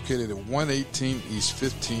Automotive, located at 118 East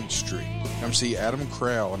 15th Street. Come see Adam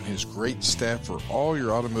Crowell and his great staff for all your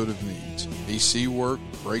automotive needs. AC work,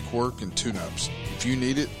 brake work, and tune-ups. If you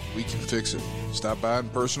need it, we can fix it. Stop by in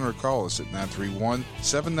person or call us at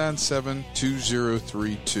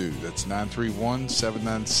 931-797-2032. That's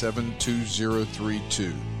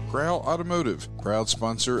 931-797-2032. Crowell Automotive, proud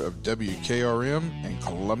sponsor of WKRM and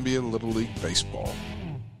Columbia Little League Baseball.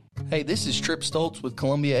 Hey, this is Trip Stoltz with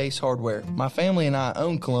Columbia Ace Hardware. My family and I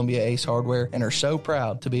own Columbia Ace Hardware and are so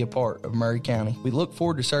proud to be a part of Murray County. We look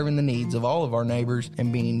forward to serving the needs of all of our neighbors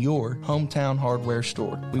and being your hometown hardware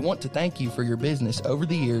store. We want to thank you for your business over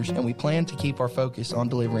the years, and we plan to keep our focus on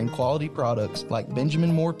delivering quality products like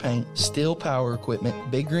Benjamin Moore Paint, Steel Power Equipment,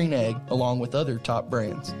 Big Green Egg, along with other top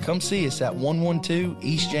brands. Come see us at 112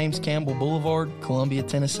 East James Campbell Boulevard, Columbia,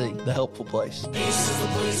 Tennessee, the helpful place. Ace is the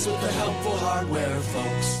place with the helpful hardware,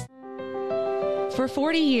 folks. For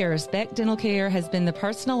 40 years, Beck Dental Care has been the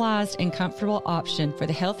personalized and comfortable option for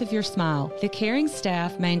the health of your smile. The caring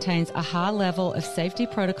staff maintains a high level of safety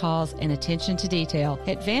protocols and attention to detail.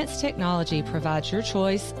 Advanced technology provides your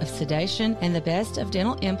choice of sedation and the best of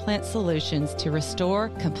dental implant solutions to restore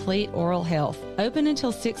complete oral health. Open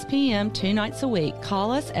until 6 p.m. 2 nights a week.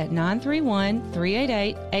 Call us at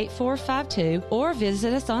 931-388-8452 or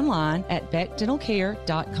visit us online at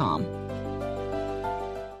beckdentalcare.com.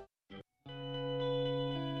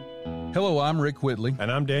 Hello, I'm Rick Whitley.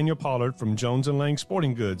 And I'm Daniel Pollard from Jones & Lang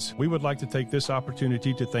Sporting Goods. We would like to take this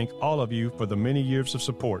opportunity to thank all of you for the many years of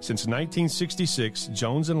support. Since 1966,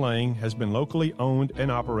 Jones & Lang has been locally owned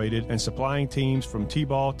and operated and supplying teams from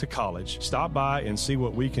T-ball to college. Stop by and see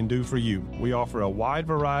what we can do for you. We offer a wide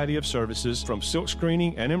variety of services from silk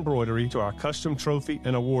screening and embroidery to our custom trophy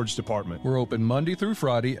and awards department. We're open Monday through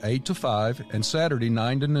Friday, 8 to 5, and Saturday,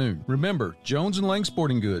 9 to noon. Remember, Jones & Lang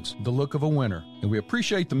Sporting Goods, the look of a winner. And we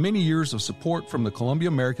appreciate the many years of support from the Columbia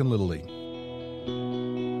American Little League.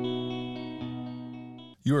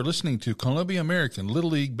 You are listening to Columbia American Little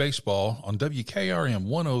League Baseball on WKRM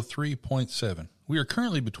 103.7. We are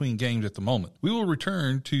currently between games at the moment. We will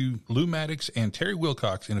return to Lou Maddox and Terry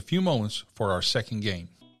Wilcox in a few moments for our second game.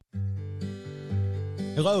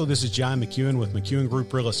 Hello, this is John McEwen with McEwen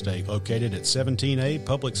Group Real Estate, located at 17A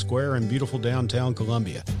Public Square in beautiful downtown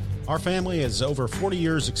Columbia. Our family has over 40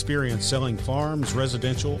 years' experience selling farms,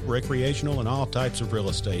 residential, recreational, and all types of real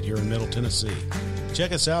estate here in Middle Tennessee.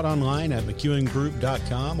 Check us out online at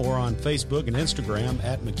McEwenGroup.com or on Facebook and Instagram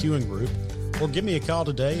at McEwen Group, or give me a call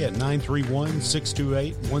today at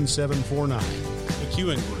 931-628-1749.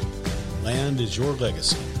 McEwen Group. Land is your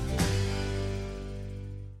legacy.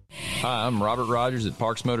 Hi, I'm Robert Rogers at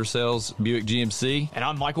Parks Motor Sales Buick GMC. And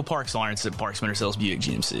I'm Michael Parks Lawrence at Parks Motor Sales Buick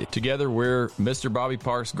GMC. Together, we're Mr. Bobby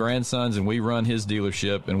Parks' grandsons, and we run his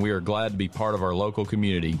dealership, and we are glad to be part of our local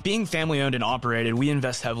community. Being family-owned and operated, we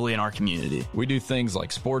invest heavily in our community. We do things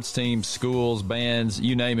like sports teams, schools, bands,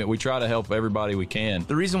 you name it. We try to help everybody we can.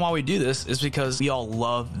 The reason why we do this is because we all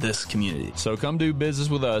love this community. So come do business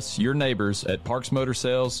with us, your neighbors, at Parks Motor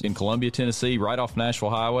Sales in Columbia, Tennessee, right off Nashville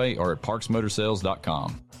Highway, or at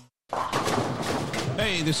parksmotorsales.com.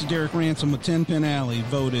 Hey, this is Derek Ransom with 10 Pin Alley,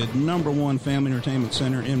 voted #1 family entertainment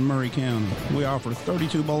center in Murray County. We offer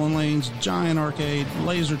 32 bowling lanes, giant arcade,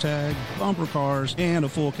 laser tag, bumper cars, and a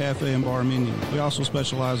full cafe and bar menu. We also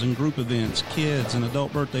specialize in group events, kids and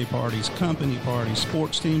adult birthday parties, company parties,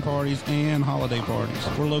 sports team parties, and holiday parties.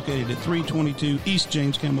 We're located at 322 East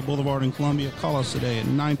James Campbell Boulevard in Columbia. Call us today at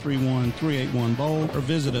 931-381-BOWL or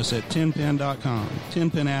visit us at 10pin.com. 10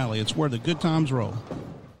 Pin Alley, it's where the good times roll.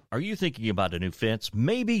 Are you thinking about a new fence?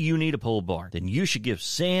 Maybe you need a pole barn. Then you should give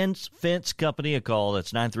Sands Fence Company a call.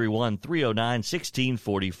 That's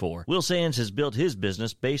 931-309-1644. Will Sands has built his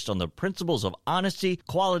business based on the principles of honesty,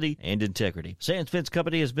 quality, and integrity. Sands Fence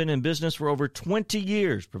Company has been in business for over 20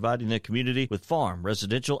 years, providing the community with farm,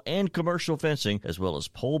 residential, and commercial fencing, as well as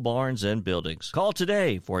pole barns and buildings. Call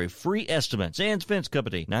today for a free estimate. Sands Fence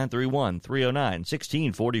Company,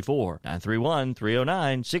 931-309-1644.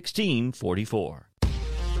 931-309-1644.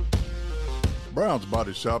 Brown's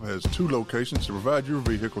Body Shop has 2 locations to provide your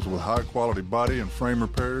vehicles with high-quality body and frame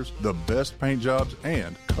repairs, the best paint jobs,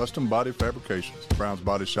 and custom body fabrications. Brown's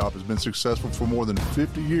Body Shop has been successful for more than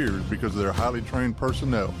 50 years because of their highly trained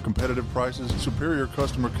personnel, competitive prices, superior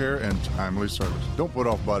customer care, and timely service. Don't put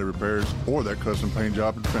off body repairs or that custom paint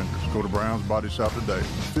job and fenders. Go to Brown's Body Shop today,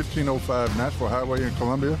 1505 Nashville Highway in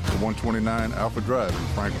Columbia, or 129 Alpha Drive in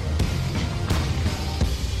Franklin.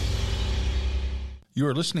 You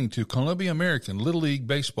are listening to Columbia American Little League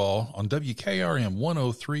Baseball on WKRM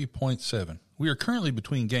 103.7. We are currently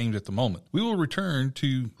between games at the moment. We will return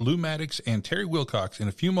to Lou Maddox and Terry Wilcox in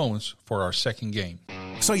a few moments for our second game.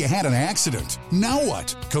 So you had an accident. Now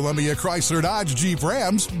what? Columbia Chrysler Dodge Jeep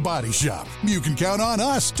Ram's Body Shop. You can count on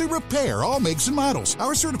us to repair all makes and models.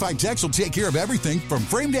 Our certified techs will take care of everything from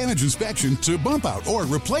frame damage inspection to bump out or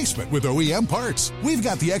replacement with OEM parts. We've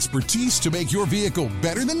got the expertise to make your vehicle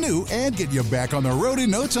better than new and get you back on the road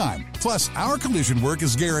in no time. Plus, our collision work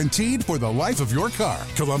is guaranteed for the life of your car.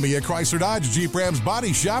 Columbia Chrysler Dodge Jeep Ram's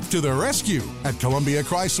Body Shop to the rescue. At Columbia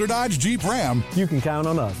Chrysler Dodge Jeep Ram, you can count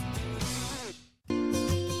on us.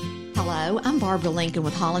 Hello, I'm Barbara Lincoln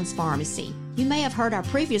with Holland's Pharmacy. You may have heard our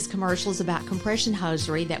previous commercials about compression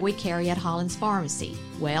hosiery that we carry at Holland's Pharmacy.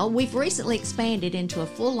 Well, we've recently expanded into a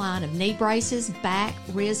full line of knee braces, back,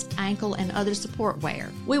 wrist, ankle, and other support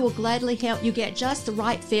wear. We will gladly help you get just the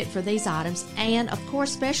right fit for these items and, of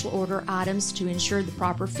course, special order items to ensure the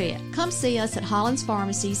proper fit. Come see us at Holland's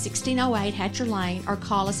Pharmacy, 1608 Hatcher Lane, or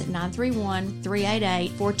call us at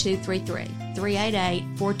 931-388-4233.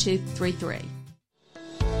 388-4233.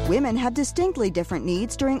 Women have distinctly different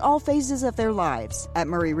needs during all phases of their lives. At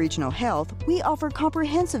Murray Regional Health, we offer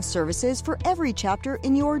comprehensive services for every chapter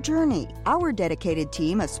in your journey. Our dedicated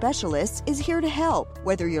team of specialists is here to help,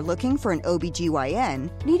 whether you're looking for an OBGYN,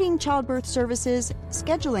 needing childbirth services,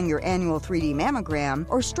 scheduling your annual 3D mammogram,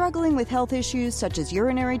 or struggling with health issues such as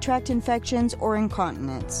urinary tract infections or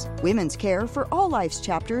incontinence. Women's care for all life's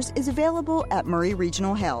chapters is available at Murray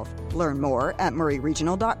Regional Health. Learn more at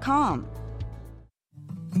murrayregional.com.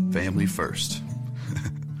 Family first.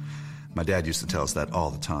 My dad used to tell us that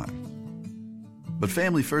all the time. But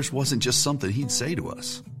family first wasn't just something he'd say to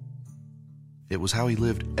us. It was how he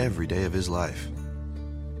lived every day of his life.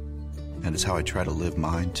 And it's how I try to live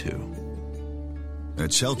mine, too.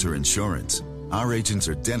 At Shelter Insurance, our agents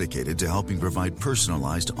are dedicated to helping provide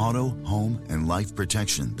personalized auto, home, and life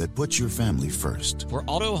protection that puts your family first. For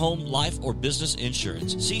auto, home, life, or business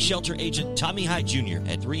insurance, see Shelter Agent Tommy Hyde Jr.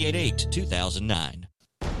 at 388-2009.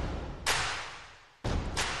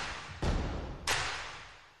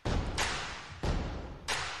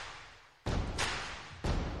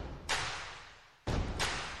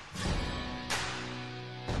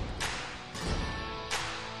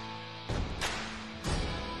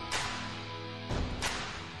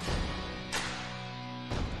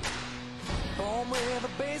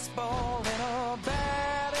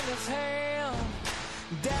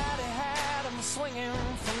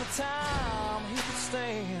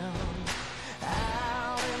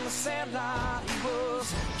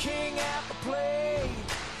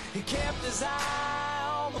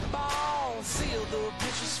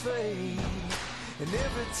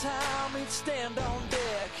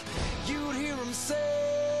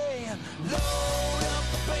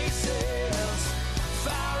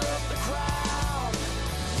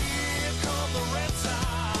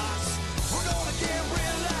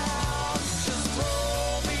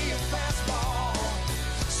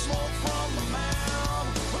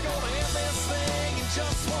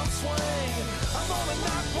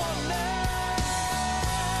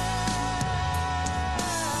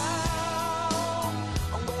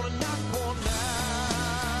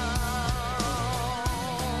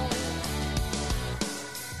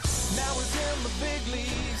 in the big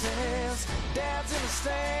leagues and his dad's in the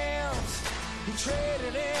stands. He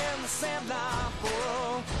traded in the Sandlot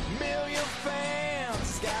for 1 million fans.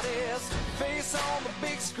 He's got his face on the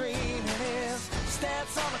big screen and his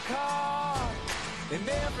stats on the card. And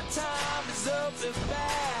every time he's up to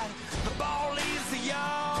bat, the ball leaves the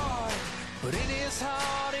yard. But in his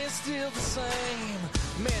heart, it's still the same.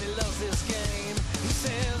 Man, he loves this game. He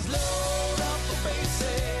says, load up the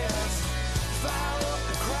bases, fire up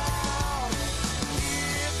the crowd.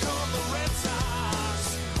 Here come the Red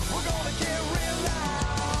Sox. We're gonna get real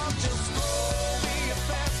loud. Just throw me a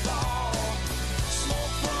fastball,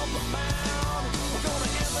 smoke from the mound. We're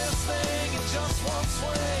gonna end this thing in just one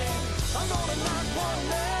swing. I'm gonna knock one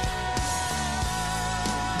down.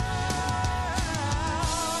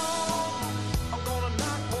 I'm gonna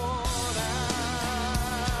knock one out.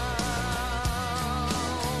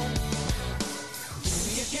 Give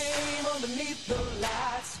me a game underneath the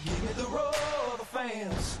lights. Give me the roar of the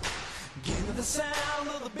fans. Give me the sound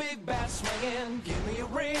of the big bat swinging. Give me a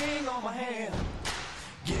ring on my hand.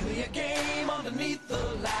 Give me a game underneath the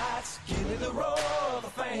lights. Give me the roar of the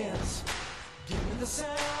fans. Give me the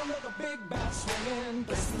sound of the big bat swinging.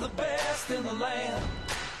 Best of the best in the land.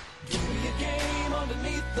 Give me a game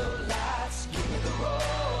underneath the lights. Give me the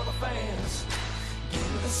roar of the fans. Give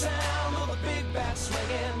me the sound of the big bat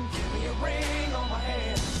swinging. Give me a ring on my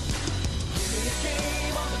hand. Give me a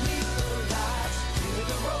game underneath the lights. Give me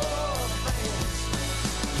the roar of the fans.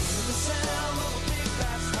 Give me the sound of the big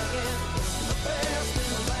bat swinging. Best of the best in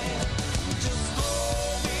the land. Just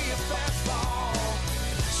throw me a fastball,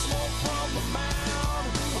 smoke from the mound.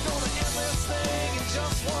 We're gonna end this thing in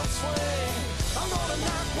just one swing. I'm gonna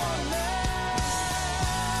knock one down.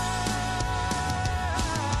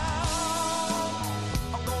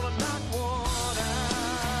 I'm gonna knock one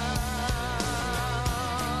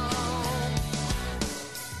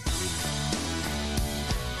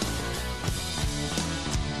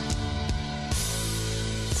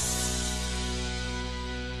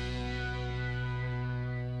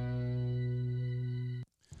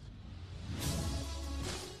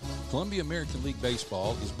Columbia American League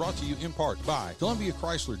Baseball is brought to you in part by Columbia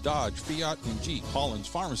Chrysler Dodge Fiat and Jeep, Hollins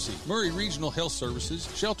Pharmacy, Murray Regional Health Services,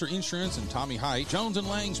 Shelter Insurance and Tommy Height, Jones and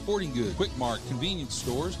Lang Sporting Goods, Quick Mart Convenience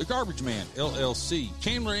Stores, The Garbage Man LLC,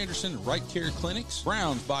 Chandler Anderson Right Care Clinics,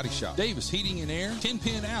 Brown's Body Shop, Davis Heating and Air, 10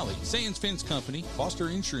 Pin Alley, Sands Fence Company, Foster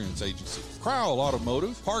Insurance Agency, Crowell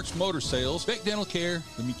Automotive, Parks Motor Sales, Beck Dental Care,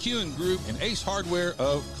 the McEwen Group, and Ace Hardware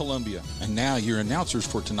of Columbia. And now your announcers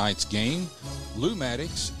for tonight's game, Lou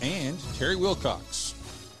Maddox and Terry Wilcox.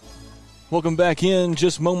 Welcome back in.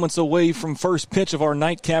 Just moments away from first pitch of our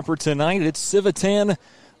nightcapper tonight. It's Civitan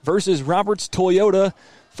versus Roberts Toyota.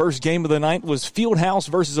 First game of the night was Fieldhouse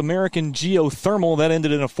versus American Geo-Thermal. That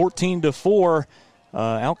ended in a 14-4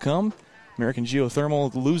 outcome. American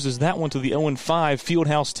Geo-Thermal loses that one to the 0-5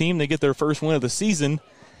 Fieldhouse team. They get their first win of the season.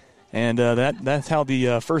 And that's how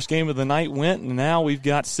the first game of the night went. And now we've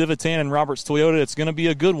got Civitan and Roberts Toyota. It's going to be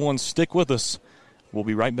a good one. Stick with us. We'll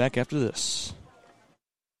be right back after this.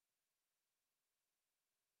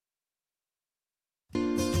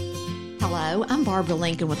 Hello, I'm Barbara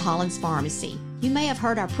Lincoln with Hollins Pharmacy. You may have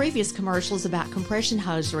heard our previous commercials about compression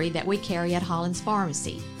hosiery that we carry at Hollins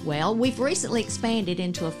Pharmacy. Well, we've recently expanded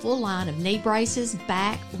into a full line of knee braces,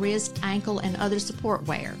 back, wrist, ankle, and other support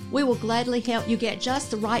wear. We will gladly help you get just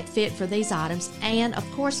the right fit for these items and,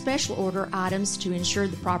 of course, special order items to ensure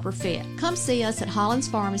the proper fit. Come see us at Hollins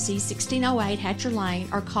Pharmacy, 1608 Hatcher Lane,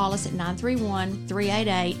 or call us at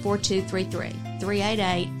 931-388-4233.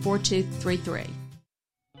 388-4233.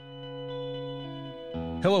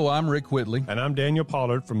 Hello, I'm Rick Whitley. And I'm Daniel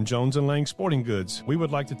Pollard from Jones & Lang Sporting Goods. We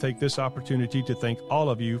would like to take this opportunity to thank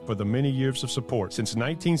all of you for the many years of support. Since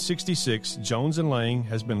 1966, Jones & Lang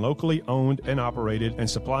has been locally owned and operated and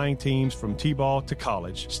supplying teams from T-ball to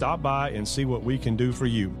college. Stop by and see what we can do for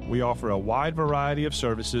you. We offer a wide variety of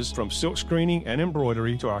services from silk screening and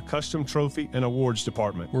embroidery to our custom trophy and awards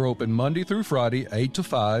department. We're open Monday through Friday, 8 to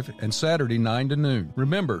 5, and Saturday, 9 to noon.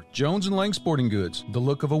 Remember, Jones & Lang Sporting Goods, the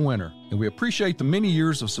look of a winner. And we appreciate the many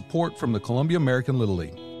years of support from the Columbia American Little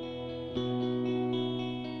League.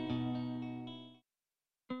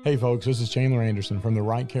 Hey folks, this is Chandler Anderson from the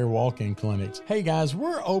Right Care Walk-In Clinics. Hey guys,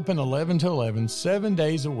 we're open 11 to 11, 7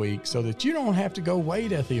 days a week so that you don't have to go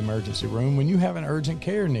wait at the emergency room when you have an urgent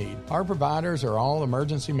care need. Our providers are all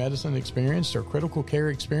emergency medicine experienced or critical care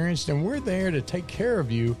experienced, and we're there to take care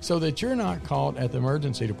of you so that you're not caught at the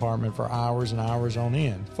emergency department for hours and hours on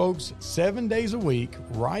end. Folks, 7 days a week,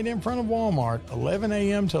 right in front of Walmart, 11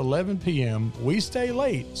 a.m. to 11 p.m., we stay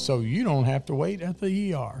late so you don't have to wait at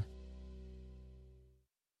the ER.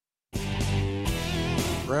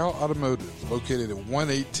 Crowell Automotive, located at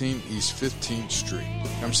 118 East 15th Street.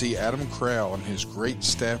 Come see Adam Crowell and his great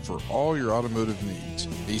staff for all your automotive needs.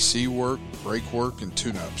 AC work, brake work, and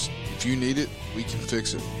tune-ups. If you need it, we can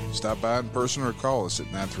fix it. Stop by in person or call us at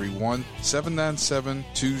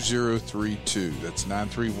 931-797-2032. That's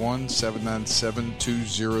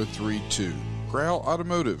 931-797-2032. Crowell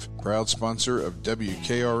Automotive, proud sponsor of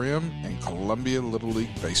WKRM and Columbia Little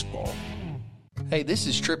League Baseball. Hey, this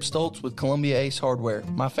is Trip Stoltz with Columbia Ace Hardware.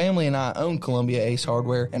 My family and I own Columbia Ace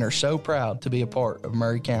Hardware and are so proud to be a part of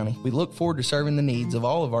Murray County. We look forward to serving the needs of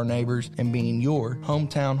all of our neighbors and being your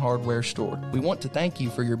hometown hardware store. We want to thank you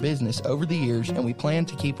for your business over the years, and we plan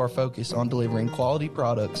to keep our focus on delivering quality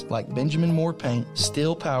products like Benjamin Moore Paint,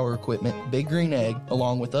 Steel Power Equipment, Big Green Egg,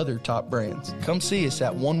 along with other top brands. Come see us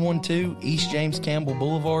at 112 East James Campbell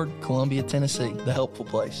Boulevard, Columbia, Tennessee, the helpful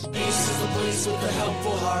place. Ace is the place with the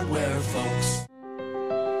helpful hardware, folks.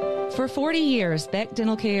 For 40 years, Beck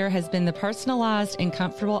Dental Care has been the personalized and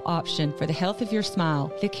comfortable option for the health of your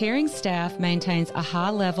smile. The caring staff maintains a high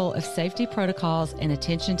level of safety protocols and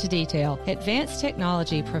attention to detail. Advanced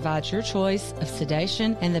technology provides your choice of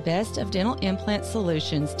sedation and the best of dental implant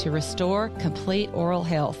solutions to restore complete oral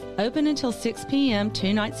health. Open until 6 p.m.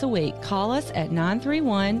 2 nights a week. Call us at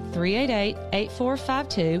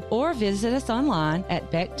 931-388-8452 or visit us online at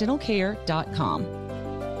beckdentalcare.com.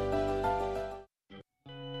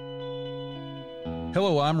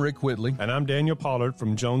 Hello, I'm Rick Whitley. And I'm Daniel Pollard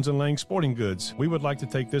from Jones & Lang Sporting Goods. We would like to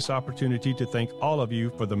take this opportunity to thank all of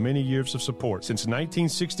you for the many years of support. Since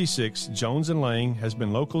 1966, Jones & Lang has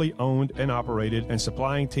been locally owned and operated and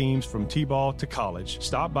supplying teams from T-ball to college.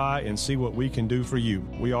 Stop by and see what we can do for you.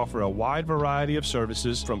 We offer a wide variety of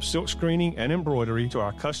services from silk screening and embroidery to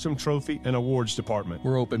our custom trophy and awards department.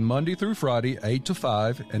 We're open Monday through Friday, 8 to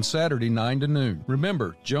 5, and Saturday, 9 to noon.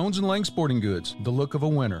 Remember, Jones & Lang Sporting Goods, the look of a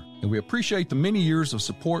winner. And we appreciate the many years of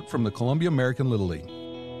support from the Columbia American Little League.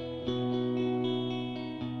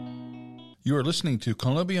 You are listening to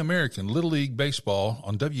Columbia American Little League Baseball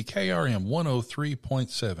on WKRM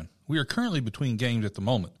 103.7. We are currently between games at the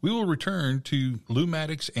moment. We will return to Lou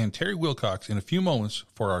Maddox and Terry Wilcox in a few moments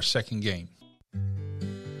for our second game.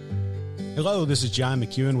 Hello, this is John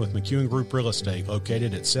McEwen with McEwen Group Real Estate,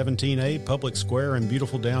 located at 17A Public Square in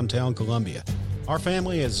beautiful downtown Columbia. Our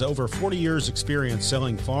family has over 40 years' experience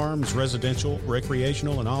selling farms, residential,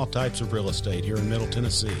 recreational, and all types of real estate here in Middle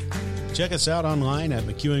Tennessee. Check us out online at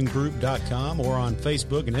McEwenGroup.com or on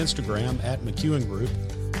Facebook and Instagram at McEwen Group,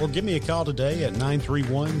 or give me a call today at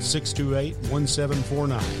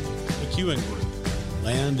 931-628-1749. McEwen Group.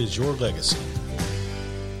 Land is your legacy.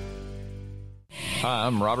 Hi,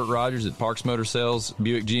 I'm Robert Rogers at Parks Motor Sales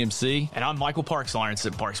Buick GMC. And I'm Michael Parks Lawrence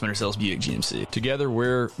at Parks Motor Sales Buick GMC. Together,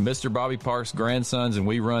 we're Mr. Bobby Parks' grandsons, and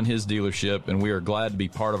we run his dealership, and we are glad to be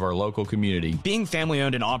part of our local community. Being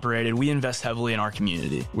family-owned and operated, we invest heavily in our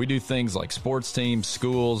community. We do things like sports teams,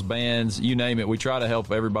 schools, bands, you name it. We try to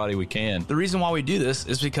help everybody we can. The reason why we do this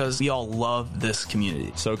is because we all love this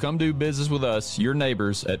community. So come do business with us, your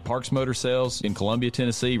neighbors, at Parks Motor Sales in Columbia,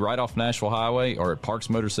 Tennessee, right off Nashville Highway, or at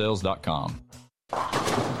parksmotorsales.com.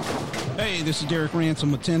 Hey, this is Derek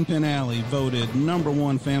Ransom with 10 Pin Alley, voted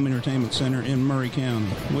 #1 family entertainment center in Murray County.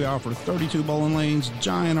 We offer 32 bowling lanes,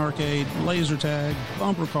 giant arcade, laser tag,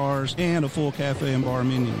 bumper cars, and a full cafe and bar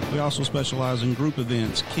menu. We also specialize in group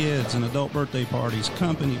events, kids and adult birthday parties,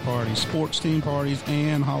 company parties, sports team parties,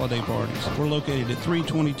 and holiday parties. We're located at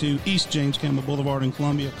 322 East James Campbell Boulevard in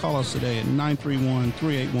Columbia. Call us today at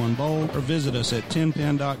 931-381-BOWL or visit us at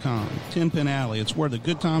 10pin.com. 10 Pin Alley, it's where the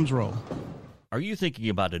good times roll. Are you thinking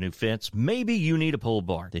about a new fence? Maybe you need a pole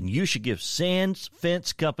barn. Then you should give Sands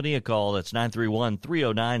Fence Company a call. That's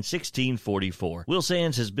 931-309-1644. Will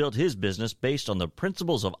Sands has built his business based on the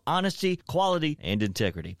principles of honesty, quality, and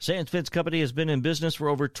integrity. Sands Fence Company has been in business for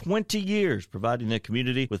over 20 years, providing the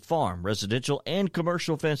community with farm, residential, and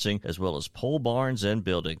commercial fencing, as well as pole barns and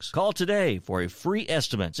buildings. Call today for a free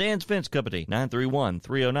estimate. Sands Fence Company,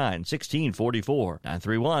 931-309-1644.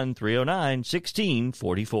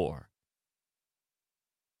 931-309-1644.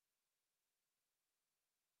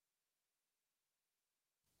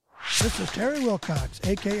 This is Terry Wilcox,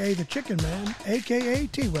 a.k.a. the Chicken Man, a.k.a.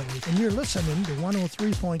 T-Willie, and you're listening to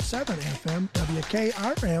 103.7 FM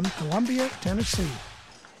WKRM, Columbia, Tennessee.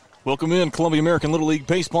 Welcome in, Columbia American Little League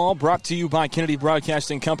Baseball, brought to you by Kennedy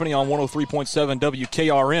Broadcasting Company on 103.7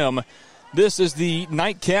 WKRM. This is the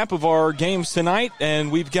nightcap of our games tonight,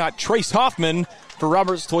 and we've got Trace Hoffman for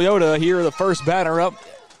Roberts Toyota here, the first batter up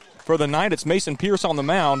for the night. It's Mason Pierce on the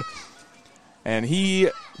mound, and he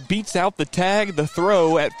beats out the tag, the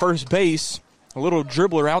throw at first base. A little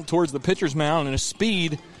dribbler out towards the pitcher's mound, and a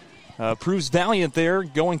speed proves valiant there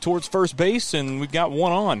going towards first base, and we've got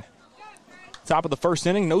one on. Top of the first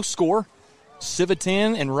inning, no score.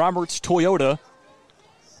 Civitan and Roberts Toyota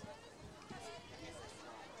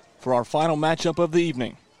for our final matchup of the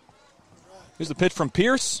evening. Here's the pitch from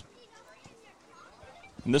Pierce.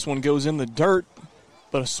 And this one goes in the dirt,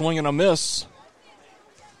 but a swing and a miss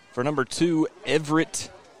for number 2,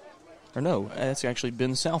 Everett. Or no, that's actually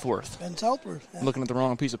Ben Southworth. Ben Southworth. Yeah. I'm looking at the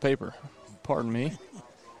wrong piece of paper. Pardon me.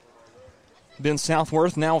 Ben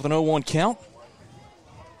Southworth now with an 0-1 count.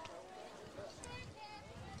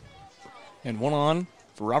 And one on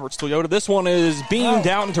for Roberts Toyota. This one is beamed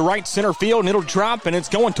out into right center field, and it'll drop, and it's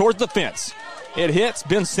going towards the fence. It hits.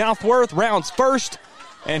 Ben Southworth rounds first,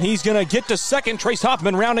 and he's going to get to second. Trace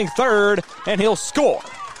Hoffman rounding third, and he'll score.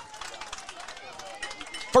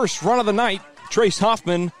 First run of the night, Trace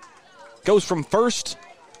Hoffman goes from first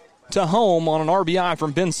to home on an RBI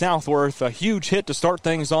from Ben Southworth. A huge hit to start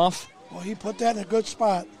things off. Well, he put that in a good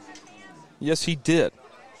spot. Yes, he did.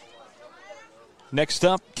 Next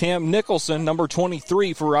up, Cam Nicholson, number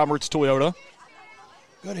 23 for Roberts Toyota.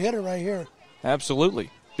 Good hitter right here. Absolutely.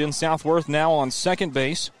 Ben Southworth now on second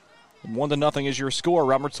base. 1-0 is your score.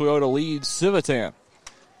 Roberts Toyota leads Civitan.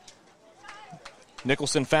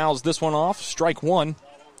 Nicholson fouls this one off. Strike one.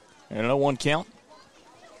 And an 0-1 count.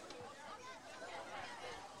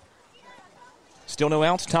 Still no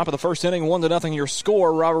outs. Top of the first inning. 1-0 your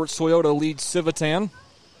score. Roberts Toyota leads Civitan.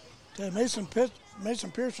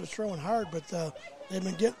 Mason Pierce is throwing hard, but they've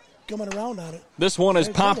been coming around on it. This one has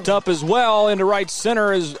popped up as well into right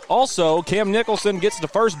center. Is also Cam Nicholson gets to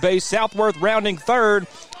first base. Southworth rounding third.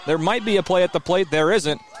 There might be a play at the plate. There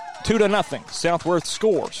isn't. 2-0. Southworth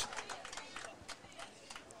scores.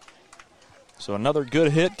 So another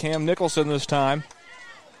good hit. Cam Nicholson this time.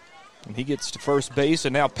 And he gets to first base.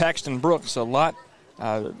 And now Paxton Brooks, a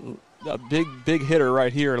big hitter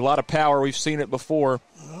right here. A lot of power. We've seen it before.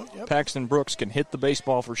 Yep. Paxton Brooks can hit the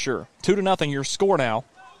baseball for sure. 2-0 your score now.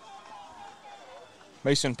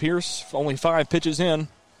 Mason Pierce, only 5 pitches in.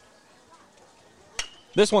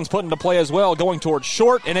 This one's put into play as well, going towards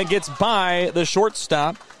short, and it gets by the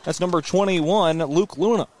shortstop. That's number 21, Luke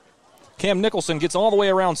Luna. Cam Nicholson gets all the way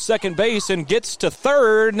around second base and gets to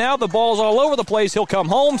third. Now the ball's all over the place. He'll come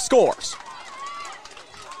home, scores.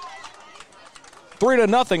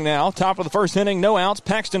 3-0 now. Top of the first inning, no outs.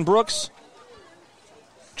 Paxton Brooks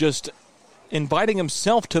just inviting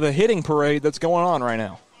himself to the hitting parade that's going on right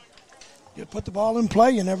now. You put the ball in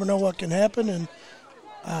play, you never know what can happen, and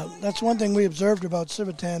that's one thing we observed about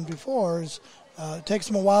Civitan before is it takes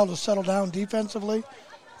them a while to settle down defensively.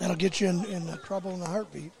 That'll get you in trouble in a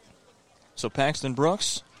heartbeat. So Paxton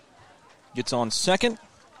Brooks gets on second.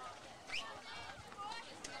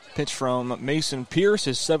 Pitch from Mason Pierce,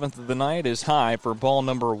 his 7th of the night, is high for ball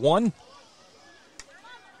number 1.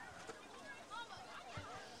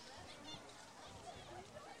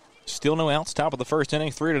 Still no outs. Top of the first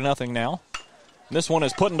inning, 3-0 now. This one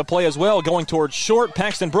is put into play as well, going towards short.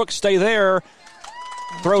 Paxton Brooks stay there.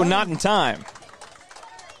 Throw not in time.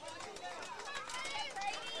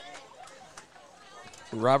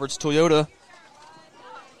 Roberts Toyota.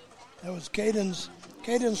 That was Caden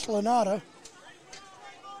Slanata.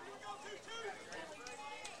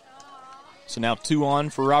 So now 2 on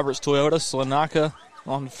for Roberts Toyota. Slanaka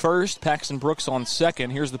on first, Paxton Brooks on second.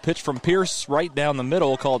 Here's the pitch from Pierce right down the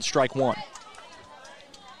middle, called strike one.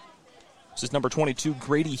 This is number 22,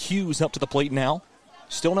 Grady Hughes, up to the plate now.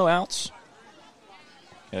 Still no outs.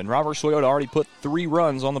 And Roberts Toyota already put 3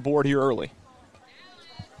 runs on the board here early.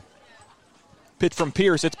 Pitch from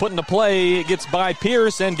Pierce. It's put into play. It gets by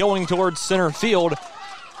Pierce and going towards center field.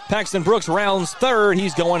 Paxton Brooks rounds third.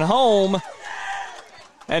 He's going home.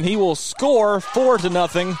 And he will score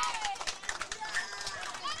 4-0.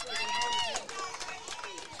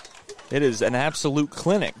 It is an absolute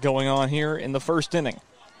clinic going on here in the first inning.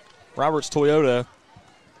 Roberts Toyota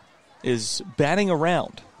is batting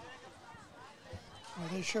around. Well,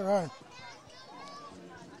 they sure are.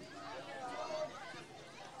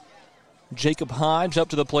 Jacob Hodge up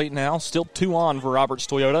to the plate now. Still 2 on for Roberts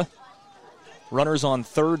Toyota. Runners on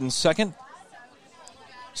third and second.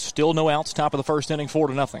 Still no outs. Top of the first inning,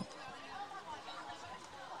 4-0.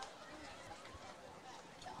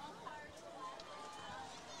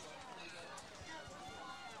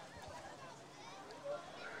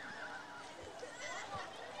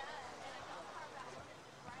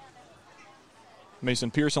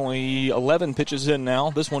 Mason Pierce only 11 pitches in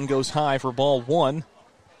now. This one goes high for ball 1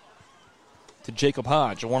 to Jacob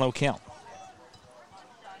Hodge, a 1-0 count.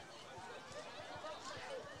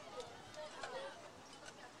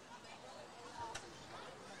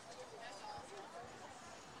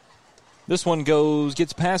 This one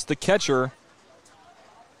gets past the catcher.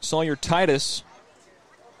 Sawyer Titus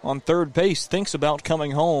on third base thinks about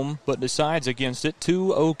coming home, but decides against it.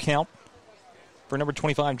 2-0 count for number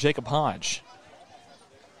 25, Jacob Hodge.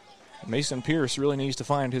 Mason Pierce really needs to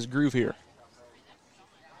find his groove here.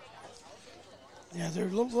 Yeah, they're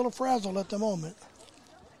a little frazzled at the moment.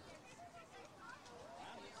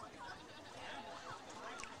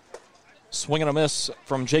 Swing and a miss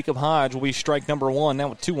from Jacob Hodge will be strike number 1, now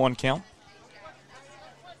with 2-1 count.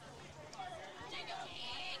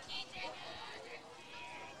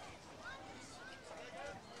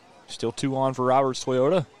 Still 2 on for Roberts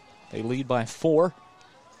Toyota. They lead by 4.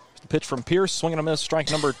 The pitch from Pierce, swing and a miss, strike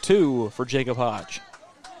number 2 for Jacob Hodge.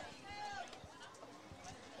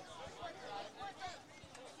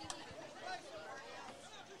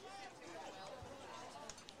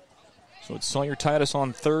 So it's Sawyer Titus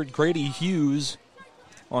on third, Grady Hughes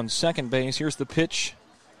on second base. Here's the pitch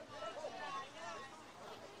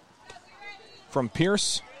from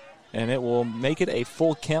Pierce, and it will make it a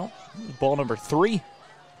full count. Ball number 3.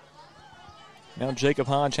 Now Jacob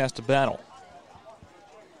Hodge has to battle.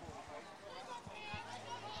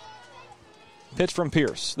 Pitch from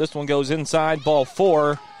Pierce. This one goes inside, ball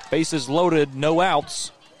 4. Bases loaded, no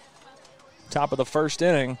outs. Top of the first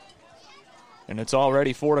inning. And it's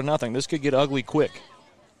already 4-0. This could get ugly quick.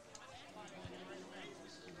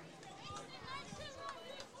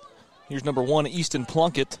 Here's number 1, Easton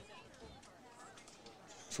Plunkett.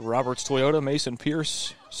 For Roberts Toyota, Mason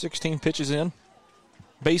Pierce, 16 pitches in.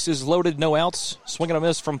 Bases loaded, no outs. Swing and a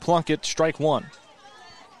miss from Plunkett, strike 1.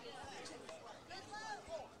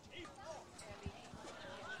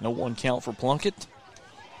 No 1 count for Plunkett.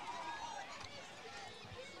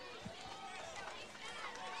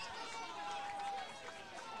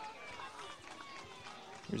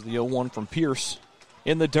 Here's the 0-1 from Pierce.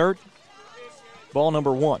 In the dirt, ball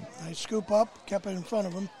number 1. Nice scoop up, kept it in front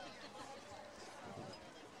of him.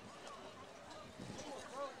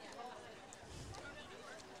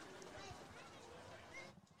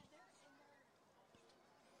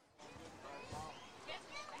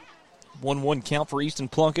 One count for Easton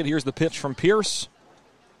Plunkett. Here's the pitch from Pierce.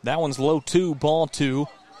 That one's low 2, ball 2,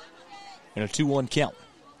 and a 2-1 count.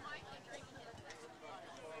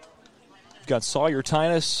 We've got Sawyer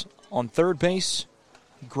Titus on third base,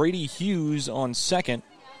 Grady Hughes on second.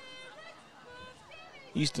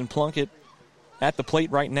 Easton Plunkett at the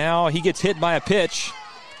plate right now. He gets hit by a pitch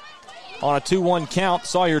on a 2-1 count.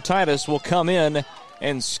 Sawyer Titus will come in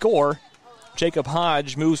and score. Jacob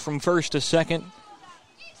Hodge moves from first to second.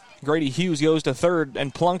 Grady Hughes goes to third,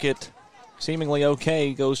 and Plunkett, seemingly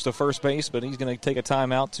okay, goes to first base, but he's going to take a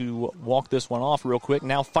timeout to walk this one off real quick.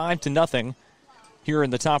 Now 5-0 here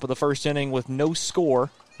in the top of the first inning with no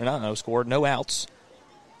score, or not no score, no outs.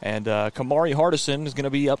 And Kamari Hardison is going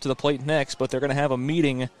to be up to the plate next, but they're going to have a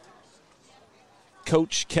meeting,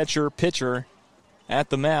 coach, catcher, pitcher,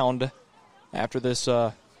 at the mound after this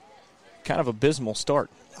kind of abysmal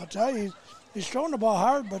start. I'll tell you, he's throwing the ball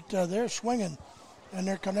hard, but they're swinging. And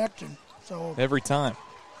they're connecting. So every time.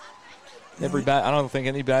 I don't think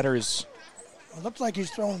any batter is. It looks like he's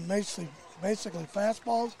throwing basically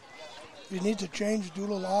fastballs. He needs to change, do a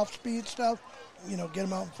little off-speed stuff, get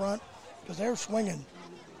him out in front, because they're swinging.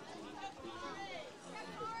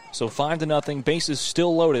 So 5-0, bases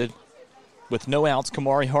still loaded with no outs.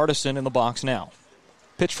 Kamari Hardison in the box now.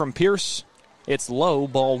 Pitch from Pierce. It's low,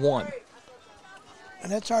 ball 1. And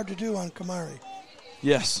that's hard to do on Kamari.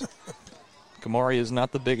 Yes. Kamari is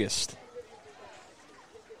not the biggest.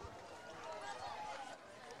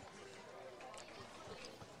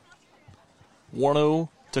 (1-0)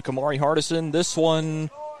 to Kamari Hardison. This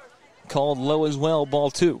one called low as well,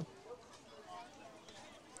 ball 2.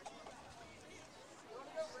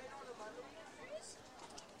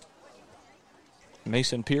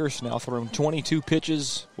 Mason Pierce now throwing 22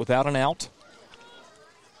 pitches without an out.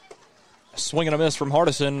 A swing and a miss from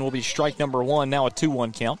Hardison will be strike number 1, now a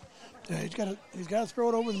 2-1 count. Yeah, he's got to throw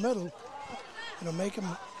it over the middle. Make him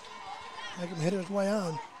hit his way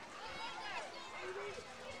on.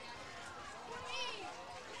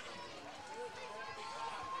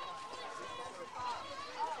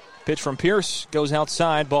 Pitch from Pierce goes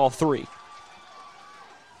outside, ball 3.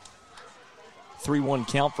 3-1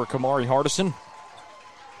 count for Kamari Hardison.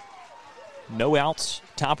 No outs,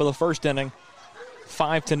 top of the first inning.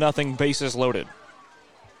 5-0, bases loaded.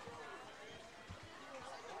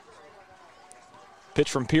 Pitch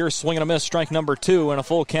from Pierce, swing and a miss, strike number 2, and a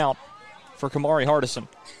full count for Kamari Hardison.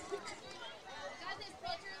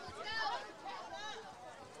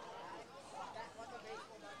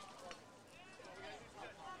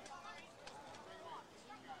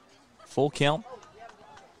 Full count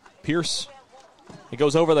Pierce, it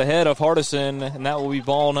goes over the head of Hardison, and that will be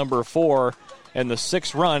ball number 4. And the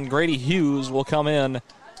 6th run, Grady Hughes will come in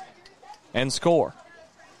and score.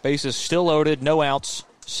 Bases still loaded, no outs,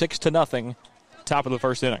 6-0, top of the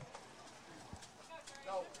first inning.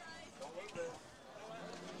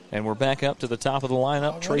 And we're back up to the top of the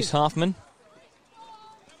lineup. Trace Hoffman.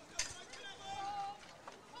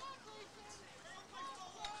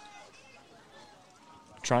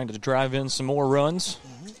 Trying to drive in some more runs.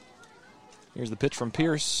 Here's the pitch from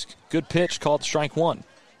Pierce. Good pitch, called strike 1.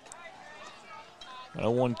 An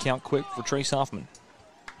 0-1 count quick for Trace Hoffman.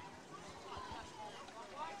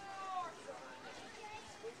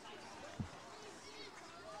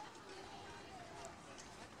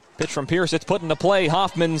 Pitch from Pierce, it's put into play.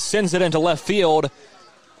 Hoffman sends it into left field.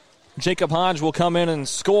 Jacob Hodge will come in and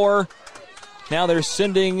score. Now they're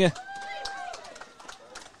sending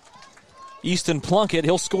Easton Plunkett.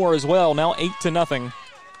 He'll score as well. Now 8-0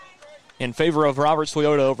 in favor of Roberts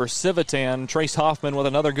Toyota over Civitan. Trace Hoffman with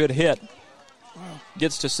another good hit.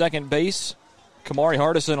 Gets to second base. Kamari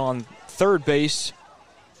Hardison on third base.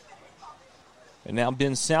 And now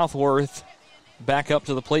Ben Southworth back up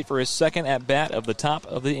to the plate for his second at bat of the top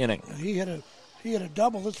of the inning. He hit a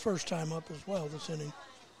double his first time up as well this inning.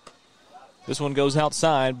 This one goes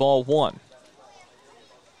outside, ball 1.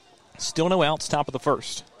 Still no outs, top of the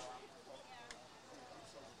first.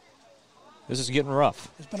 This is getting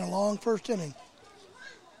rough. It's been a long first inning.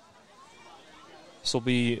 This will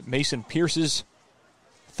be Mason Pierce's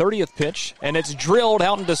 30th pitch, and it's drilled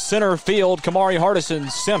out into center field. Kamari Hardison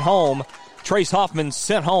sent home. Trace Hoffman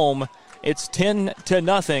sent home. It's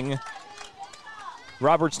 10-0.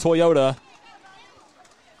 Roberts Toyota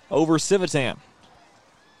over Civitan.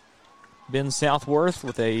 Ben Southworth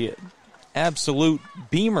with a absolute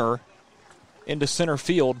beamer into center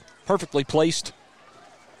field, perfectly placed,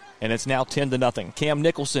 and it's now 10-0. Cam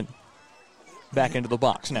Nicholson back into the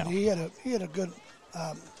box now. He had a good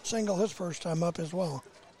single his first time up as well.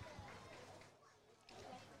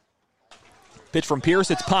 Pitch from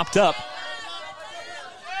Pierce, it's popped up.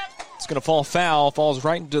 It's going to fall foul, falls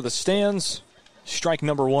right into the stands. Strike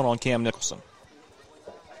number 1 on Cam Nicholson.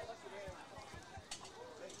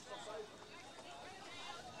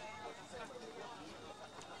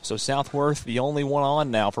 So Southworth, the only one on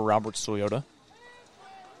now for Roberts Toyota.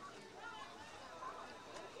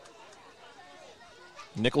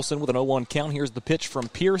 Nicholson with an 0-1 count. Here's the pitch from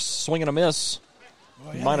Pierce. Swing and a miss.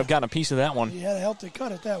 Well, might have gotten a piece of that one. He had a healthy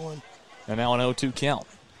cut at that one. And now an 0-2 count.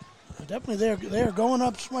 Definitely they're going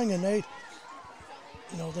up swinging. They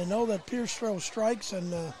know that Pierce throws strikes,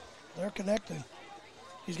 and they're connecting.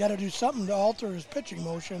 He's got to do something to alter his pitching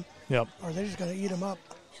motion. Yep. Or they're just going to eat him up.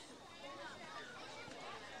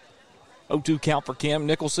 0-2 count for Cam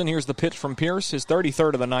Nicholson. Here's the pitch from Pierce, his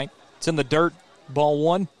 33rd of the night. It's in the dirt, ball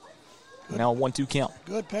 1. Good. Now a 1-2 count.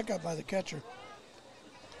 Good pickup by the catcher.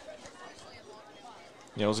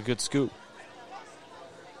 Yeah, it was a good scoop.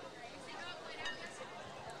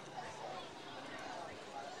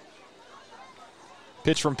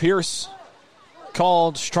 Pitch from Pierce,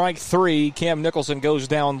 called strike 3. Cam Nicholson goes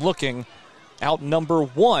down looking. Out number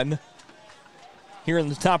 1. Here in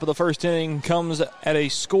the top of the first inning comes at a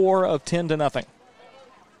score of 10-0.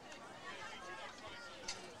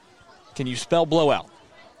 Can you spell blowout?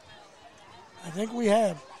 I think we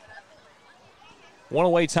have. One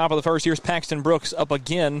away, top of the first. Here's Paxton Brooks up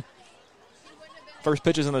again. First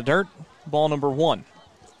pitch is in the dirt. Ball number 1.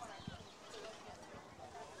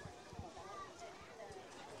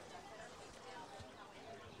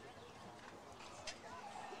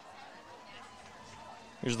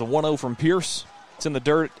 Here's the 1-0 from Pierce. It's in the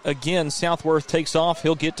dirt again. Southworth takes off.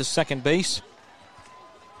 He'll get to second base.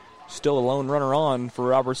 Still a lone runner on for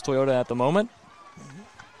Roberts Toyota at the moment.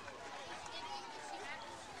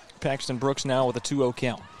 Paxton Brooks now with a 2-0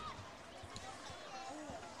 count.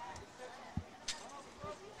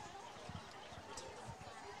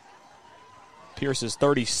 Pierce's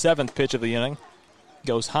 37th pitch of the inning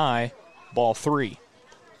goes high, ball 3.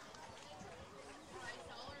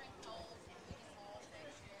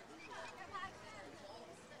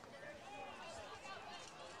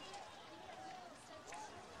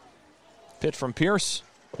 Pitch from Pierce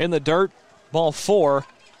in the dirt, ball 4.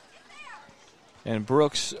 And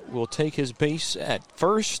Brooks will take his base at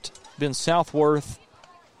first. Ben Southworth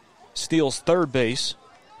steals third base.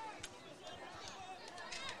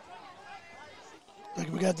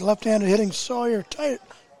 We got the left-handed hitting Sawyer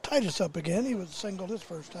Titus up again. He was singled his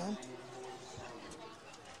first time.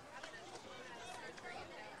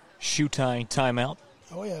 Shoe tying timeout.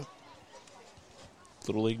 Oh, yeah.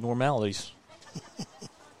 Little League normalities.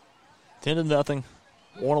 10-0.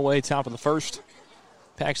 One away, top of the first.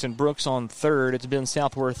 Paxton Brooks on third. It's Ben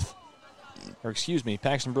Southworth.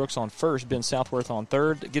 Paxton Brooks on first. Ben Southworth on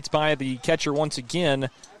third. Gets by the catcher once again.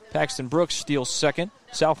 Paxton Brooks steals second.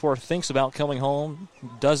 Southworth thinks about coming home.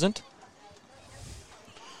 Doesn't.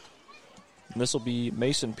 And this will be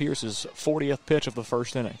Mason Pierce's 40th pitch of the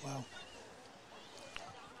first inning. Wow.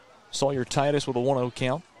 Sawyer Titus with a 1-0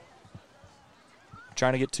 count.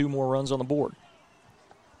 Trying to get 2 more runs on the board.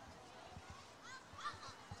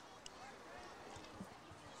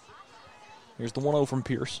 Here's the 1-0 from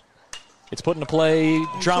Pierce. It's put into play,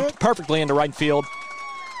 dropped perfectly into right field.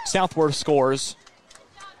 Southworth scores.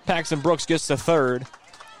 Paxton Brooks gets to third,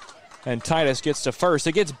 and Titus gets to first.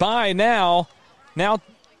 It gets by now. Now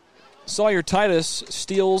Sawyer Titus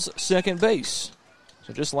steals second base.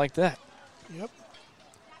 So just like that. Yep.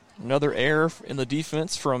 Another error in the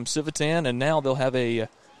defense from Civitan, and now they'll have a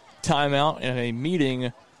timeout and a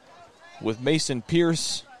meeting with Mason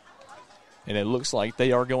Pierce. And it looks like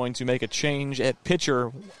they are going to make a change at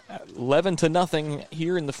pitcher. 11-0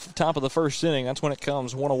 here in the top of the first inning. That's when it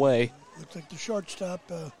comes, 1 away. Looks like the shortstop,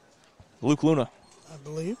 Luke Luna, I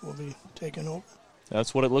believe, will be taking over.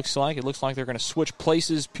 That's what it looks like. It looks like they're going to switch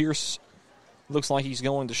places. Pierce looks like he's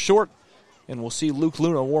going to short. And we'll see Luke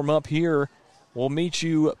Luna warm up here. We'll meet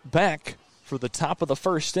you back for the top of the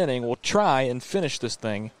first inning. We'll try and finish this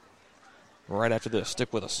thing right after this.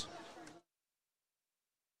 Stick with us.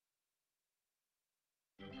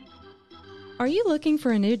 Are you looking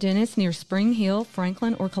for a new dentist near Spring Hill,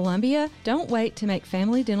 Franklin, or Columbia? Don't wait to make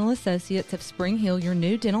Family Dental Associates of Spring Hill your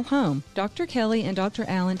new dental home. Dr. Kelly and Dr.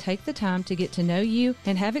 Allen take the time to get to know you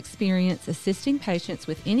and have experience assisting patients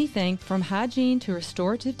with anything from hygiene to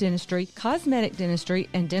restorative dentistry, cosmetic dentistry,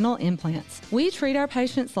 and dental implants. We treat our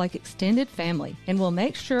patients like extended family, and we'll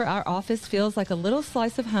make sure our office feels like a little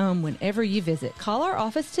slice of home whenever you visit. Call our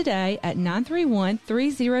office today at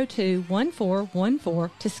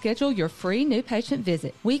 931-302-1414 to schedule your free new patient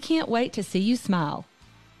visit. We can't wait to see you smile.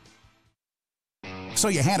 So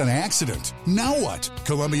you had an accident. Now what?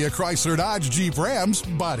 Columbia Chrysler Dodge Jeep Ram's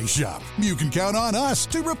Body Shop. You can count on us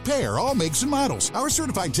to repair all makes and models. Our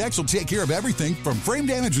certified techs will take care of everything from frame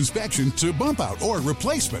damage inspection to bump out or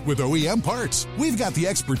replacement with OEM parts. We've got the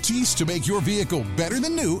expertise to make your vehicle better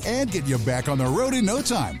than new and get you back on the road in no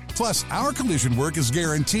time. Plus, our collision work is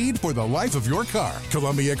guaranteed for the life of your car.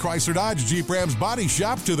 Columbia Chrysler Dodge Jeep Ram's Body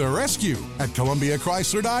Shop to the rescue. At Columbia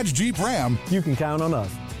Chrysler Dodge Jeep Ram, you can count on us.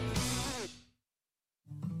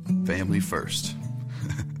 Family first.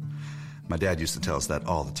 My dad used to tell us that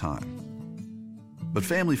all the time. But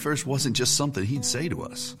family first wasn't just something he'd say to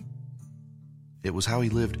us. It was how he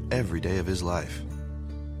lived every day of his life.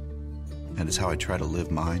 And it's how I try to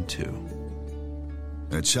live mine, too.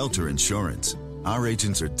 At Shelter Insurance, our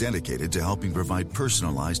agents are dedicated to helping provide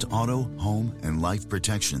personalized auto, home, and life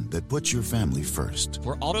protection that puts your family first.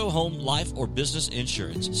 For auto, home, life, or business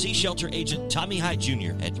insurance, see Shelter Agent Tommy Hyde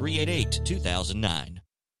Jr. at 388-2009.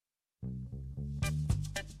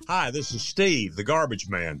 Hi, this is Steve, the Garbage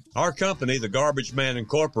Man. Our company, the Garbage Man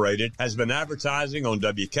Incorporated, has been advertising on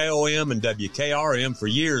WKOM and WKRM for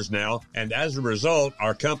years now, and as a result,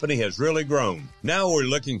 our company has really grown. Now we're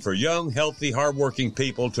looking for young, healthy, hardworking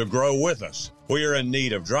people to grow with us. We are in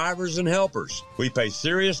need of drivers and helpers. We pay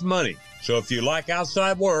serious money, so if you like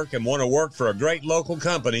outside work and want to work for a great local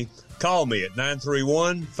company, call me at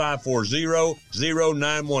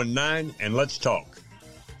 931-540-0919 and let's talk.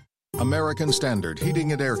 American Standard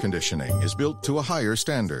Heating and Air Conditioning is built to a higher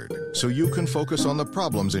standard, so you can focus on the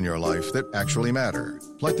problems in your life that actually matter,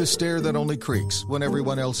 like the stair that only creaks when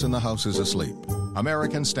everyone else in the house is asleep.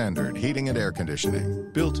 American Standard Heating and Air Conditioning,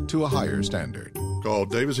 built to a higher standard. Call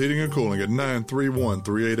Davis Heating and Cooling at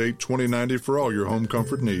 931-388-2090 for all your home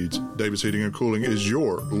comfort needs. Davis Heating and Cooling is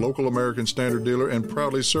your local American Standard dealer and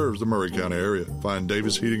proudly serves the Murray County area. Find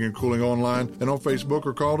Davis Heating and Cooling online and on Facebook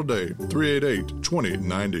or call today,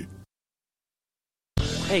 388-2090.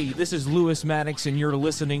 Hey, this is Lewis Maddox, and you're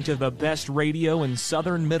listening to the best radio in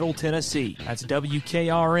southern Middle Tennessee. That's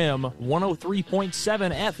WKRM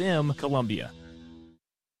 103.7 FM, Columbia.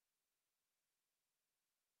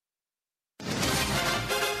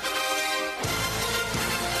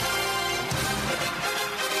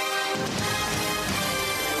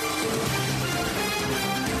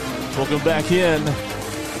 Welcome back in.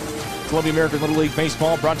 Columbia American Little League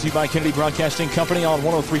Baseball brought to you by Kennedy Broadcasting Company on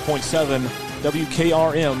 103.7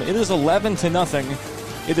 WKRM. It is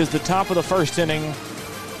 11-0. It is the top of the first inning.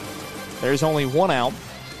 There's only one out.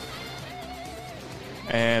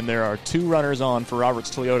 And there are two runners on for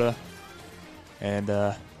Roberts Toyota. And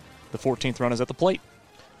the 14th run is at the plate.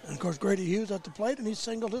 And, of course, Grady Hughes at the plate, and he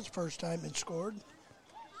singled his first time and scored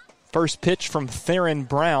First pitch from Theron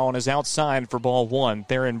Brown is outside for ball one.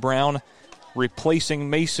 Theron Brown replacing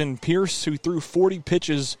Mason Pierce, who threw 40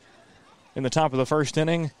 pitches in the top of the first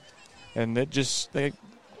inning. And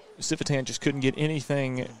Civitan just couldn't get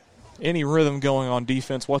any rhythm going on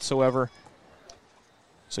defense whatsoever.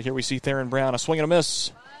 So here we see Theron Brown, a swing and a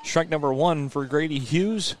miss. Strike number one for Grady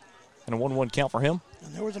Hughes, and a 1-1 count for him.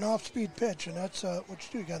 And there was an off-speed pitch, and that's what you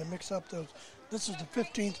do. You got to mix up those. This is the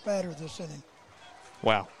 15th batter this inning.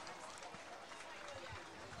 Wow.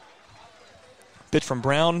 Pitch from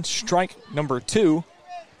Brown, strike number two.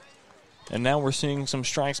 And now we're seeing some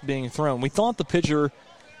strikes being thrown. We thought the pitcher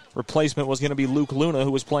replacement was going to be Luke Luna,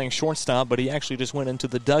 who was playing shortstop, but he actually just went into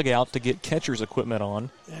the dugout to get catcher's equipment on.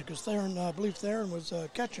 Yeah, because I believe Theron was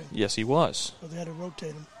catching. Yes, he was. So they had to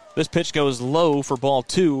rotate him. This pitch goes low for ball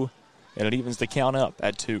two, and it evens the count up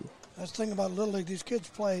at 2. That's the thing about Little League. These kids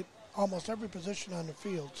play almost every position on the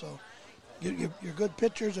field. So your good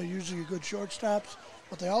pitchers are usually your good shortstops,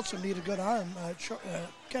 but they also need a good arm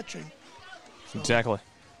catching. So. Exactly.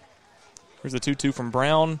 Here's the 2-2 from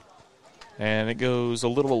Brown. And it goes a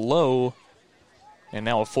little low, and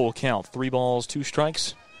now a full count. 3 balls, 2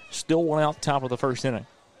 strikes. Still one out top of the first inning.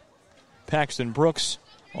 Paxton Brooks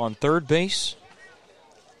on third base.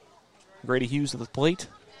 Grady Hughes at the plate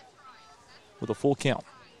with a full count.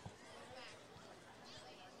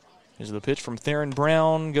 Here's the pitch from Theron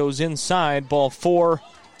Brown. Goes inside, ball 4,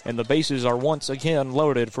 and the bases are once again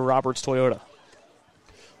loaded for Roberts Toyota.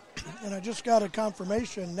 And I just got a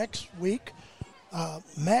confirmation next week.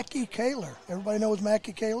 Mackie Kaler. Everybody knows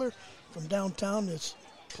Mackie Kaler from downtown. This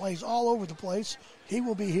plays all over the place. He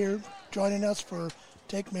will be here joining us for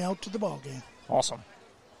Take Me Out to the Ball Game. Awesome.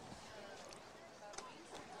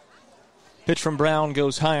 Pitch from Brown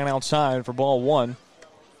goes high and outside for ball 1.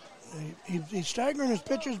 He's staggering his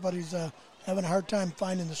pitches, but he's having a hard time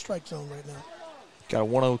finding the strike zone right now. Got a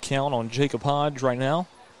 1-0 count on Jacob Hodge right now.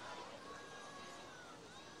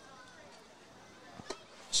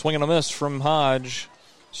 Swing and a miss from Hodge.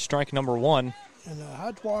 Strike number 1. And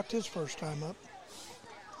Hodge walked his first time up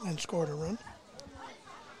and scored a run.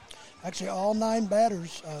 Actually, all 9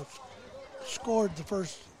 batters scored the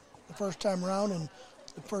first time around, and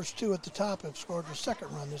the first 2 at the top have scored the second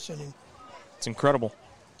run this inning. It's incredible.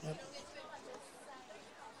 Yep.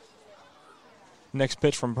 Next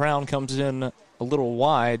pitch from Brown comes in a little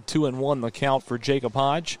wide. 2-1 the count for Jacob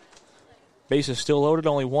Hodge. Base is still loaded,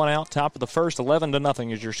 only 1 out. Top of the first,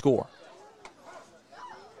 11-0 is your score.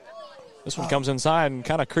 This one comes inside and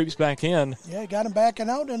kind of creeps back in. Yeah, got him backing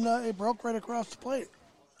out, and it broke right across the plate.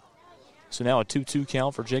 So now a 2-2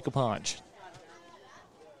 count for Jacob Hodge.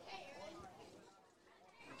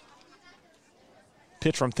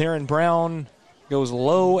 Pitch from Theron Brown goes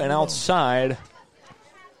low and outside.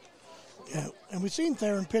 Yeah, and we've seen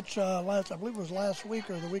Theron pitch I believe it was last week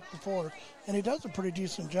or the week before, and he does a pretty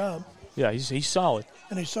decent job. Yeah, he's solid.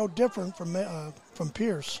 And he's so different from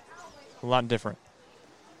Pierce. A lot different.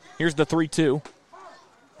 Here's the 3-2.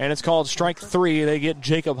 And it's called strike 3. They get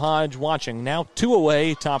Jacob Hodge watching. Now 2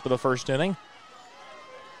 away, top of the first inning.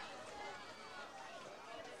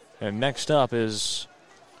 And next up is,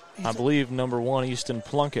 I believe, number 1, Easton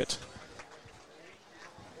Plunkett.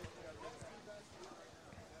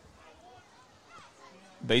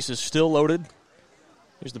 Base is still loaded.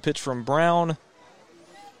 Here's the pitch from Brown.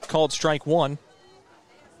 Called strike 1.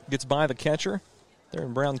 Gets by the catcher.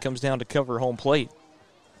 Theron Brown comes down to cover home plate.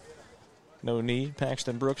 No need.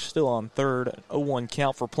 Paxton Brooks still on third. 0-1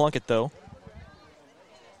 count for Plunkett, though.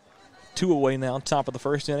 2 away now, top of the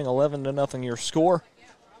first inning. 11-0 your score.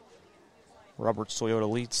 Roberts Toyota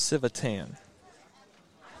leads Civitan.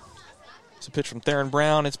 It's a pitch from Theron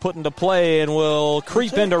Brown. It's put into play and will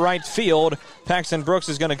creep into right field. Paxton Brooks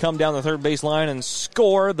is going to come down the third base line and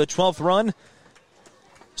score the 12th run.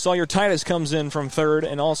 Sawyer Titus comes in from third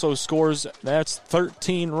and also scores. That's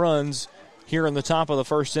 13 runs here in the top of the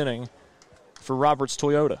first inning for Roberts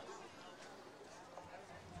Toyota.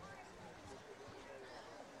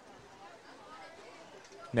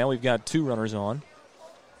 Now we've got 2 runners on.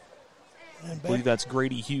 I believe that's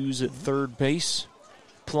Grady Hughes at third base,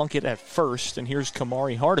 Plunkett at first, and here's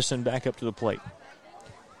Kamari Hardison back up to the plate.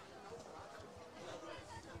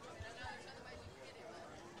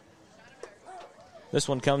 This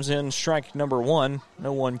one comes in strike number 1.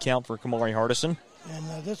 No 1 count for Kamari Hardison.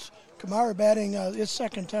 And this Kamari batting his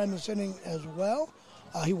second time this inning as well.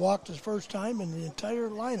 He walked his first time, and the entire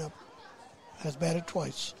lineup has batted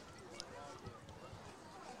twice.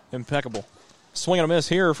 Impeccable. Swing and a miss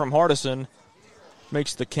here from Hardison.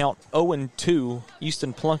 Makes the count 0-2.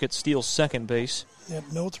 Easton Plunkett steals second base. Yep,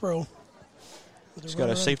 no throw. He's got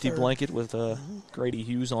a safety blanket with Grady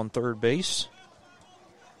Hughes on third base.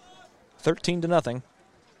 13-0.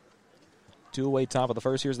 2 away, top of the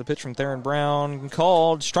first. Here's the pitch from Theron Brown.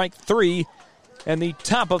 Called strike 3, and the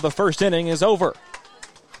top of the first inning is over.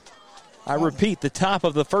 I repeat, the top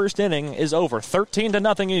of the first inning is over.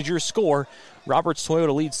 13-0 is your score. Roberts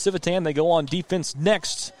Toyota leads Civitan. They go on defense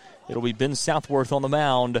next. It'll be Ben Southworth on the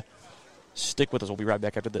mound. Stick with us. We'll be right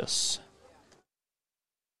back after this.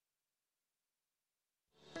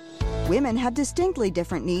 Women have distinctly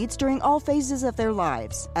different needs during all phases of their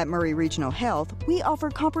lives. At Murray Regional Health, we offer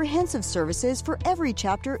comprehensive services for every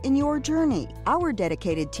chapter in your journey. Our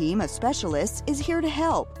dedicated team of specialists is here to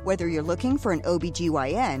help, whether you're looking for an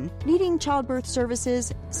OBGYN, needing childbirth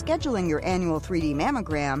services, scheduling your annual 3D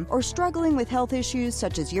mammogram, or struggling with health issues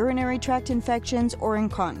such as urinary tract infections or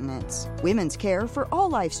incontinence. Women's care for all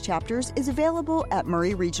life's chapters is available at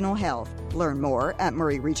Murray Regional Health. Learn more at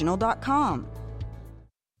murrayregional.com.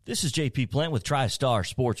 This is JP Plant with TriStar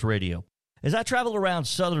Sports Radio. As I travel around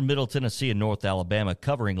southern Middle Tennessee and North Alabama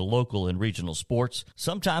covering local and regional sports,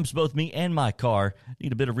 sometimes both me and my car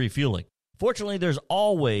need a bit of refueling. Fortunately, there's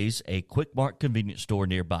always a Quick Mart convenience store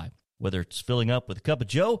nearby, whether it's filling up with a cup of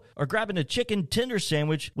joe or grabbing a chicken tender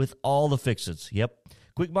sandwich with all the fixins. Yep,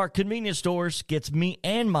 Quick Mart convenience stores gets me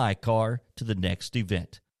and my car to the next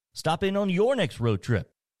event. Stop in on your next road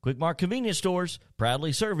trip. Quick Mart convenience stores,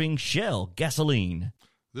 proudly serving Shell gasoline.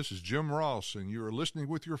 This is Jim Ross, and you are listening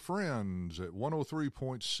with your friends at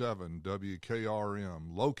 103.7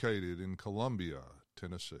 WKRM, located in Columbia,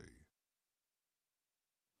 Tennessee.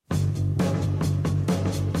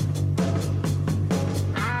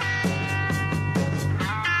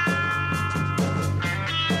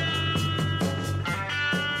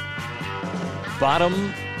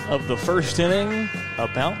 Bottom of the first inning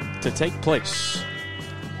about to take place.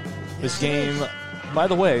 This game, by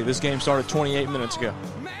the way, this game started 28 minutes ago.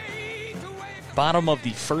 Bottom of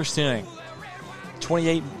the first inning.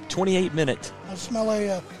 28 minute. I smell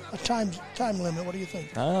a time limit. What do you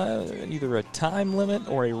think? Either a time limit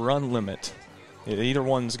or a run limit. Either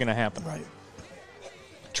one's going to happen. Right.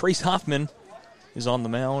 Trace Hoffman is on the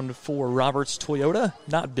mound for Roberts Toyota,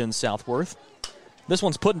 not Ben Southworth. This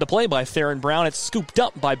one's put into play by Theron Brown. It's scooped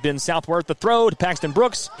up by Ben Southworth. The throw to Paxton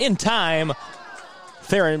Brooks in time.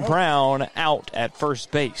 Theron Brown out at first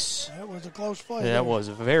base. That was a close play. That was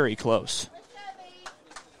very close.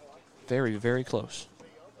 Very, very close.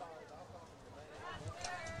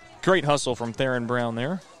 Great hustle from Theron Brown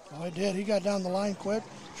there. Oh, he did. He got down the line quick.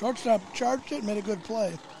 Shortstop charged it and made a good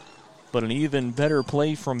play. But an even better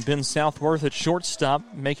play from Ben Southworth at shortstop,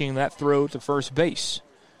 making that throw to first base.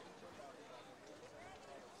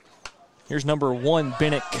 Here's number 1,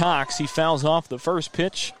 Bennett Cox. He fouls off the first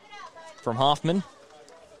pitch from Hoffman.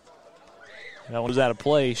 That one was out of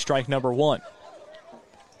play, strike number 1.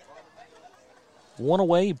 1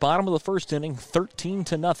 away, bottom of the first inning,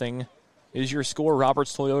 13-0 is your score.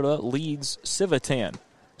 Roberts Toyota leads Civitan.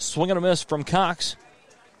 Swing and a miss from Cox,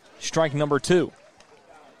 strike number 2.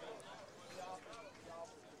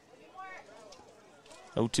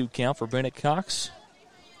 0-2 count for Bennett Cox.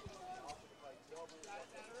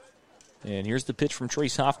 And here's the pitch from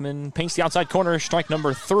Trace Hoffman. Paints the outside corner, strike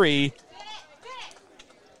number 3.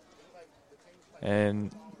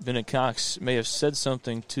 And Bennett Cox may have said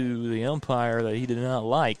something to the umpire that he did not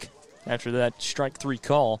like after that strike 3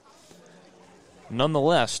 call.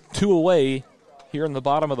 Nonetheless, 2 away here in the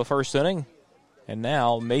bottom of the first inning. And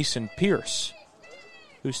now Mason Pierce,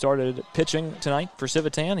 who started pitching tonight for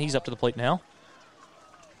Civitan. He's up to the plate now.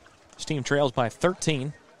 His team trails by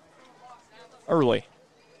 13 early.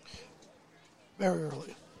 Very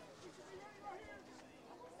early.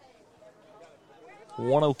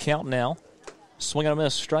 1-0 count now. Swing and a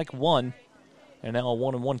miss, strike 1. And now a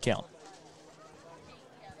 1-1 count.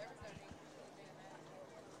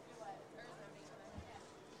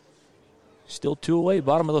 Still 2 away,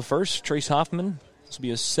 bottom of the first. Trace Hoffman. This will be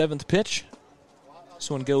his 7th pitch. This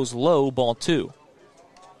one goes low, ball 2.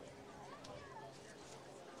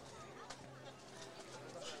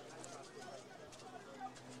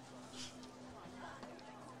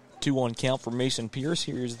 Two-one count for Mason Pierce.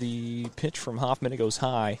 Here's the pitch from Hoffman. It goes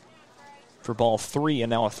high for ball 3,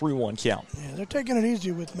 and now a 3-1 count. Yeah, they're taking it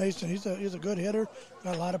easy with Mason. He's a good hitter,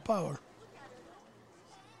 got a lot of power.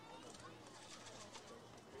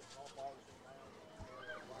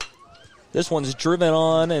 This one's driven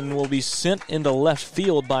on and will be sent into left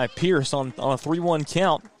field by Pierce on a 3-1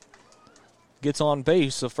 count. Gets on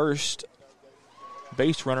base, the first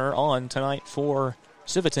base runner on tonight for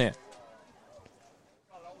Civitan.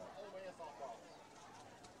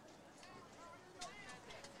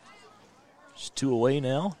 It's 2 away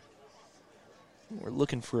now. We're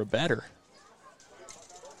looking for a batter.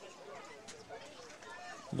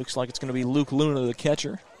 Looks like it's going to be Luke Luna, the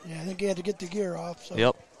catcher. Yeah, I think he had to get the gear off. So.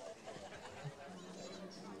 Yep.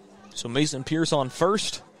 So Mason Pierce on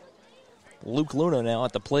first. Luke Luna now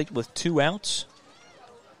at the plate with 2 outs.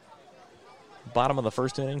 Bottom of the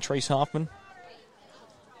first inning, Trace Hoffman.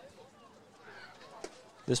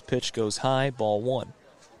 This pitch goes high, ball 1.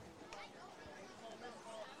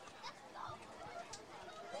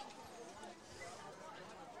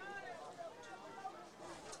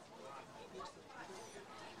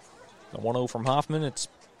 The 1-0 from Hoffman. It's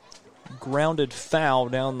grounded foul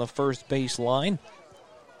down the first base line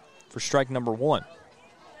for strike number 1.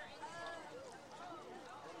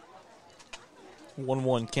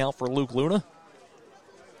 1-1 count for Luke Luna.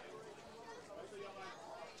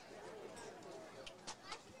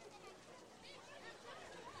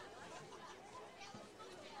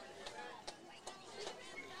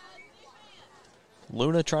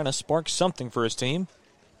 Luna trying to spark something for his team.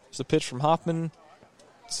 It's a pitch from Hoffman.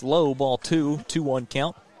 It's low, ball 2, 2-1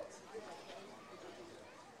 count.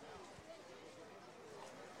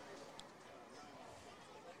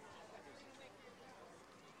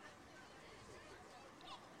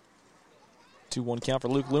 Two-one count for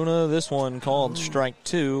Luke Luna. This one called strike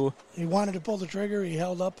 2. He wanted to pull the trigger. He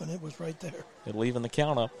held up, and it was right there. It'll even the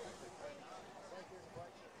count up.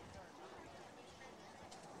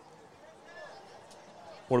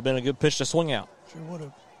 Would have been a good pitch to swing out. Sure would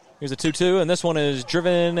have. Here's a 2-2, and this one is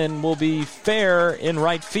driven and will be fair in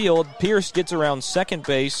right field. Pierce gets around second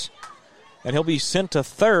base, and he'll be sent to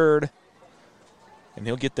third, and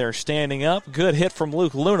he'll get there standing up. Good hit from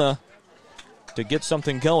Luke Luna to get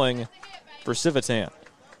something going for Civitan.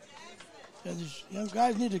 Yeah, these young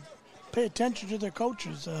guys need to pay attention to their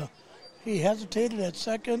coaches. He hesitated at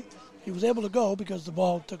second. He was able to go because the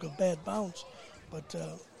ball took a bad bounce, but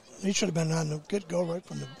he should have been on the get-go right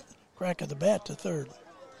from the crack of the bat to third.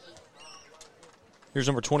 Here's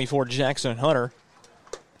number 24, Jackson Hunter.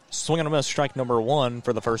 Swing and a miss, strike number 1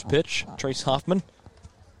 for the first pitch. Trace Hoffman.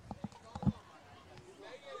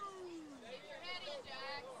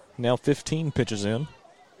 Now 15 pitches in.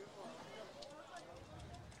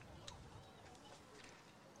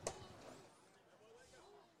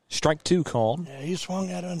 Strike 2 called. Yeah, he swung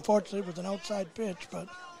at it, unfortunately, with an outside pitch, but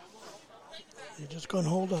he just couldn't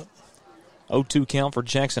hold up. 0-2 count for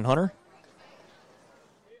Jackson Hunter.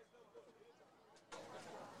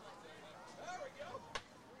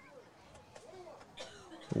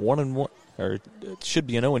 One and one, or it should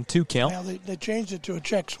be an 0-2 count. Well, they changed it to a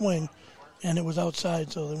check swing, and it was outside,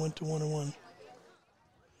 so they went to 1-1.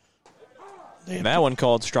 And that one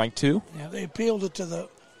called strike 2. Yeah, they appealed it to the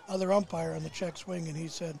other umpire on the check swing, and he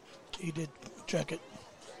said he did check it.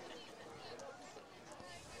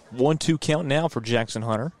 1-2 count now for Jackson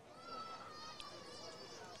Hunter.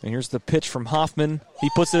 And here's the pitch from Hoffman. He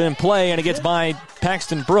puts it in play, and it gets by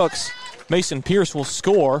Paxton Brooks. Mason Pierce will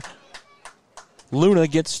score. Luna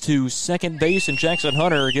gets to second base, and Jackson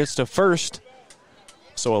Hunter gets to first.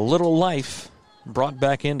 So a little life brought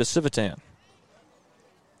back into Civitan.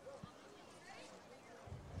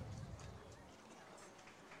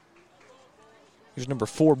 Here's number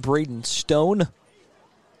 4, Braden Stone.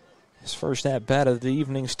 His first at-bat of the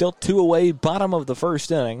evening. Still 2 away, bottom of the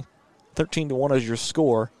first inning. 13-1 is your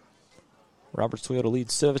score. Roberts Toyota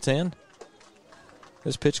leads Civitan.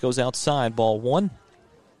 This pitch goes outside, ball 1.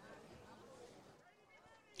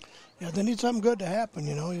 Yeah, they need something good to happen,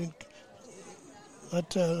 you know. You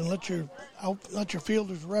let your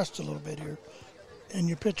fielders rest a little bit here, and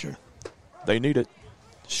your pitcher. They need it.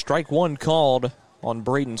 Strike 1 called on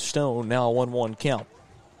Braden Stone. Now a 1-1 count.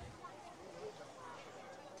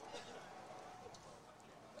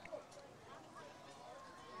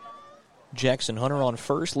 Jackson Hunter on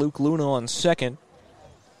first. Luke Luna on second.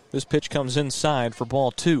 This pitch comes inside for ball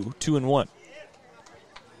 2. 2-1.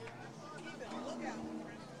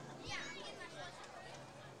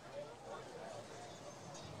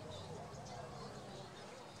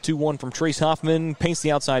 Two-1 from Trace Hoffman. Paints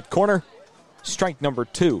the outside corner. Strike number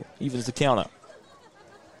 2. Evens the count up.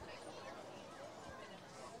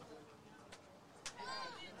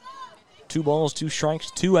 Two balls, 2 strikes,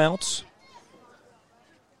 2 outs.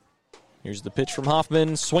 Here's the pitch from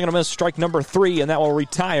Hoffman. Swing and a miss, strike number 3, and that will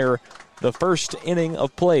retire the first inning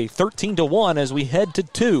of play. 13-1 as we head to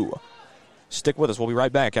 2. Stick with us. We'll be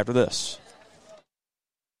right back after this.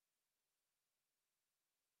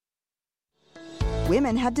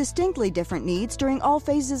 Women have distinctly different needs during all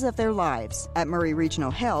phases of their lives. At Murray Regional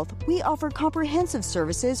Health, we offer comprehensive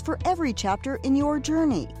services for every chapter in your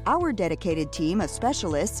journey. Our dedicated team of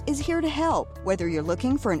specialists is here to help, whether you're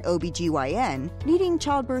looking for an OBGYN, needing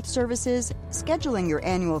childbirth services, scheduling your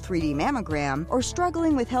annual 3D mammogram, or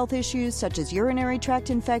struggling with health issues such as urinary tract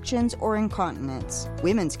infections or incontinence.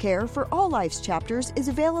 Women's care for all life's chapters is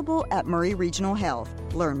available at Murray Regional Health.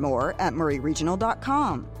 Learn more at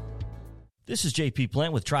murrayregional.com. This is JP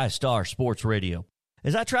Plant with TriStar Sports Radio.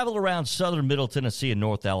 As I travel around southern Middle Tennessee and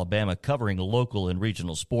North Alabama covering local and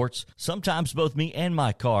regional sports, sometimes both me and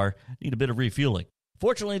my car need a bit of refueling.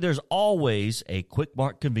 Fortunately, there's always a Quick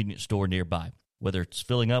Mart convenience store nearby. Whether it's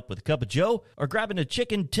filling up with a cup of joe or grabbing a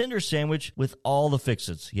chicken tender sandwich with all the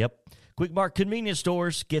fixins. Yep, Quick Mart convenience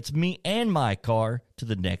stores gets me and my car to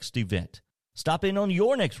the next event. Stop in on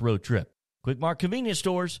your next road trip. Quick Mart convenience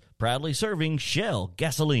stores, proudly serving Shell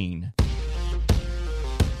gasoline.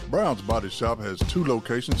 Brown's Body Shop has 2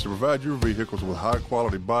 locations to provide your vehicles with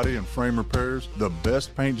high-quality body and frame repairs, the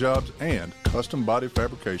best paint jobs, and custom body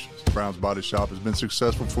fabrications. Brown's Body Shop has been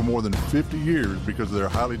successful for more than 50 years because of their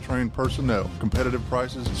highly trained personnel, competitive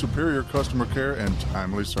prices, superior customer care, and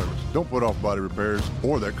timely service. Don't put off body repairs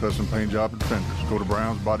or that custom paint job and fenders. Go to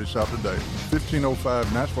Brown's Body Shop today.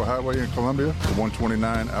 1505 Nashville Highway in Columbia, or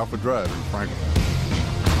 129 Alpha Drive in Franklin.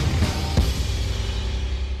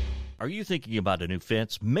 Are you thinking about a new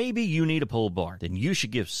fence? Maybe you need a pole barn. Then you should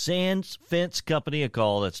give Sands Fence Company a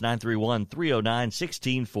call. That's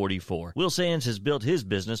 931-309-1644. Will Sands has built his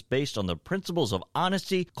business based on the principles of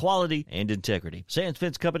honesty, quality, and integrity. Sands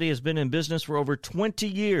Fence Company has been in business for over 20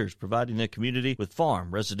 years, providing the community with farm,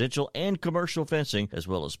 residential, and commercial fencing, as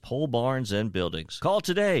well as pole barns and buildings. Call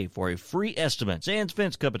today for a free estimate. Sands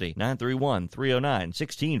Fence Company,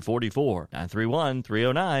 931-309-1644.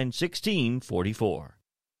 931-309-1644.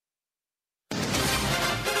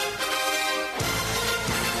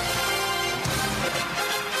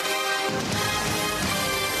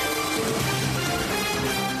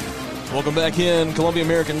 Welcome back in Columbia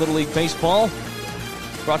American Little League Baseball.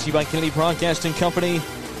 Brought to you by Kennedy Broadcasting Company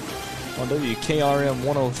on WKRM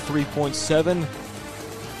 103.7.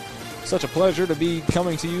 Such a pleasure to be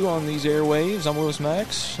coming to you on these airwaves. I'm Lewis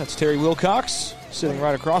Max. That's Terry Wilcox sitting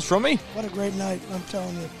right across from me. What a great night, I'm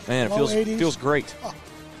telling you. Man, it feels great. Oh.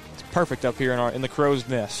 It's perfect up here in the crow's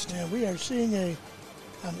nest. Yeah, we are seeing an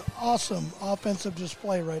awesome offensive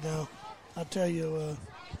display right now. I'll tell you,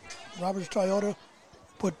 Roberts Toyota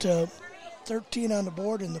put 13 on the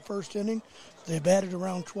board in the first inning. They batted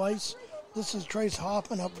around twice. This is Trace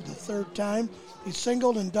Hoffman up for the 3rd time. He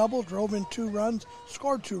singled and doubled, drove in 2 runs,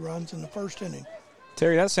 scored 2 runs in the first inning.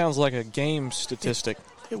 Terry, that sounds like a game statistic,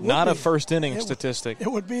 not a first inning statistic.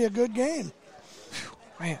 It would be a good game.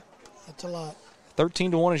 Man, that's a lot.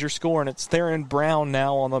 13-1 is your score, and it's Theron Brown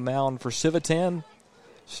now on the mound for Civitan.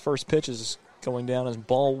 His first pitch is going down as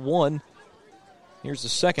ball 1. Here's the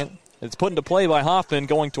second. It's put into play by Hoffman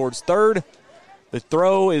going towards third. The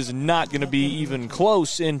throw is not going to be even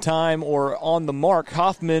close in time or on the mark.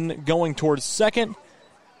 Hoffman going towards second,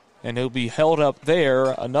 and he'll be held up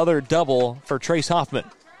there. Another double for Trace Hoffman.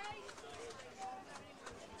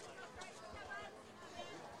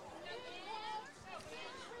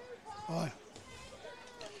 Boy.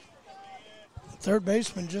 Third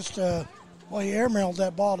baseman just, he airmailed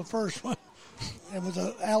that ball to first. It was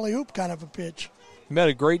an alley-oop kind of a pitch. He made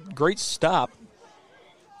a great stop.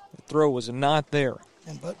 The throw was not there.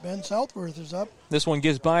 But Ben Southworth is up. This one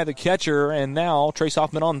gets by the catcher, and now Trace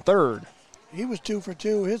Hoffman on third. He was 2 for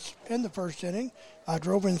 2 in the first inning.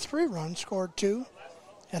 Drove in 3 runs, scored 2,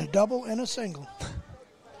 had a double and a single.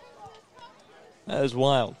 That is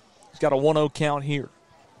wild. He's got a 1-0 count here.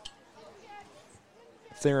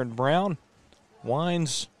 Theron Brown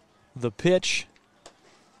winds the pitch.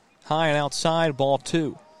 High and outside, ball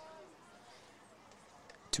 2.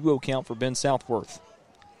 2-0 count for Ben Southworth.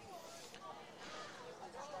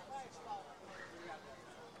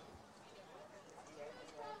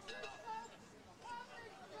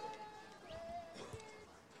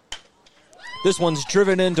 This one's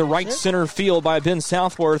driven into right center field by Ben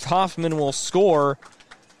Southworth. Hoffman will score.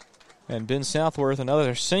 And Ben Southworth,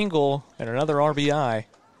 another single and another RBI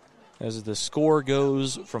as the score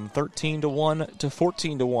goes from 13-1 to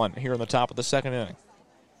 14-1 here in the top of the second inning.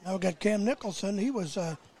 Now we got Cam Nicholson. He was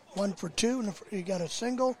 1 for 2, and he got a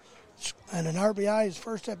single and an RBI his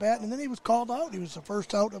first at bat, and then he was called out. He was the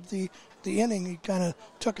first out of the inning. He kind of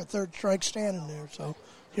took a third strike stand in there, so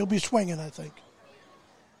he'll be swinging, I think.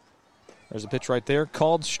 There's a pitch right there,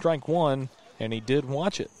 called strike 1, and he did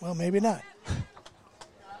watch it. Well, maybe not.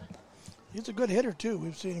 He's a good hitter, too.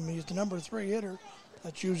 We've seen him. He's the number 3 hitter.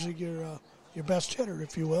 That's usually your your best hitter,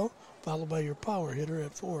 if you will, followed by your power hitter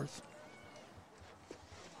at fourth.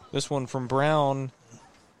 This one from Brown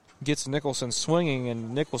gets Nicholson swinging,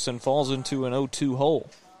 and Nicholson falls into an 0-2 hole.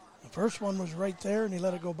 The first one was right there, and he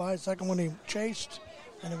let it go by. The second one he chased,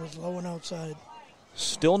 and it was low and outside.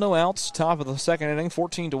 Still no outs. Top of the second inning,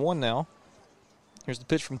 14-1 now. Here's the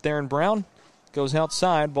pitch from Theron Brown. Goes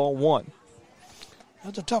outside, ball one.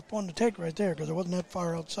 That's a tough one to take right there because it wasn't that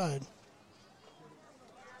far outside.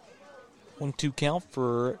 1-2 count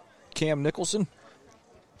for Cam Nicholson.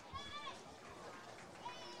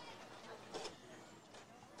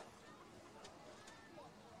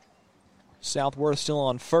 Southworth still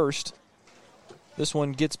on first. This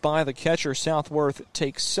one gets by the catcher. Southworth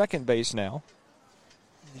takes second base now.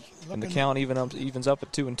 And the count evens up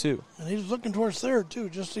at 2-2. And he's looking towards third, too,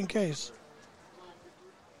 just in case.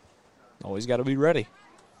 Always got to be ready.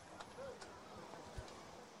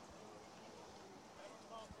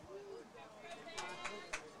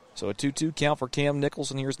 So a 2-2 count for Cam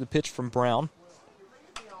Nicholson. Here's the pitch from Brown.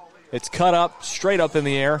 It's cut up, straight up in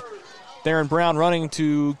the air. Theron Brown running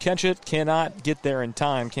to catch it. Cannot get there in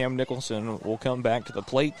time. Cam Nicholson will come back to the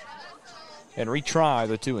plate and retry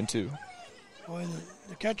the 2-2. Boy,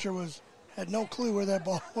 the catcher had no clue where that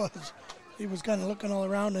ball was. He was kind of looking all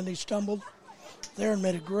around, and he stumbled. Theron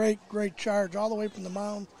made a great charge all the way from the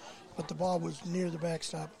mound, but the ball was near the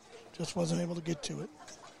backstop. Just wasn't able to get to it.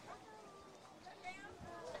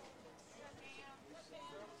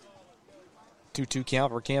 Two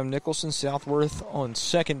count for Cam Nicholson. Southworth on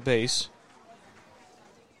second base.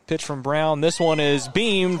 Pitch from Brown. This one is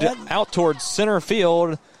beamed out towards center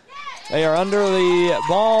field. They are under the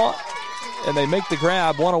ball, and they make the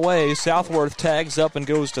grab. One away. Southworth tags up and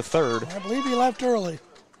goes to third. I believe he left early.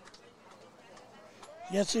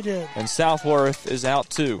 Yes, he did. And Southworth is out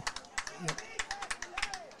too. Yep.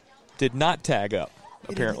 Did not tag up,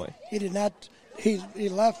 apparently. He did not. He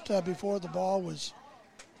left before the ball was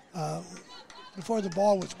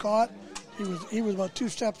caught. He was about 2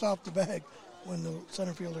 steps off the bag when the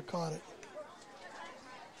center fielder caught it.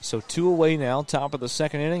 So 2 away now, top of the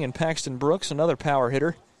second inning, and Paxton Brooks, another power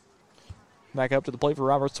hitter, back up to the plate for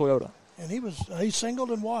Roberts Toyota. And he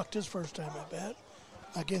singled and walked his first time at bat.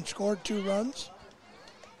 Again, scored 2 runs.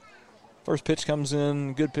 First pitch comes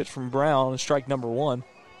in, good pitch from Brown, strike number 1.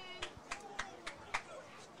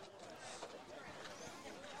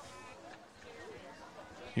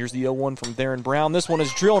 Here's the 0-1 from Theron Brown. This one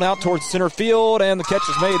is drilled out towards center field, and the catch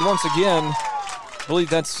is made once again. I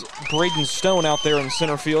believe that's Braden Stone out there in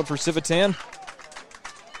center field for Civitan.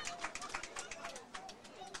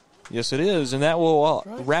 Yes, it is, and that will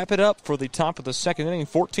wrap it up for the top of the second inning.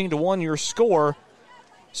 14-1 your score.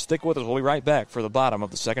 Stick with us. We'll be right back for the bottom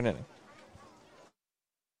of the second inning.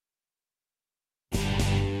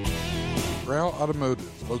 Crowell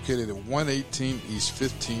Automotive, located at 118 East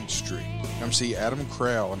 15th Street. Come see Adam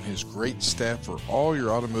Crowell and his great staff for all your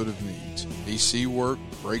automotive needs. AC work,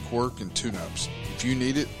 brake work, and tune-ups. If you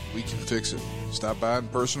need it, we can fix it. Stop by in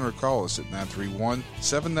person or call us at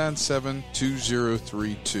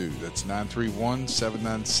 931-797-2032. That's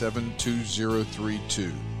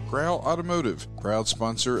 931-797-2032. Crowell Automotive, proud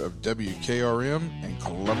sponsor of WKRM and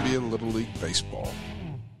Columbia Little League Baseball.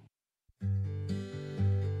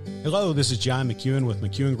 Hello, this is John McEwen with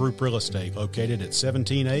McEwen Group Real Estate, located at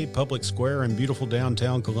 17A Public Square in beautiful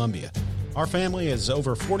downtown Columbia. Our family has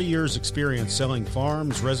over 40 years' experience selling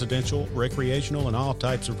farms, residential, recreational, and all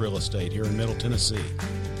types of real estate here in Middle Tennessee.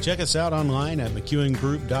 Check us out online at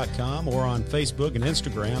McEwenGroup.com or on Facebook and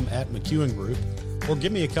Instagram at McEwen Group, or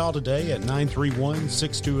give me a call today at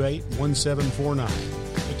 931-628-1749.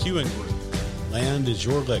 McEwen Group. Land is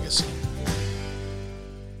your legacy.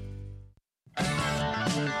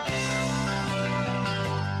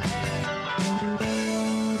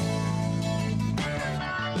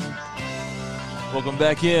 Welcome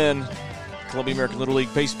back in. Columbia American Little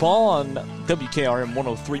League Baseball on WKRM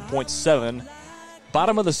 103.7.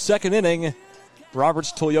 Bottom of the second inning,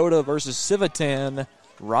 Roberts Toyota versus Civitan.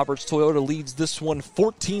 Roberts Toyota leads this one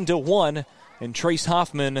 14-1, and Trace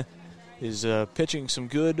Hoffman is pitching some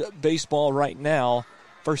good baseball right now.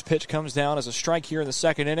 First pitch comes down as a strike here in the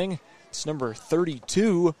second inning. It's number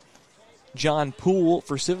 32, John Poole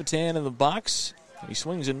for Civitan in the box. He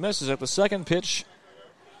swings and misses at the second pitch,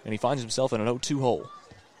 and he finds himself in an 0-2 hole.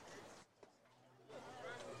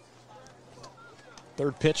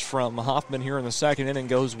 Third pitch from Hoffman here in the second inning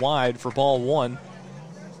goes wide for ball 1.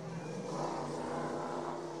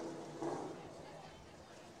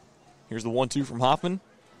 Here's the 1-2 from Hoffman.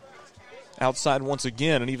 Outside once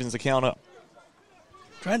again and evens the count up.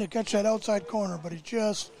 Trying to catch that outside corner, but he's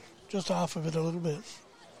just off of it a little bit.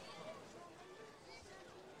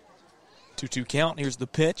 2-2 count. Here's the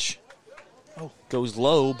pitch. Oh. Goes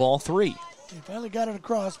low, ball 3. He finally got it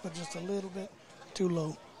across, but just a little bit too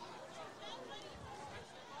low.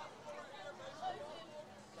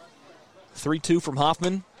 3-2 from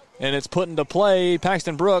Hoffman, and it's put into play.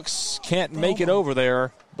 Paxton Brooks can't make it over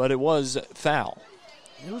there, but it was foul.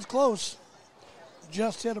 It was close.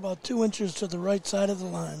 Just hit about 2 inches to the right side of the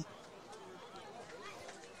line.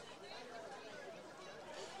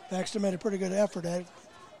 Baxter made a pretty good effort at it.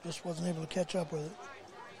 Just wasn't able to catch up with it.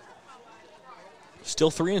 Still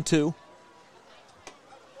 3-2.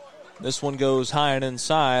 This one goes high and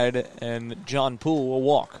inside, and John Poole will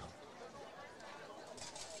walk.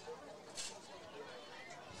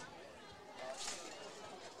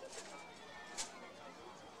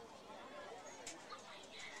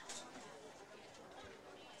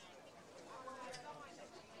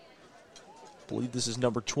 I believe this is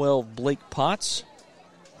number 12, Blake Potts.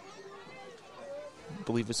 I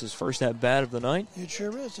believe it's his first at-bat of the night. It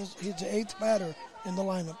sure is. He's the 8th batter in the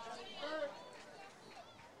lineup.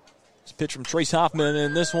 It's a pitch from Trace Hoffman,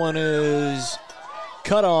 and this one is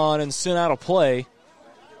cut on and sent out of play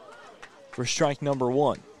for strike number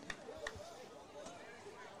 1.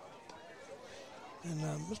 And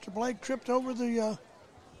Mr. Blake tripped over the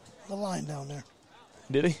line down there.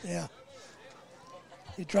 Did he? Yeah.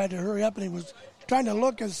 He tried to hurry up, and he was trying to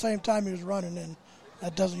look at the same time he was running, and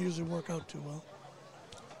that doesn't usually work out too well.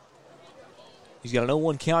 He's got an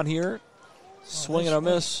 0-1 count here. Swing and a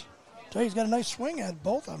miss. Tell you, he's got a nice swing at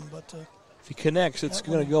both of them, but if he connects, it's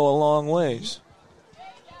going to go a long ways.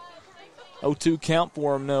 0-2 count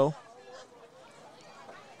for him, no.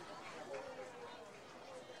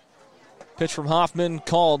 Pitch from Hoffman,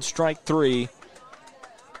 called strike 3.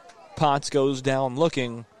 Potts goes down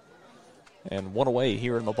looking, and 1 away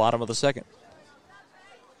here in the bottom of the second.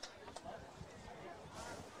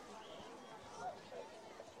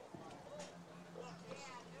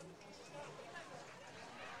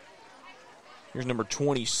 Here's number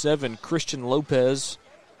 27, Christian Lopez.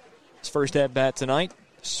 His first at-bat tonight.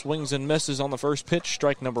 Swings and misses on the first pitch,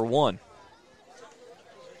 strike number 1.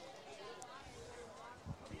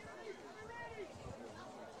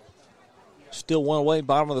 Still 1 away,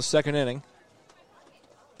 bottom of the second inning.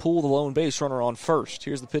 Poole, the lone base runner, on first.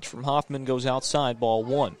 Here's the pitch from Hoffman, goes outside, ball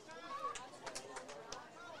 1.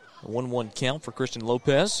 A 1-1 count for Christian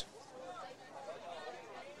Lopez.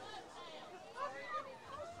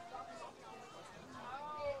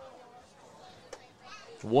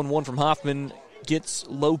 The 1-1 from Hoffman gets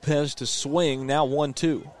Lopez to swing. Now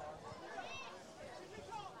 1-2.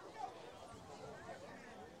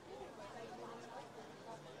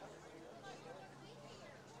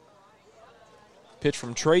 Pitch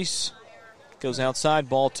from Trace goes outside,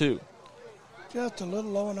 ball 2. Just a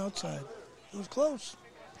little low and outside. It was close.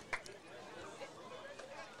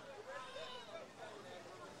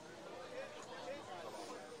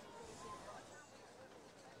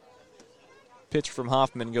 Pitch from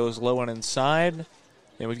Hoffman goes low and inside,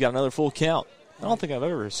 and we've got another full count. I don't think I've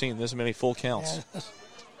ever seen this many full counts. Yeah,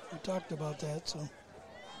 we talked about that, so.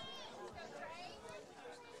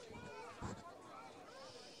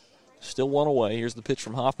 Still 1 away. Here's the pitch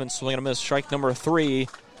from Hoffman. Swing and a miss. Strike number 3.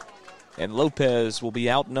 And Lopez will be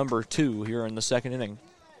out number 2 here in the second inning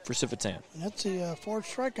for Civitan. And that's the 4th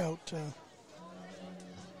strikeout.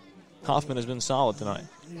 Hoffman has been solid tonight.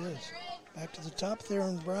 He is. Back to the top,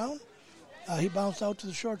 Theron Brown. He bounced out to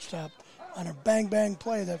the shortstop on a bang-bang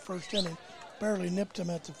play that first inning. Barely nipped him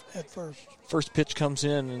at first. First pitch comes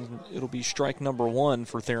in, and it'll be strike number 1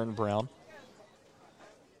 for Theron Brown.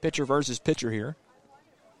 Pitcher versus pitcher here.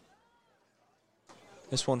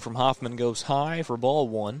 This one from Hoffman goes high for ball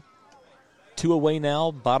 1. 2 away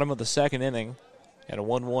now, bottom of the second inning, and a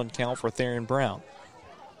 1-1 count for Theron Brown.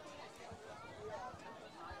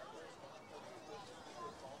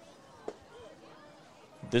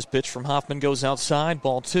 This pitch from Hoffman goes outside,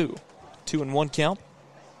 ball 2. 2-1 count.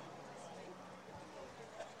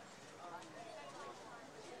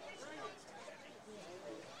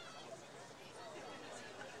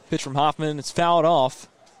 Pitch from Hoffman, it's fouled off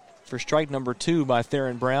for strike number 2 by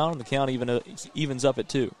Theron Brown. The count evens up at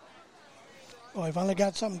 2. Well, he finally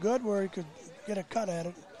got something good where he could get a cut at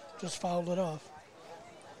it. Just fouled it off.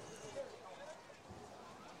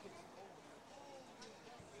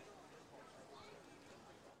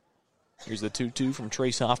 Here's the 2-2 from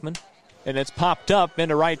Trace Hoffman. And it's popped up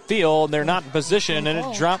into right field. They're not in position, and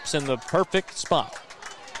it drops in the perfect spot.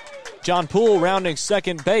 John Poole rounding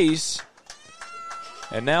second base.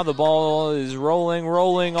 And now the ball is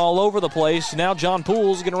rolling all over the place. Now John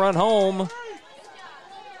Poole's going to run home.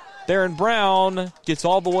 Theron Brown gets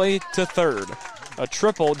all the way to third. a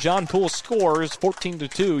triple. John Poole scores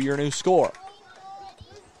 14-2, your new score.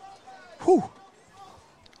 Whew.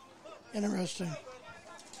 Interesting.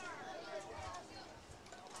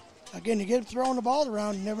 Again, you get throwing the ball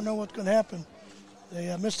around, you never know what's going to happen.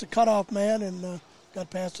 They missed the cutoff man and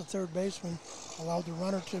got past the third baseman, allowed the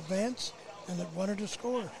runner to advance and the runner to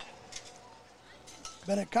score.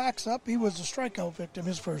 Bennett Cox up. He was a strikeout victim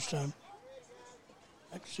his first time.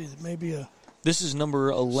 Actually, maybe a This is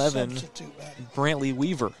number 11, Brantley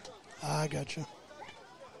Weaver. I got you.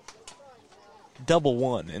 Double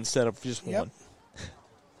one instead of just Yep. one.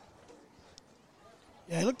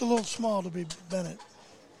 Yeah, he looked a little small to be Bennett.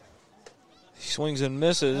 He swings and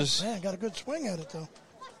misses. Man, got a good swing at it, though.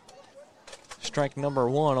 Strike number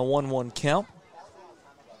one, a 1-1 count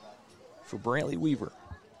for Brantley Weaver.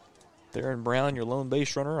 Theron Brown, your lone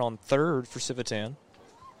base runner, on third for Civitan.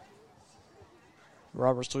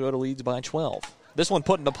 Roberts Toyota leads by 12. This one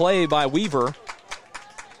put into play by Weaver.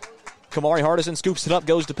 Kamari Hardison scoops it up,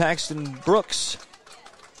 goes to Paxton Brooks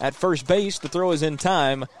at first base. The throw is in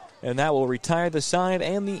time, and that will retire the side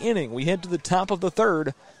and the inning. We head to the top of the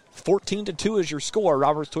third. 14-2 is your score.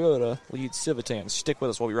 Roberts Toyota leads Civitan. Stick with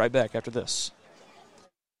us. We'll be right back after this.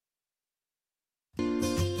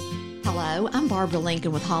 Hello, I'm Barbara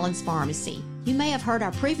Lincoln with Holland's Pharmacy. You may have heard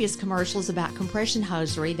our previous commercials about compression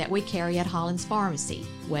hosiery that we carry at Holland's Pharmacy.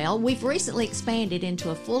 Well, we've recently expanded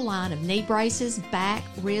into a full line of knee braces, back,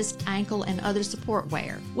 wrist, ankle, and other support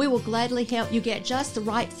wear. We will gladly help you get just the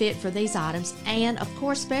right fit for these items and, of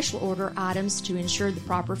course, special order items to ensure the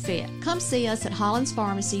proper fit. Come see us at Holland's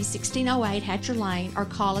Pharmacy, 1608 Hatcher Lane, or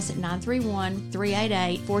call us at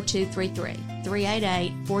 931-388-4233.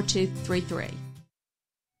 388-4233.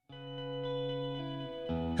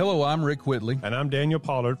 Hello, I'm Rick Whitley. And I'm Daniel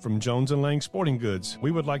Pollard from Jones & Lang Sporting Goods. We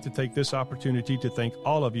would like to take this opportunity to thank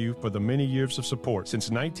all of you for the many years of support. Since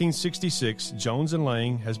 1966, Jones &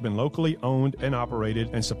 Lang has been locally owned and operated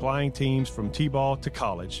and supplying teams from T-ball to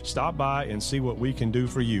college. Stop by and see what we can do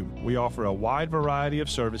for you. We offer a wide variety of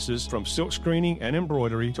services from silk screening and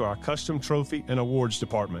embroidery to our custom trophy and awards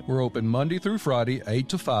department. We're open Monday through Friday, 8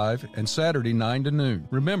 to 5, and Saturday, 9 to noon.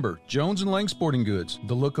 Remember, Jones & Lang Sporting Goods,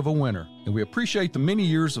 the look of a winner. And we appreciate the many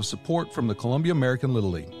years of support from the Columbia American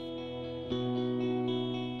Little League.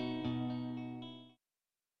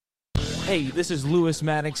 Hey, this is Lewis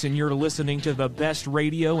Maddox, and you're listening to the best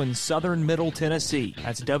radio in southern Middle Tennessee.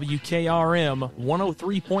 That's WKRM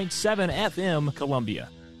 103.7 FM, Columbia.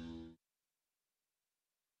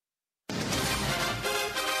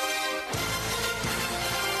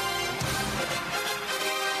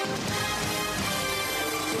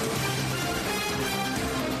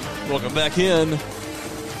 Welcome back in.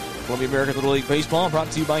 Columbia American Little League Baseball, brought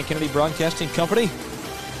to you by Kennedy Broadcasting Company.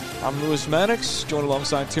 I'm Lewis Maddox, joined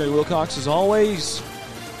alongside Terry Wilcox as always.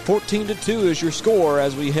 14-2 is your score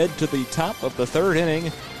as we head to the top of the third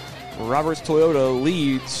inning. Roberts Toyota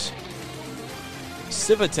leads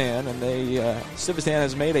Civitan, and Civitan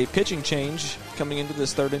has made a pitching change coming into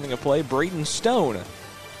this third inning of play. Braden Stone,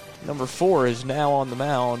 number 4, is now on the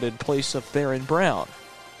mound in place of Theron Brown.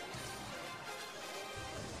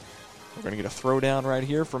 We're going to get a throwdown right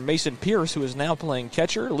here from Mason Pierce, who is now playing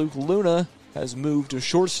catcher. Luke Luna has moved to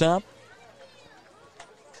shortstop.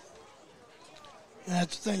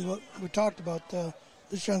 That's the thing what we talked about.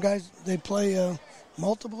 These young guys, they play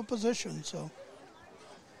multiple positions. So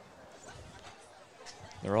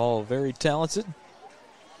they're all very talented.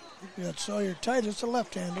 You got Sawyer Titus, a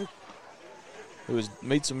left-hander. Who has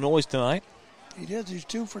made some noise tonight. He did. He's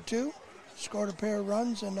 2 for 2. Scored a pair of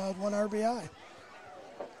runs and 1 RBI.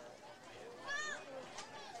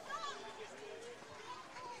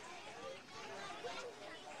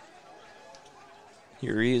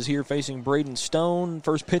 Here he is here facing Braden Stone.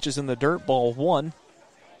 First pitch is in the dirt, ball 1.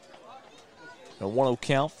 A 1-0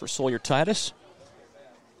 count for Sawyer Titus.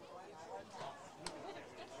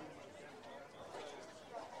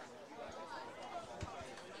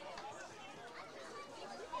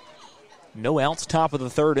 No outs, top of the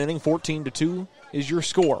third inning. 14-2 is your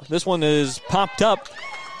score. This one is popped up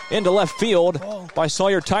into left field by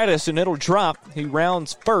Sawyer Titus, and it'll drop. He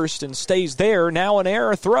rounds first and stays there. Now an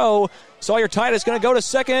error throw. Sawyer Titus going to go to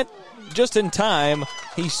second just in time.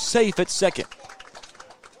 He's safe at second.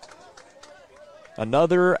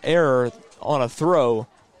 Another error on a throw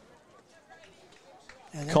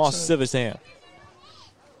cost Civitan.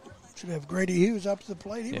 Should have Grady Hughes up to the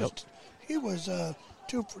plate. He was 1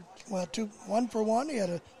 for 1. He had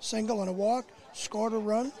a single and a walk, scored a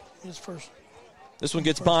run. His first. This one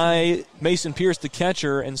gets by Mason Pierce, the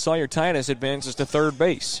catcher, and Sawyer Titus advances to third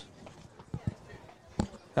base.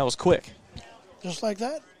 That was quick. Just like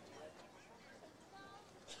that.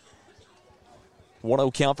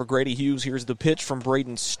 1-0 count for Grady Hughes. Here's the pitch from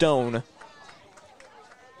Braden Stone.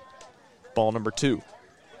 Ball number 2.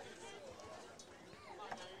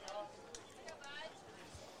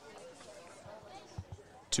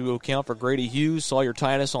 Two-0 count for Grady Hughes. Sawyer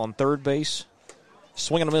Titus on third base.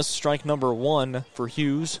 Swing and a miss, strike number 1 for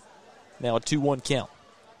Hughes. Now a 2-1 count.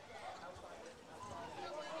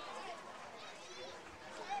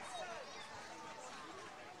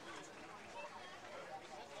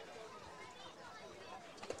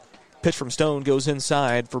 Pitch from Stone goes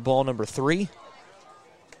inside for ball number 3.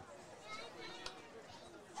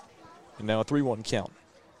 And now a 3-1 count.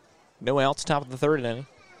 No outs, top of the third inning.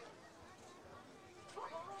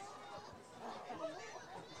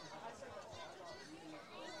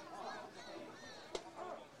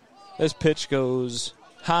 This pitch goes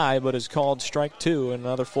high, but is called strike 2 and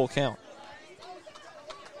another full count.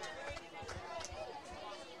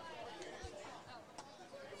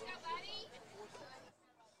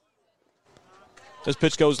 This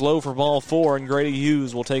pitch goes low for ball 4, and Grady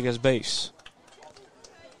Hughes will take his base.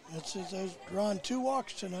 They've drawn 2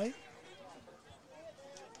 walks tonight.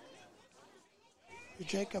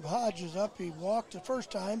 Jacob Hodge is up. He walked the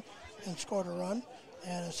first time and scored a run.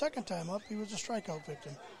 And the second time up, he was a strikeout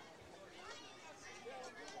victim.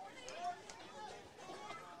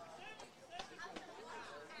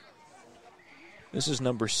 This is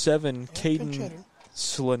number 7, Caden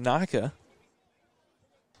Slanaka.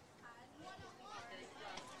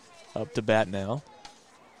 Up to bat now.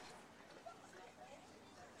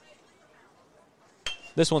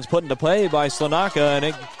 This one's put into play by Slanaka, and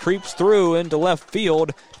it creeps through into left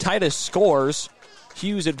field. Titus scores.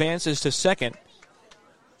 Hughes advances to second.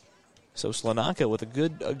 So Slanaka with a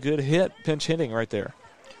good hit, pinch hitting right there.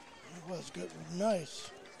 It was good,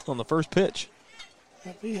 nice. On the first pitch.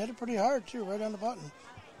 He hit it pretty hard, too, right on the button.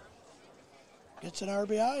 Gets an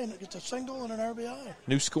RBI, and it gets a single and an RBI.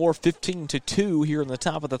 New score 15-2 here in the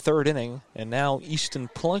top of the third inning. And now Easton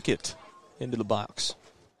Plunkett into the box.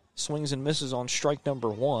 Swings and misses on strike number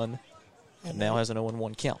 1. And now has an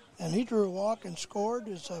 0-1 count. And he drew a walk and scored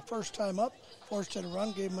his first time up. Forced it a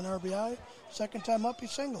run, gave him an RBI. Second time up, he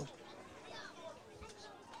singled.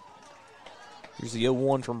 Here's the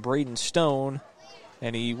 0-1 from Braden Stone.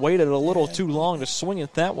 And he waited a little too long to swing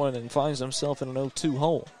at that one and finds himself in an 0-2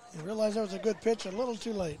 hole. He realized that was a good pitch a little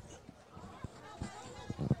too late.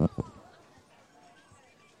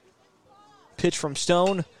 Pitch from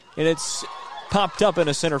Stone, and it's popped up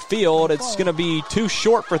into center field. It's going to be too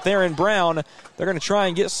short for Theron Brown. They're going to try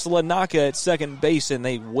and get Slanaka at second base, and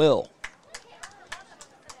they will.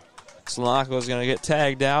 Slanaka is going to get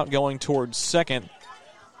tagged out going towards second.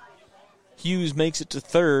 Hughes makes it to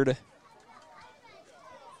third.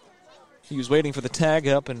 He was waiting for the tag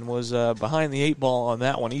up and was behind the 8 ball on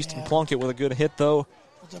that one. Easton Plunkett with a good hit, though.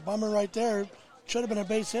 It's a bummer right there. Should have been a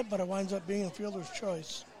base hit, but it winds up being a fielder's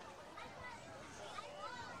choice.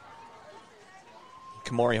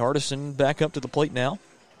 Kamari Hardison back up to the plate now.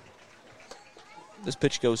 This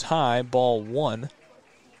pitch goes high, ball 1.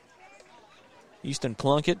 Easton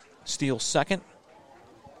Plunkett steals second.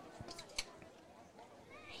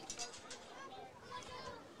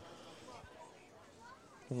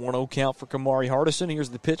 One-0 count for Kamari Hardison. Here's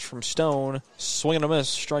the pitch from Stone. Swing and a miss.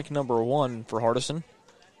 Strike number 1 for Hardison.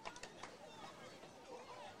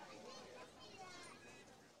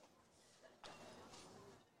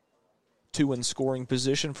 Two in scoring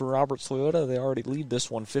position for Roberts Toyota. They already lead this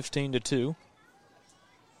one 15-2.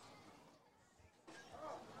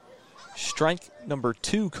 Strike number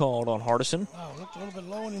 2 called on Hardison. Wow, looked a little bit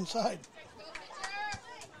low and inside.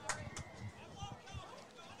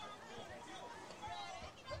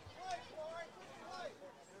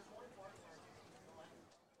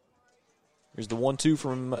 Here's the 1-2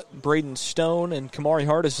 from Braden Stone, and Kamari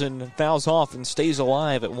Hardison fouls off and stays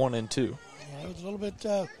alive at 1-2. Yeah, it was a little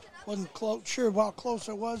bit, wasn't sure how close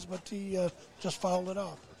it was, but he just fouled it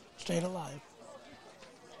off. Stayed alive.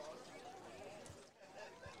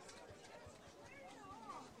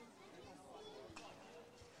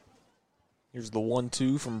 Here's the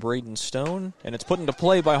 1-2 from Braden Stone, and it's put into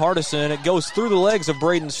play by Hardison. It goes through the legs of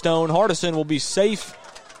Braden Stone. Hardison will be safe.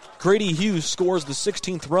 Grady Hughes scores the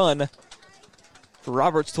 16th run for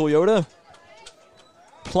Roberts Toyota.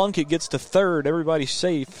 Plunkett gets to third. Everybody's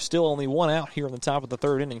safe. Still only 1 out here in the top of the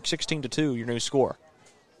third inning. 16-2, your new score.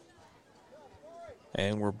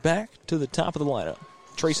 And we're back to the top of the lineup.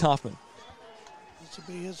 Trace Hoffman. This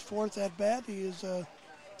will be his 4th at-bat. He is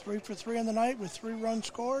 3 for 3 on the night with 3 runs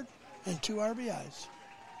scored and 2 RBIs.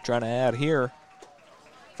 Trying to add here.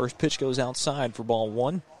 First pitch goes outside for ball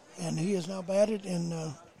 1. And he has now batted in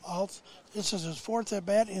this is his 4th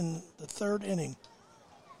at-bat in the 3rd inning.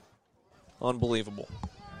 Unbelievable.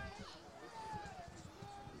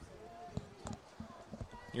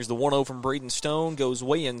 Here's the 1-0 from Braden Stone. Goes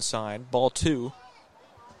way inside. Ball 2.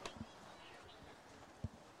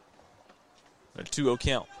 A 2-0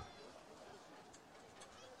 count.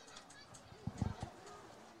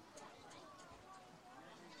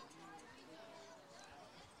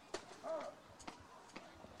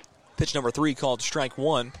 Pitch number 3 called strike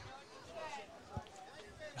 1.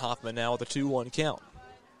 Hoffman now with a 2-1 count.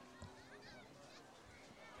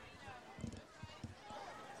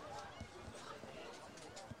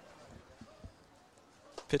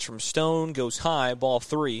 Pitch from Stone goes high, ball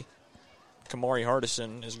 3. Kamari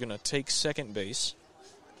Hardison is going to take second base.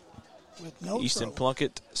 With no Easton throw.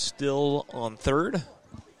 Plunkett still on third.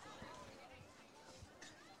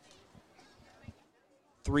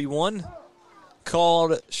 3-1.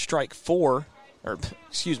 Called strike 4. Or,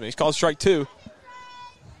 excuse me, it's called strike 2.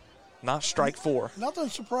 Not strike 4. Nothing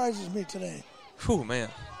surprises me today. Whew, man.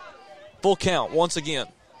 Full count once again.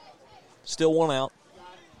 Still 1 out.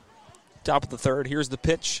 Top of the third. Here's the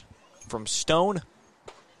pitch from Stone.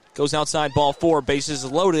 Goes outside, ball 4. Bases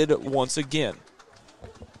loaded once again.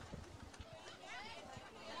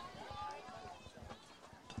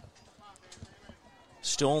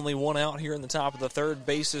 Still only 1 out here in the top of the third.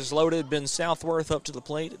 Bases loaded. Ben Southworth up to the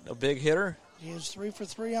plate. A big hitter. He is 3 for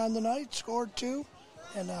 3 on the night, scored 2,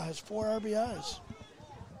 and has 4 RBIs.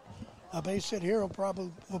 A base hit here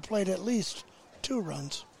will play at least 2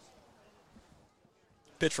 runs.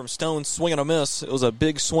 Pitch from Stone, swing and a miss. It was a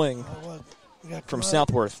big swing We got from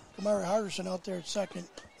Southworth. Kamari Hardison out there at second,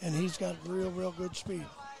 and he's got real good speed.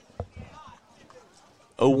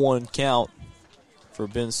 0-1 count for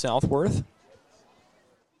Ben Southworth.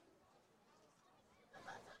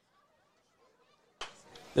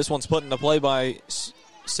 This one's put into play by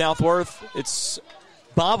Southworth. It's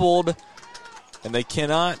bobbled, and they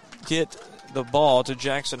cannot get the ball to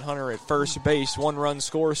Jackson Hunter at first base. 1-run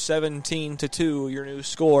score, 17-2, your new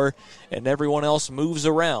score, and everyone else moves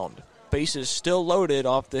around. Bases still loaded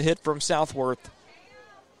off the hit from Southworth.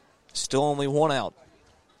 Still only 1 out.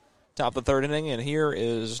 Top of the third inning, and here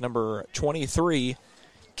is number 23,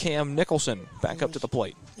 Cam Nicholson, back up to the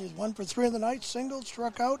plate. He's 1 for 3 in the night, singled,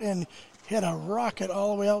 struck out, and hit a rocket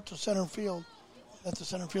all the way out to center field that the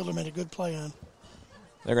center fielder made a good play on.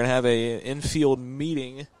 They're going to have an infield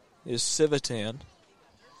meeting, is Civitan.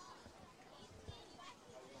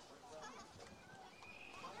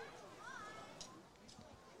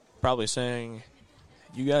 Probably saying,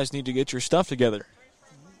 you guys need to get your stuff together.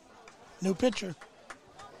 New pitcher.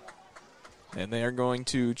 And they are going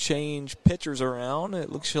to change pitchers around.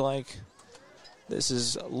 It looks like this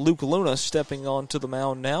is Luke Luna stepping onto the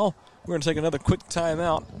mound now. We're going to take another quick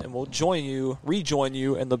timeout, and we'll rejoin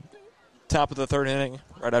you in the top of the third inning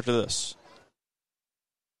right after this.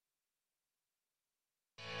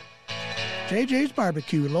 JJ's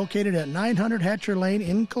Barbecue, located at 900 Hatcher Lane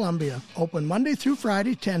in Columbia. Open Monday through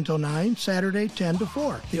Friday, 10 till 9, Saturday, 10 to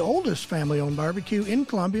 4. The oldest family-owned barbecue in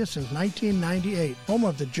Columbia since 1998. Home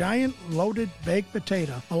of the giant loaded baked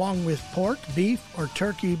potato, along with pork, beef, or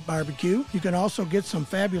turkey barbecue. You can also get some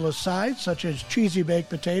fabulous sides, such as cheesy baked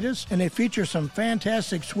potatoes, and they feature some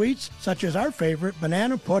fantastic sweets, such as our favorite,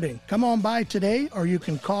 banana pudding. Come on by today, or you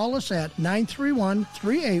can call us at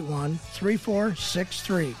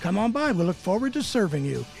 931-381-3463. Come on by. We look forward to serving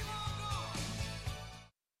you.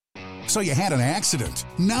 So you had an accident.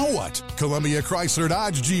 Now what? Columbia Chrysler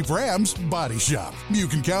Dodge Jeep Ram's Body Shop. You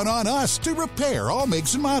can count on us to repair all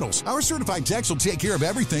makes and models. Our certified techs will take care of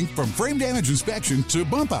everything from frame damage inspection to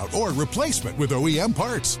bump out or replacement with OEM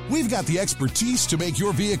parts. We've got the expertise to make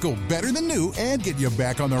your vehicle better than new and get you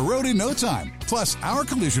back on the road in no time. Plus, our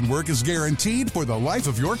collision work is guaranteed for the life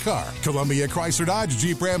of your car. Columbia Chrysler Dodge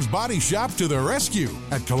Jeep Ram's Body Shop to the rescue.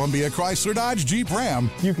 At Columbia Chrysler Dodge Jeep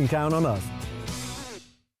Ram, you can count on us.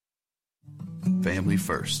 Family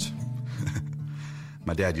first.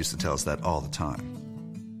 My dad used to tell us that all the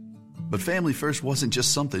time. But family first wasn't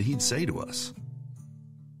just something he'd say to us.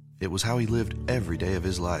 It was how he lived every day of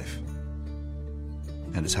his life.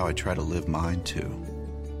 And it's how I try to live mine, too.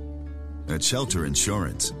 At Shelter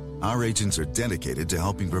Insurance, our agents are dedicated to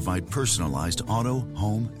helping provide personalized auto,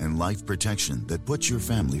 home, and life protection that puts your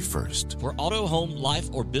family first. For auto, home, life,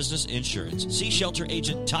 or business insurance, see Shelter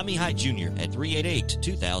Agent Tommy Hyde Jr. at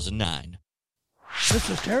 388-2009. This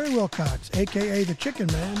is Terry Wilcox, a.k.a. the Chicken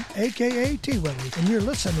Man, a.k.a. T-Willie, and you're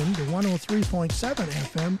listening to 103.7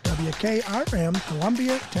 FM WKRM,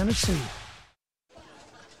 Columbia, Tennessee.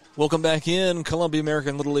 Welcome back in, Columbia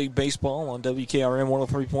American Little League Baseball on WKRM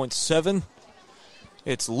 103.7.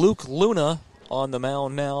 It's Luke Luna on the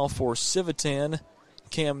mound now for Civitan.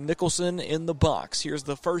 Cam Nicholson in the box. Here's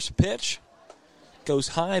the first pitch. goes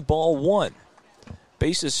high, ball 1.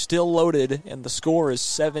 Base is still loaded, and the score is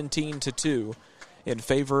 17-2 in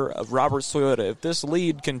favor of Roberts Toyota. If this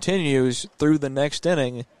lead continues through the next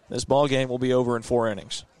inning, this ball game will be over in 4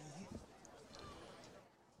 innings.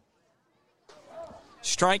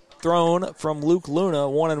 Strike thrown from Luke Luna,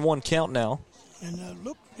 1-1 count now. And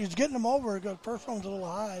Luke, he's getting him over. The first one's a little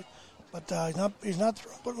high, but he's not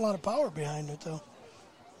putting a lot of power behind it, though.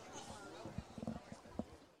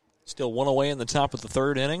 Still 1 away in the top of the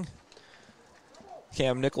 3rd inning.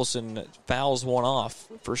 Cam Nicholson fouls one off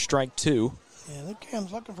for strike 2. Yeah, I think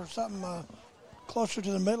Cam's looking for something closer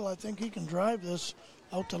to the middle. I think he can drive this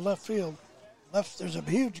out to left field. There's a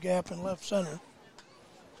huge gap in left center.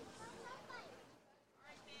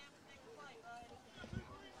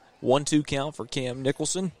 1-2 count for Cam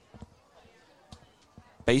Nicholson.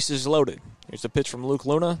 Bases loaded. Here's the pitch from Luke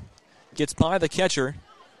Luna. Gets by the catcher.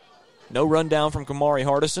 No run down from Kamari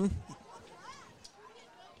Hardison.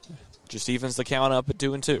 Just evens the count up at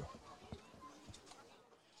 2-2.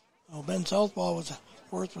 Oh, Ben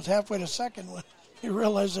Worth was halfway to second when he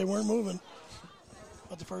realized they weren't moving.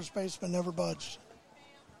 But the first baseman never budged.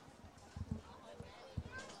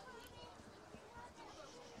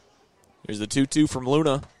 Here's the 2-2 from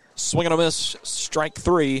Luna. Swing and a miss, strike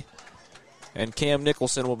 3. And Cam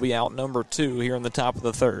Nicholson will be out number 2 here in the top of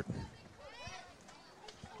the 3rd.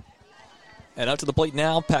 And up to the plate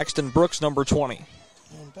now, Paxton Brooks, number 20.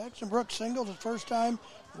 And Paxton Brooks singled his first time,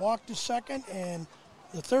 walked to second, and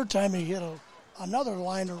the 3rd time he hit another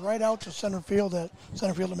liner right out to center field that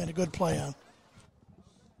center fielder made a good play on.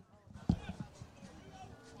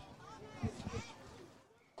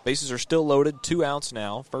 Bases are still loaded, 2 outs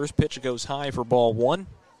now. First pitch goes high for ball 1.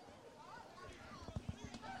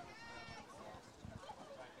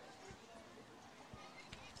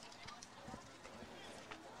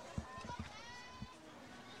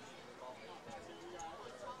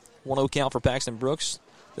 One 0 count for Paxton Brooks.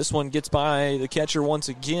 This one gets by the catcher once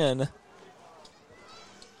again.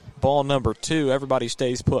 Ball number 2. Everybody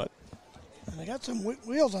stays put. And they got some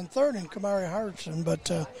wheels on 3rd in Kamari Hardison,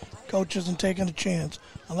 but coach isn't taking a chance.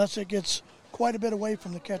 Unless it gets quite a bit away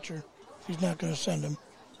from the catcher, he's not going to send him.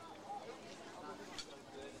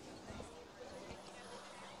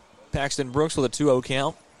 Paxton Brooks with a 2-0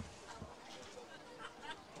 count.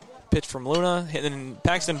 Pitch from Luna, and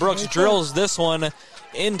Paxton Brooks drills this one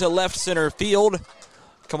into left center field.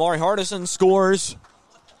 Kamari Hardison scores.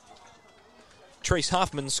 Trace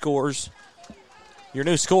Hoffman scores. Your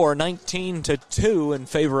new score, 19-2 in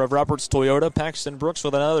favor of Roberts Toyota. Paxton Brooks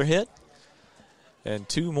with another hit and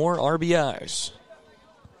 2 more RBIs.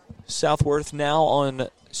 Southworth now on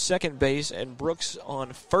second base and Brooks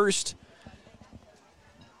on first.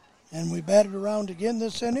 And we batted around again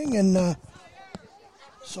this inning, and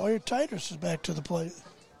Sawyer Titus is back to the plate.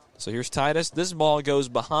 So here's Titus. This ball goes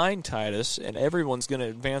behind Titus, and everyone's going to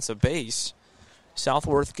advance a base.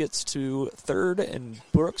 Southworth gets to 3rd, and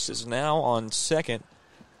Brooks is now on 2nd.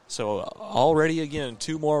 So already, again,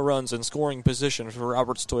 2 more runs in scoring position for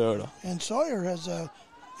Roberts Toyota. And Sawyer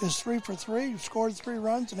is 3 for 3, scored 3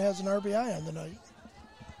 runs, and has an RBI on the night.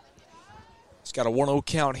 He's got a 1-0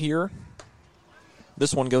 count here.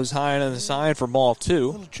 This one goes high on the side for ball 2.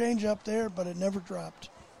 A little change up there, but it never dropped.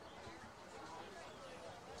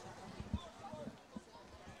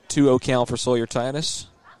 2-0 count for Sawyer Titus.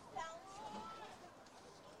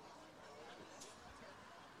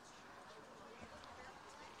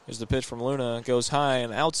 Here's the pitch from Luna. Goes high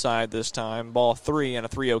and outside this time. Ball 3 and a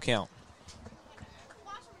 3-0 count.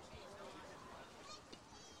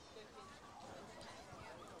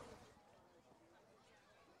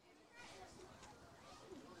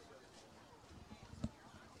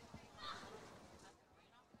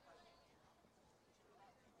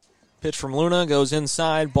 Pitch from Luna goes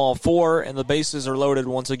inside, ball 4, and the bases are loaded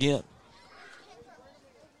once again.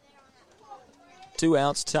 2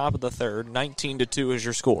 outs, top of the 3rd. 19-2 is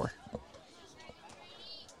your score.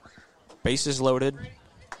 Bases loaded.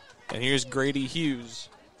 And here's Grady Hughes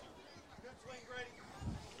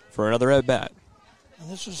for another at-bat. And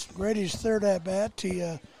this is Grady's 3rd at-bat. He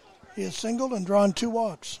has singled and drawn 2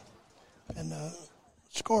 walks and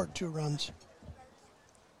scored 2 runs.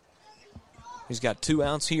 He's got 2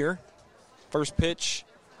 outs here. First pitch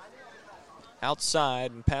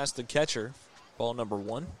outside and past the catcher. Ball number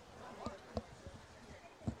 1.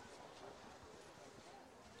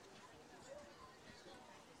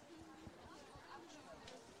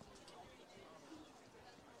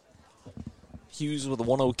 Hughes with a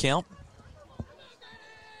 1-0 count.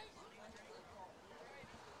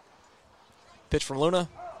 Pitch from Luna.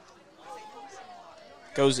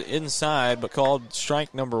 Goes inside, but called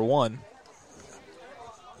strike number 1.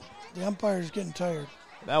 The umpire's getting tired.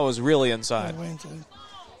 That was really inside.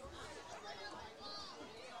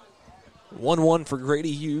 1-1 for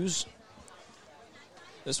Grady Hughes.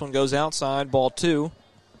 This one goes outside, ball 2.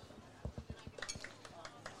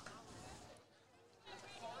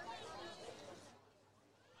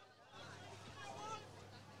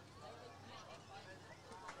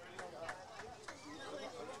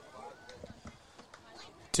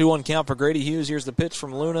 Two-one count for Grady Hughes. Here's the pitch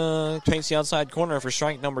from Luna. Paints the outside corner for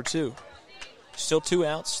strike number 2. Still 2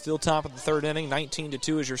 outs. Still top of the third inning.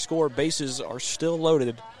 19-2 is your score. Bases are still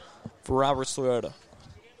loaded for Roberts Toyota.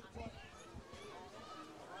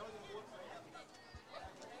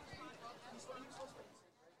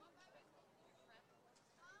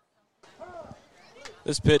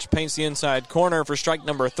 This pitch paints the inside corner for strike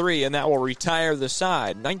number 3, and that will retire the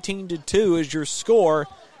side. 19-2 is your score.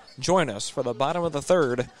 Join us for the bottom of the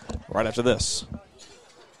third right after this.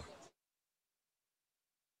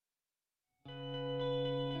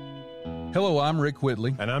 Hello, I'm Rick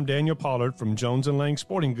Whitley. And I'm Daniel Pollard from Jones & Lang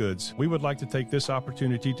Sporting Goods. We would like to take this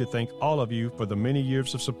opportunity to thank all of you for the many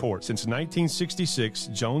years of support. Since 1966,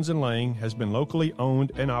 Jones & Lang has been locally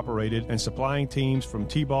owned and operated and supplying teams from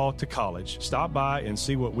T-ball to college. Stop by and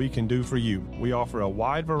see what we can do for you. We offer a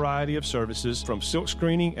wide variety of services from silk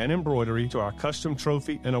screening and embroidery to our custom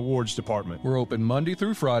trophy and awards department. We're open Monday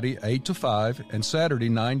through Friday, 8 to 5, and Saturday,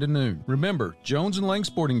 9 to noon. Remember, Jones & Lang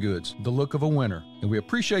Sporting Goods, the look of a winner. And we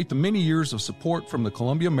appreciate the many years of support from the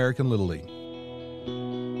Columbia American Little League.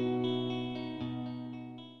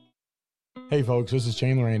 Hey folks, this is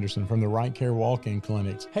Chandler Anderson from the Right Care Walk-In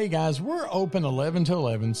Clinics. Hey guys, we're open 11 to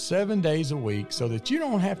 11, 7 days a week so that you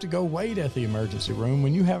don't have to go wait at the emergency room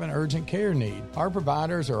when you have an urgent care need. Our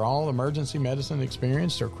providers are all emergency medicine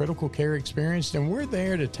experienced or critical care experienced, and we're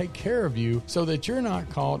there to take care of you so that you're not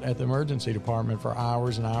caught at the emergency department for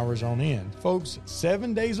hours and hours on end. Folks,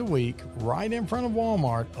 7 days a week, right in front of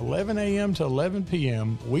Walmart, 11 a.m. to 11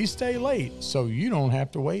 p.m., we stay late so you don't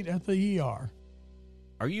have to wait at the ER.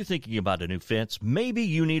 Are you thinking about a new fence? Maybe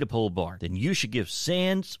you need a pole barn. Then you should give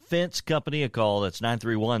Sands Fence Company a call. That's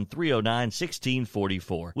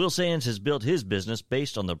 931-309-1644. Will Sands has built his business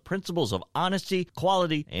based on the principles of honesty,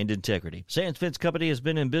 quality, and integrity. Sands Fence Company has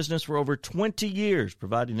been in business for over 20 years,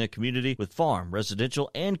 providing the community with farm,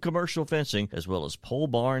 residential, and commercial fencing, as well as pole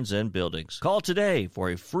barns and buildings. Call today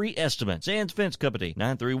for a free estimate. Sands Fence Company,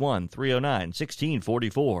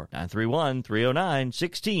 931-309-1644.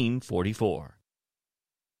 931-309-1644.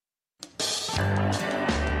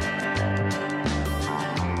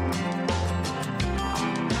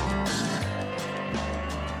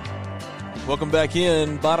 Welcome back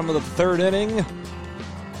in. Bottom of the third inning.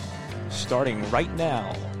 Starting right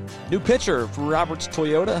now. New pitcher for Roberts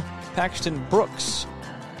Toyota. Paxton Brooks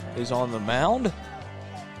is on the mound.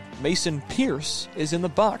 Mason Pierce is in the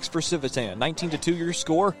box for Civitan. 19-2 your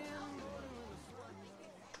score.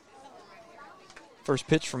 First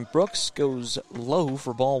pitch from Brooks goes low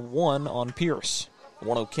for ball 1 on Pierce.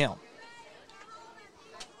 1-0 count.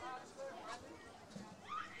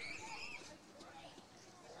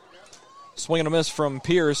 Swing and a miss from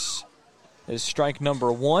Pierce is strike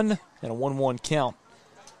number 1 and a 1-1 count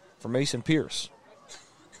for Mason Pierce.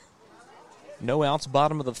 No outs,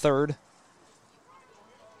 bottom of the third.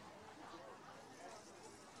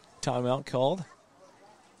 Timeout called.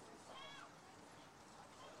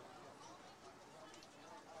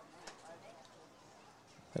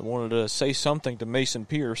 They wanted to say something to Mason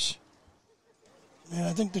Pierce. Yeah,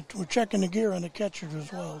 I think that we're checking the gear on the catcher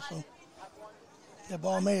as well. So that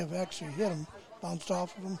ball may have actually hit him, bounced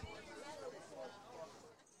off of him.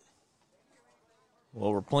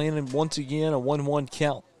 Well, we're playing once again a 1-1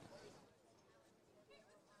 count.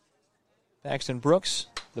 Paxton Brooks,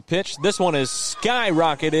 the pitch. This one is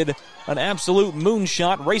skyrocketed. An absolute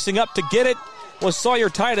moonshot. Racing up to get it was Sawyer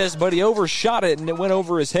Titus, but he overshot it and it went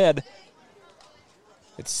over his head.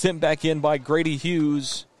 It's sent back in by Grady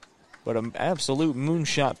Hughes, but an absolute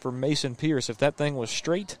moonshot for Mason Pierce. If that thing was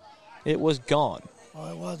straight, it was gone.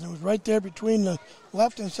 Oh, it was. It was right there between the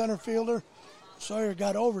left and center fielder. Sawyer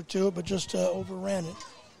got over to it, but just overran it.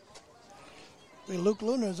 Luke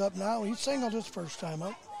Luna is up now. He singled his first time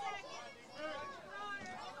up.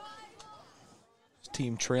 His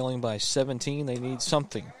team trailing by 17. They need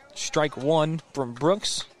something. Strike 1 from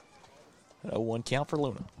Brooks. 0-1 count for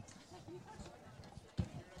Luna.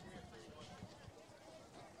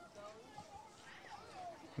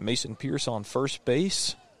 Mason Pierce on first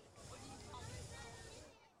base.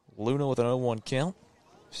 Luna with an 0-1 count.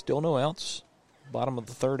 Still no outs. Bottom of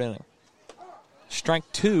the third inning.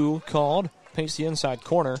 Strike 2 called. Paints the inside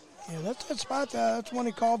corner. Yeah, that's that spot. That's when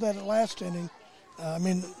he called that last inning.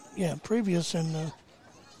 Previous, and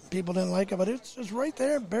people didn't like it, but it's right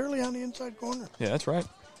there, barely on the inside corner. Yeah, that's right.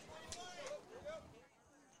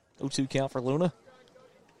 0-2 count for Luna.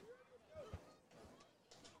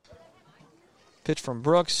 Pitch from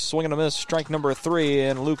Brooks, swing and a miss, strike number 3,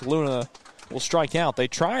 and Luke Luna will strike out. They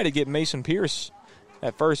try to get Mason Pierce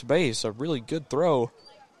at first base. A really good throw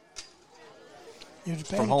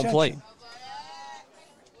from home plate.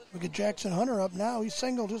 We get Jackson Hunter up now. He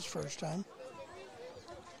singled his first time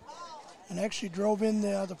and actually drove in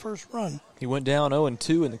the first run. He went down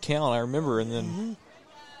 0-2 in the count, I remember, and then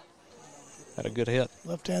had a good hit.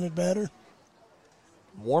 Left-handed batter.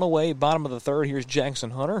 1 away, bottom of the third. Here's Jackson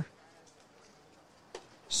Hunter.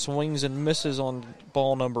 Swings and misses on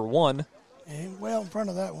ball number 1. And well in front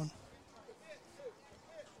of that one.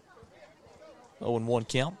 0-1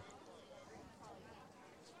 count.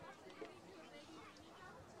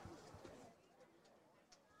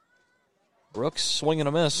 Brooks, swing and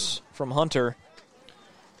a miss from Hunter.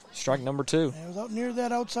 Strike number 2. He was out near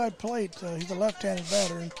that outside plate. He's a left-handed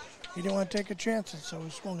batter, and he didn't want to take a chance, so he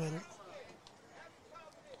swung at it.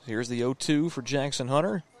 Here's the 0-2 for Jackson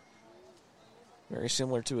Hunter. Very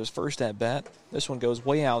similar to his first at-bat. This one goes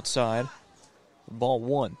way outside. Ball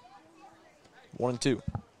 1. 1-2.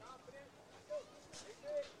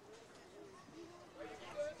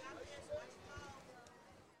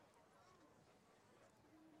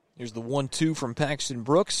 Here's the 1-2 from Paxton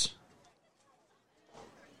Brooks.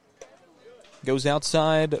 Goes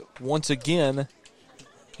outside once again, and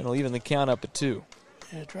it'll even the count up at 2.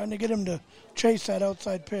 Yeah, trying to get him to chase that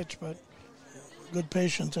outside pitch, but good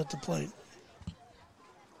patience at the plate.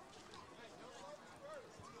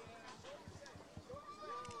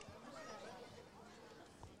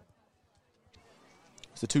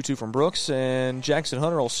 It's the 2-2 from Brooks, and Jackson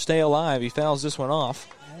Hunter will stay alive. He fouls this one off.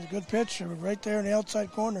 Yeah, good pitch right there in the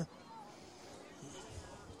outside corner.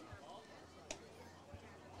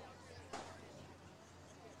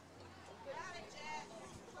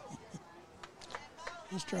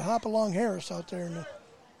 Mr. Hopalong Harris out there in the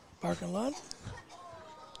parking lot.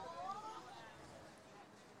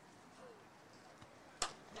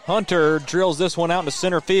 Hunter drills this one out into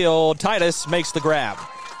center field. Titus makes the grab.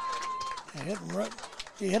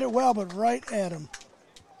 He hit it well, but right at him.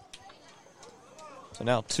 So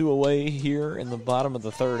now 2 away here in the bottom of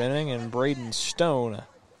the third inning, and Braden Stone.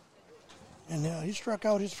 And he struck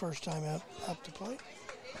out his first time up the plate.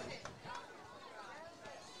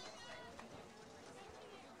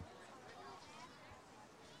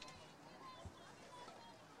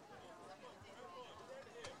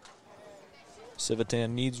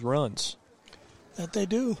 Civitan needs runs. That they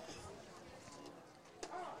do.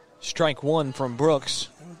 Strike 1 from Brooks.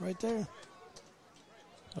 That was right there.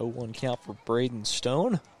 0-1 count for Braden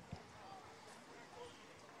Stone.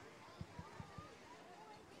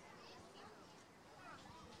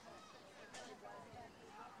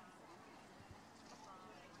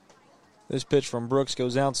 This pitch from Brooks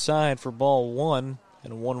goes outside for ball 1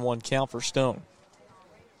 and a 1-1 count for Stone.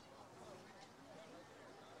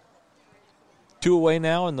 2 away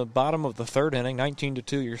now in the bottom of the third inning.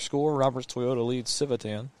 19-2 your score. Roberts Toyota leads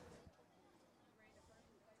Civitan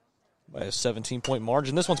by a 17-point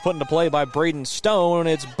margin. This one's put into play by Braden Stone.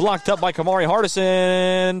 It's blocked up by Kamari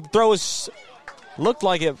Hardison. Throws looked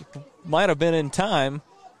like it might have been in time,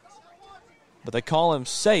 but they call him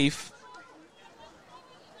safe.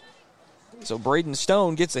 So Braden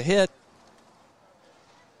Stone gets a hit.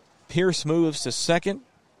 Pierce moves to second.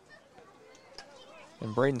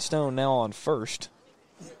 And Braden Stone now on first.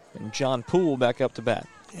 And John Poole back up to bat.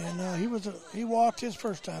 And he walked his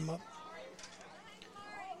first time up.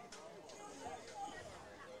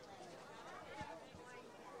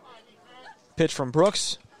 Pitch from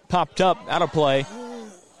Brooks. Popped up, out of play.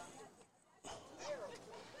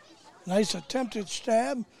 Nice attempted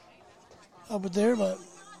stab over there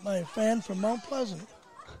by a fan from Mount Pleasant.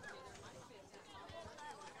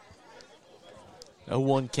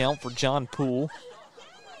 0-1 count for John Poole.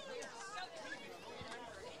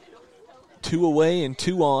 2 away and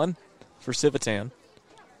 2 on for Civitan.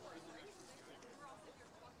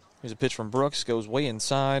 Here's a pitch from Brooks. Goes way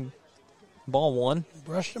inside. Ball 1.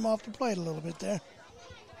 Brushed him off the plate a little bit there.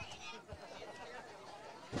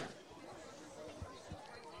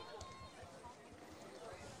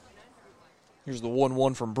 Here's the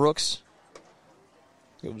 1-1 from Brooks.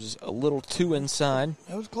 It was a little too inside.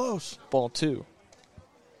 That was close. Ball 2.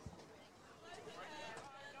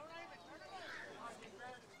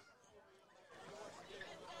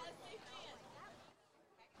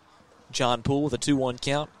 John Poole with a 2-1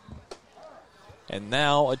 count. And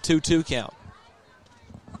now a 2-2 count.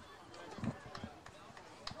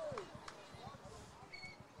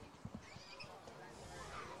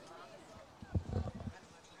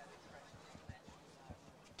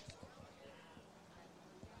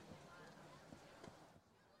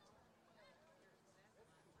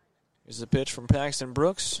 Here's the pitch from Paxton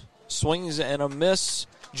Brooks. Swings and a miss.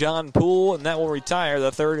 John Poole, and that will retire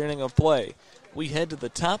the third inning of play. We head to the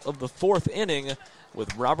top of the fourth inning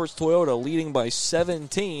with Roberts Toyota leading by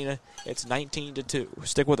 17. It's 19-2.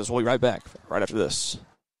 Stick with us. We'll be right back right after this.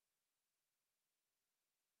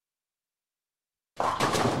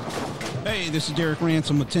 Hey, this is Derek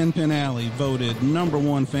Ransom with 10 Pin Alley, voted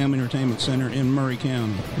 #1 family entertainment center in Murray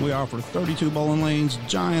County. We offer 32 bowling lanes,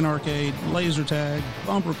 giant arcade, laser tag,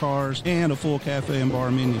 bumper cars, and a full cafe and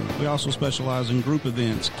bar menu. We also specialize in group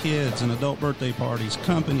events, kids and adult birthday parties,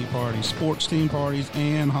 company parties, sports team parties,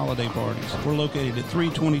 and holiday parties. We're located at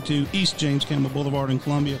 322 East James Campbell Boulevard in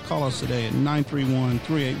Columbia. Call us today at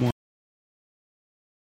 931-381.